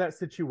 give them that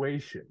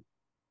situation.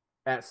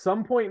 At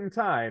some point in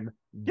time,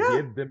 Yeah.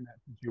 give them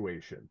that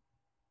situation.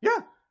 Yeah.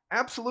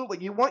 Absolutely.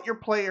 You want your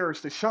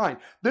players to shine.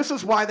 This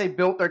is why they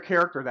built their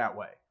character that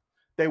way.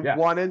 Yeah,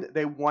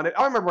 They wanted.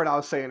 I remember what I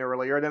was saying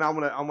earlier. And then I'm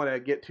gonna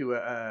get to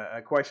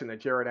a question that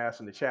Jared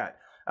asked in the chat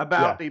yeah,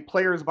 about the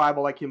player's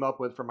Bible I came up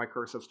with for my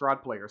Curse of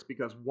Strahd players.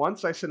 Because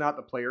once I sent out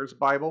the player's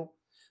Bible,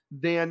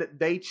 then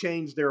they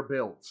changed their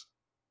builds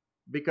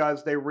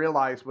because they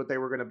realized what they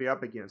were going to be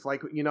up against.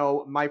 Like,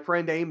 my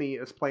friend Amy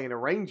is playing a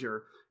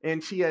ranger,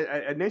 and she had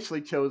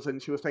initially chosen,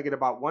 she was thinking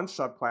about one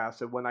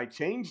subclass. And when I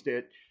changed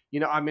it,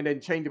 I mean,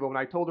 didn't change it, but when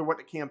I told her what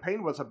the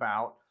campaign was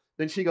about,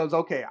 then she goes,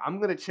 okay, I'm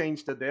going to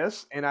change to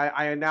this. And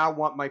I now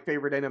want my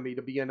favorite enemy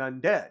to be an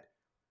undead.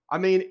 I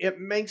mean, it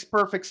makes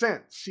perfect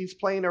sense. She's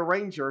playing a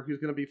ranger who's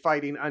going to be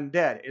fighting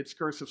undead. It's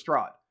Curse of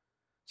Strahd.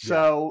 yeah,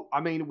 So, I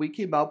mean, we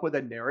came up with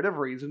a narrative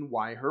reason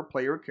why her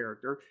player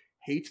character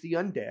hates the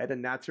undead,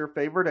 and that's her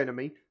favorite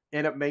enemy,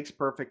 and it makes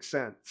perfect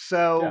sense. yeah.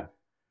 So,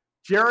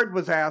 Jared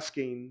was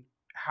asking,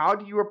 how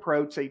do you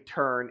approach a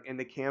turn in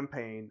the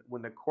campaign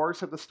when the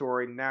course of the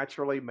story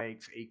naturally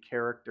makes a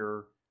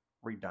character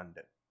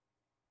redundant?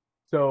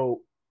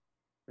 So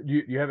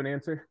you have an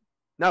answer?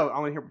 No, I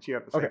want to hear what you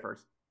have to say Okay.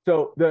 first.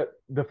 So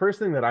the first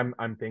thing that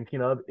I'm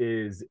thinking of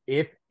is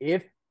if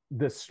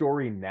the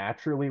story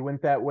naturally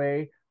went that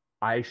way,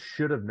 I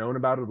should have known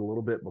about it a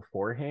little bit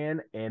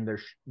beforehand. And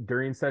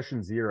during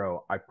session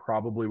zero, I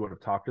probably would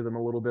have talked to them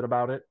a little bit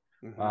about it.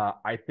 Hmm.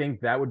 I think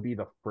that would be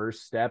the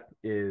first step.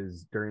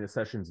 Is during the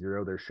session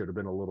zero, there should have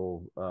been a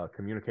little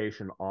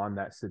communication on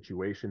that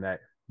situation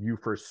that you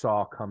first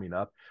saw coming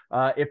up.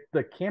 If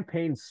the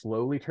campaign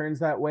slowly turns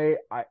that way,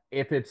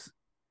 if it's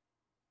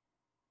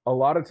a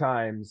lot of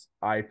times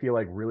I feel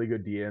like really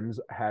good DMs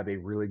have a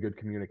really good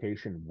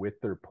communication with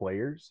their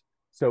players.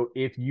 So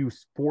if you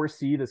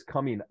foresee this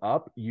coming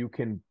up, you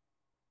can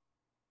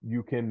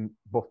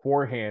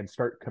beforehand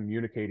start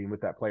communicating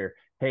with that player.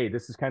 Hey,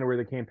 this is kind of where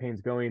the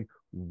campaign's going.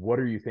 What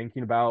are you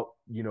thinking about?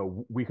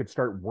 We could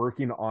start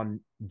working on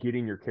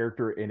getting your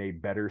character in a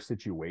better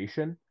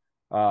situation.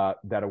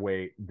 That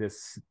way,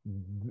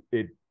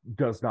 it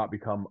does not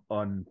become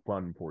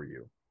unfun for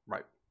you.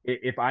 Right.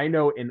 If I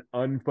know an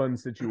unfun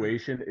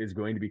situation is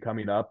going to be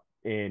coming up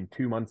in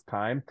 2 months'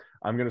 time,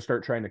 I'm going to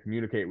start trying to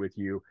communicate with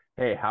you.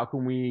 Hey,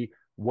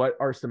 what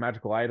are some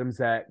magical items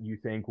that you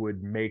think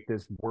would make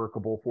this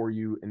workable for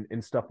you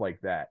and stuff like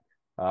that.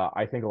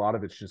 I think a lot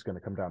of it's just going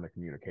to come down to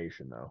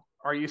communication, though.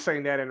 Are you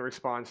saying that in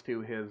response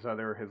to his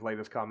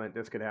latest comment?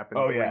 This could happen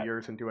Oh 3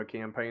 years into a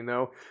campaign,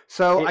 though.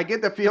 So I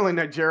get the feeling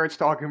that Jared's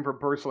talking from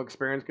personal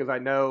experience because I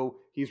know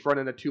he's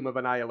running a Tomb of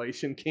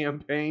Annihilation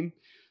campaign.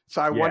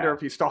 So I wonder Yeah.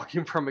 if he's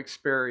talking from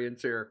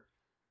experience here.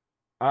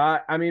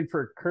 I mean,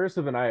 for Curse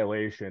of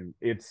Annihilation,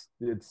 it's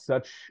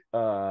such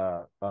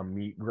a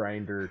meat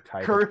grinder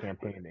type of Cur-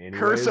 campaign,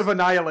 Curse of anyways.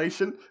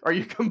 Annihilation? Are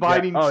you Yeah.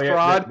 combining Oh yeah.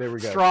 Strahd, There we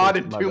go. Strahd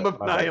Curse. and My Tomb bad. of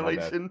My bad. My bad.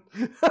 Annihilation?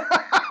 Yeah.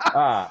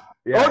 Oh,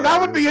 Yeah.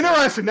 that would be Really good.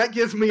 interesting. That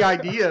gives me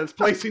ideas.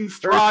 Placing Curse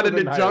Strahd of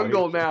in the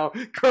jungle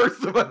Annihilation. now.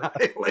 Curse of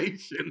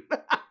Annihilation.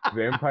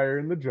 Vampire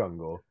in the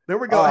Jungle. There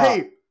we go.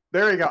 Hey,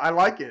 there you go. I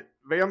like it.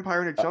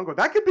 Vampire in the jungle.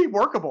 That could be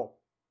workable.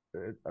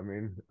 I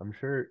mean, I'm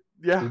sure.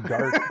 Yeah.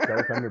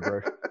 Dark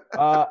underbrush.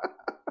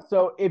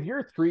 So if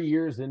you're 3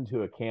 years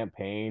into a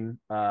campaign,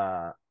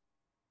 the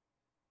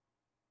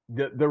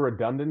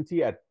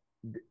redundancy at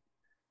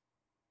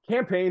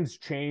campaigns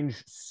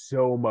change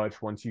so much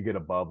once you get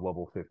above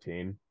level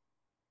 15.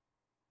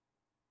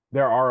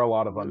 There are a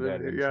lot of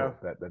undead in Yeah.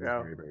 Chult. That is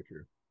Yeah. very, very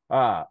true.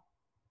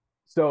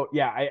 So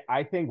yeah,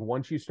 I think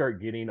once you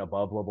start getting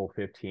above level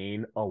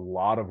 15, a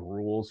lot of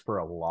rules for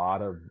a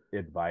lot of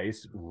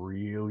advice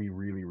really,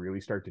 really,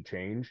 really start to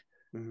change.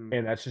 Mm-hmm.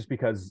 And that's just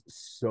because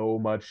so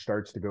much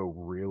starts to go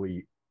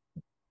really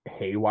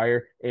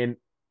haywire. And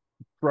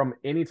from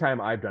any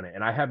time I've done it,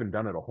 and I haven't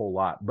done it a whole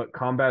lot, but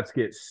combats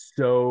get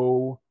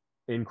so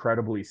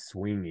incredibly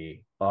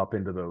swingy up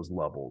into those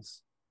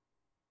levels.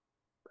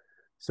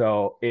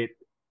 So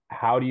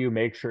how do you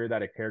make sure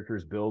that a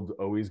character's build's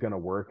always going to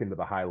work into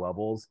the high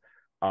levels?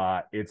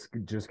 It's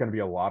just going to be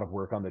a lot of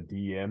work on the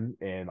DM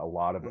and a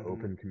lot of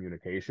open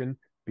communication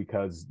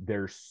because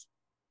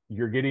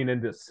you're getting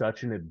into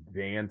such an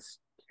advanced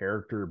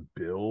character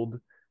build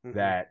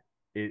that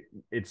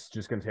it's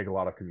just going to take a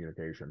lot of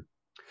communication.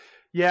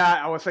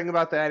 Yeah, I was thinking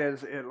about that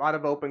as a lot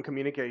of open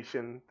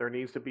communication. There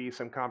needs to be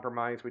some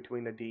compromise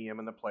between the DM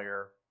and the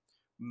player.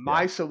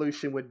 My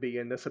solution would be,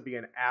 and this would be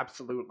an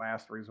absolute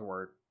last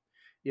resort,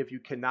 if you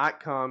cannot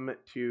come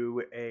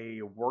to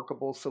a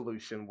workable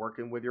solution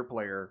working with your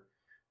player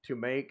to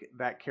make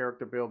that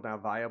character build now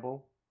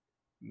viable,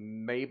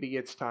 maybe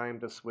it's time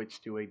to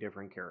switch to a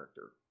different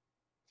character.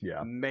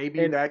 Yeah.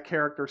 Maybe that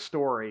character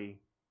story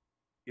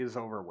is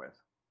over with.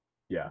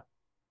 Yeah.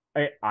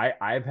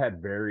 I've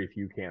had very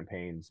few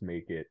campaigns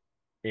make it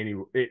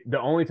the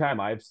only time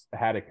I've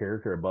had a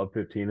character above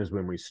 15 is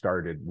when we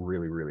started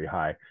really, really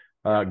high.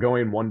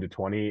 Going 1 to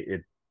 20,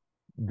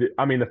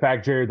 I mean, the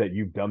fact, Jared, that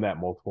you've done that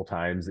multiple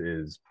times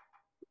is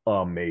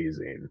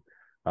amazing.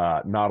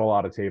 Not a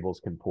lot of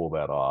tables can pull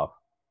that off.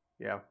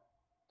 Yeah.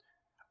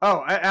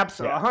 Oh,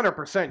 absolutely,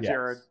 100%,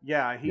 Jared. Yes.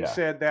 Yeah, he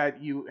said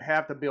that you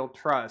have to build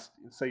trust,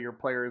 so your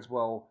players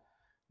will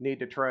need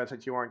to trust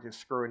that you aren't just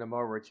screwing them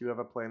over, that you have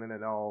a plan and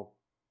it all,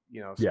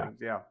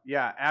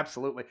 yeah,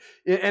 absolutely.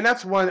 And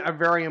that's a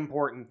very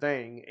important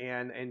thing.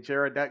 And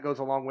Jared, that goes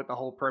along with the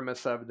whole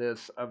premise of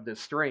this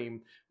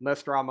stream: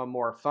 less drama,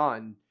 more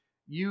fun.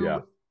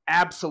 You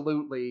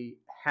absolutely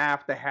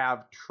have to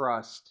have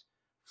trust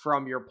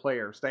from your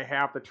players. They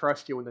have to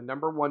trust you, and the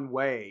number one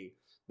way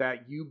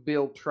that you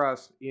build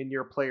trust in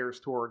your players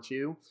towards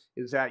you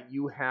is that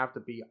you have to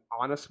be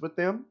honest with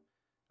them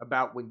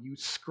about when you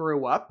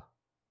screw up.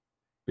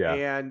 Yeah.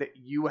 And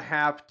you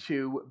have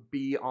to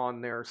be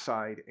on their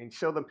side and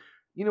show them,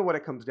 you know what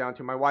it comes down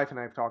to. My wife and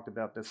I have talked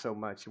about this so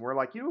much, and we're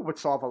like, you know what would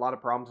solve a lot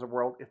of problems in the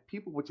world if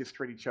people would just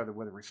treat each other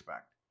with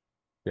respect.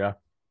 Yeah.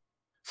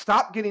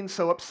 Stop getting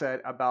so upset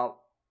about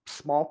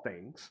small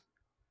things.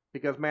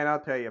 Because, man, I'll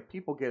tell you,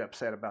 people get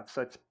upset about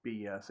such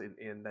BS,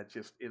 and that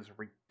just is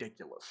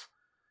ridiculous.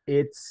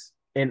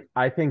 And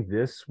I think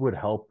this would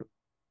help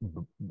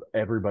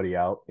everybody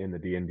out in the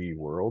D&D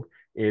world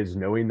is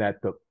knowing that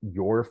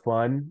your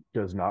fun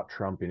does not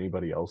trump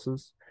anybody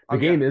else's. The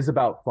game is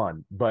about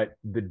fun, but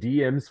the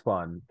DM's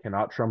fun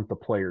cannot trump the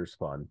player's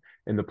fun,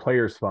 and the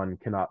player's fun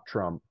cannot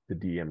trump the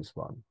DM's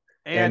fun.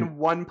 And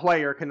one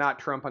player cannot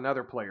trump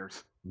another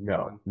player's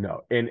fun.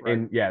 No.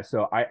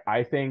 So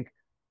I think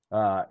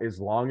as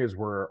long as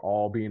we're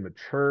all being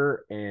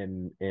mature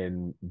and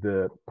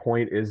the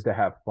point is to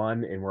have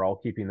fun and we're all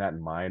keeping that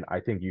in mind, I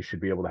think you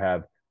should be able to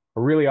have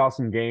a really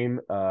awesome game,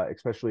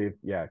 especially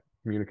if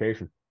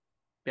communication.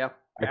 Yeah,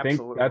 I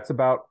think that's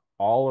about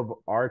all of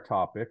our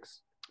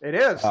topics. It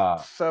is.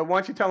 So why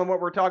don't you tell them what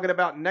we're talking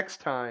about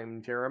next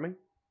time, Jeremy?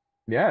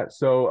 Yeah.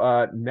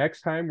 So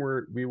next time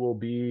we will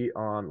be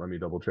on, let me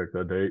double check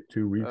the date,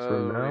 2 weeks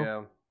from Oh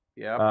now.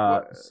 yeah, yep.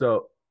 What?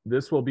 So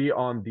this will be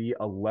on the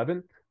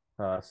 11th,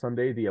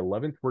 Sunday the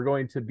 11th. We're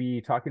going to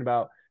be talking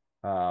about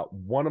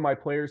one of my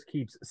players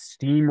keeps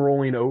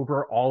steamrolling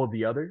over all of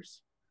the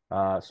others.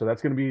 So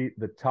that's going to be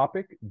the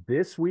topic.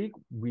 This week,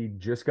 we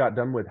just got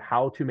done with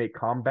how to make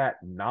combat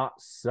not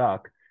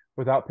suck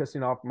without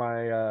pissing off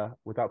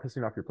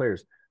your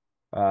players.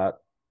 Uh,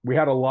 we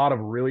had a lot of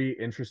really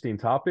interesting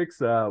topics.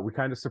 We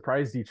kind of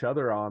surprised each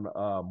other on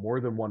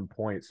more than one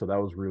point, so that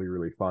was really,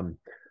 really fun.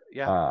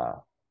 Yeah, Uh,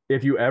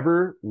 if you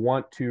ever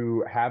want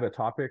to have a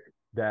topic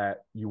that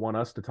you want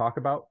us to talk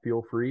about,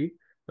 feel free.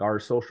 Our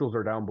socials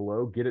are down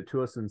below. Get it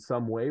to us in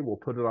some way. We'll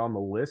put it on the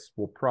list.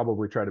 We'll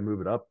probably try to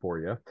move it up for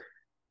you.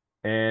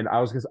 And I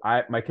was because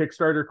I my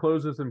Kickstarter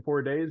closes in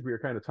 4 days. We were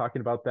kind of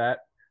talking about that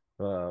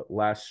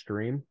last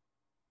stream.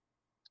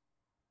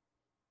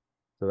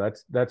 So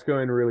that's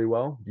going really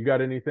well. You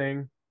got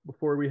anything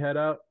before we head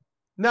out?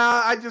 no,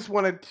 I just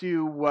wanted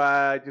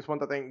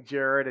to thank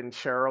Jared and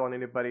Cheryl and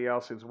anybody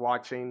else who's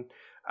watching.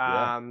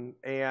 Yeah.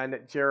 And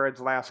Jared's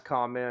last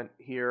comment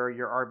here,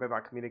 your argument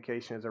about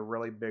communication is a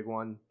really big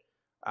one.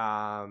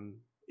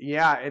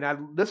 Yeah,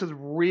 and this is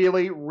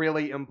really,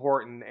 really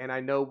important. And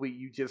I know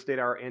you just did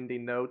our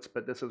ending notes,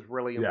 but this is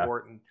really Yeah.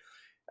 important.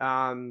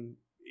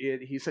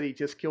 He said he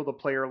just killed a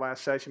player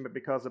last session, but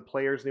because the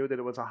players knew that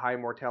it was a high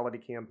mortality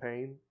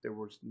campaign, there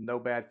was no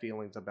bad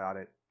feelings about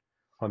it.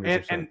 And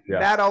 100%. Yeah.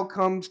 that all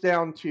comes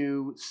down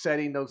to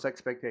setting those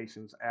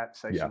expectations at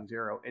Yeah. session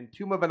 0. And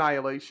Tomb of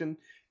Annihilation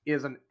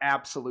is an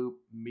absolute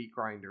meat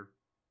grinder.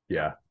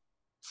 Yeah.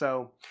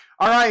 So,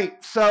 all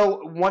right.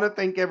 So, want to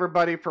thank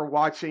everybody for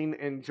watching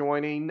and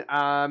joining.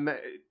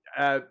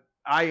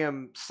 I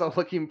am so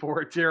looking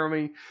forward,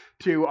 Jeremy,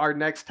 to our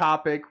next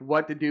topic: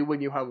 what to do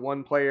when you have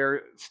one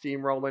player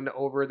steamrolling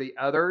over the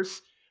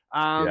others.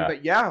 Yeah.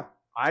 But yeah,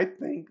 I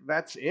think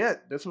that's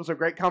it. This was a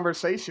great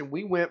conversation.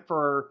 We went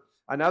for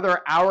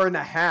another hour and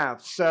a half.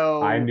 I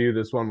So knew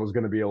this one was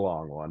going to be a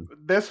long one.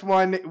 this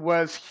one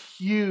was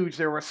huge.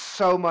 There was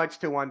so much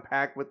to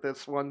unpack with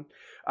this one.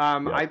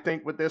 Yep. I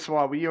think with this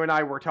one, you and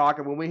I were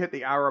talking when we hit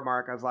the hour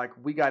mark. I was like,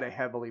 we got to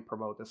heavily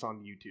promote this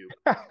on YouTube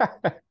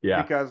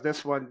Yeah. because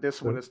this one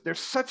is there's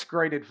such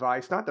great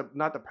advice. Not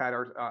to pat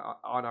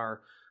on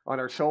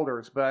our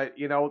shoulders, but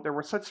there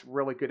was such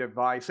really good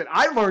advice, and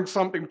I learned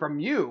something from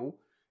you,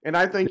 and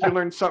I think you Yeah.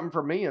 learned something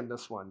from me in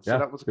this one. So Yeah.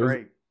 that was It was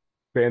great.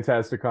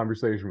 fantastic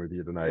conversation with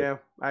you tonight. Yeah,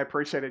 I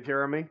appreciate it,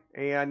 Jeremy.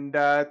 And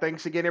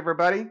thanks again,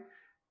 everybody.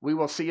 We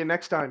will see you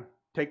next time.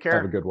 Take Have a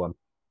care. good one.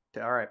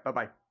 All right. Bye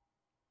bye.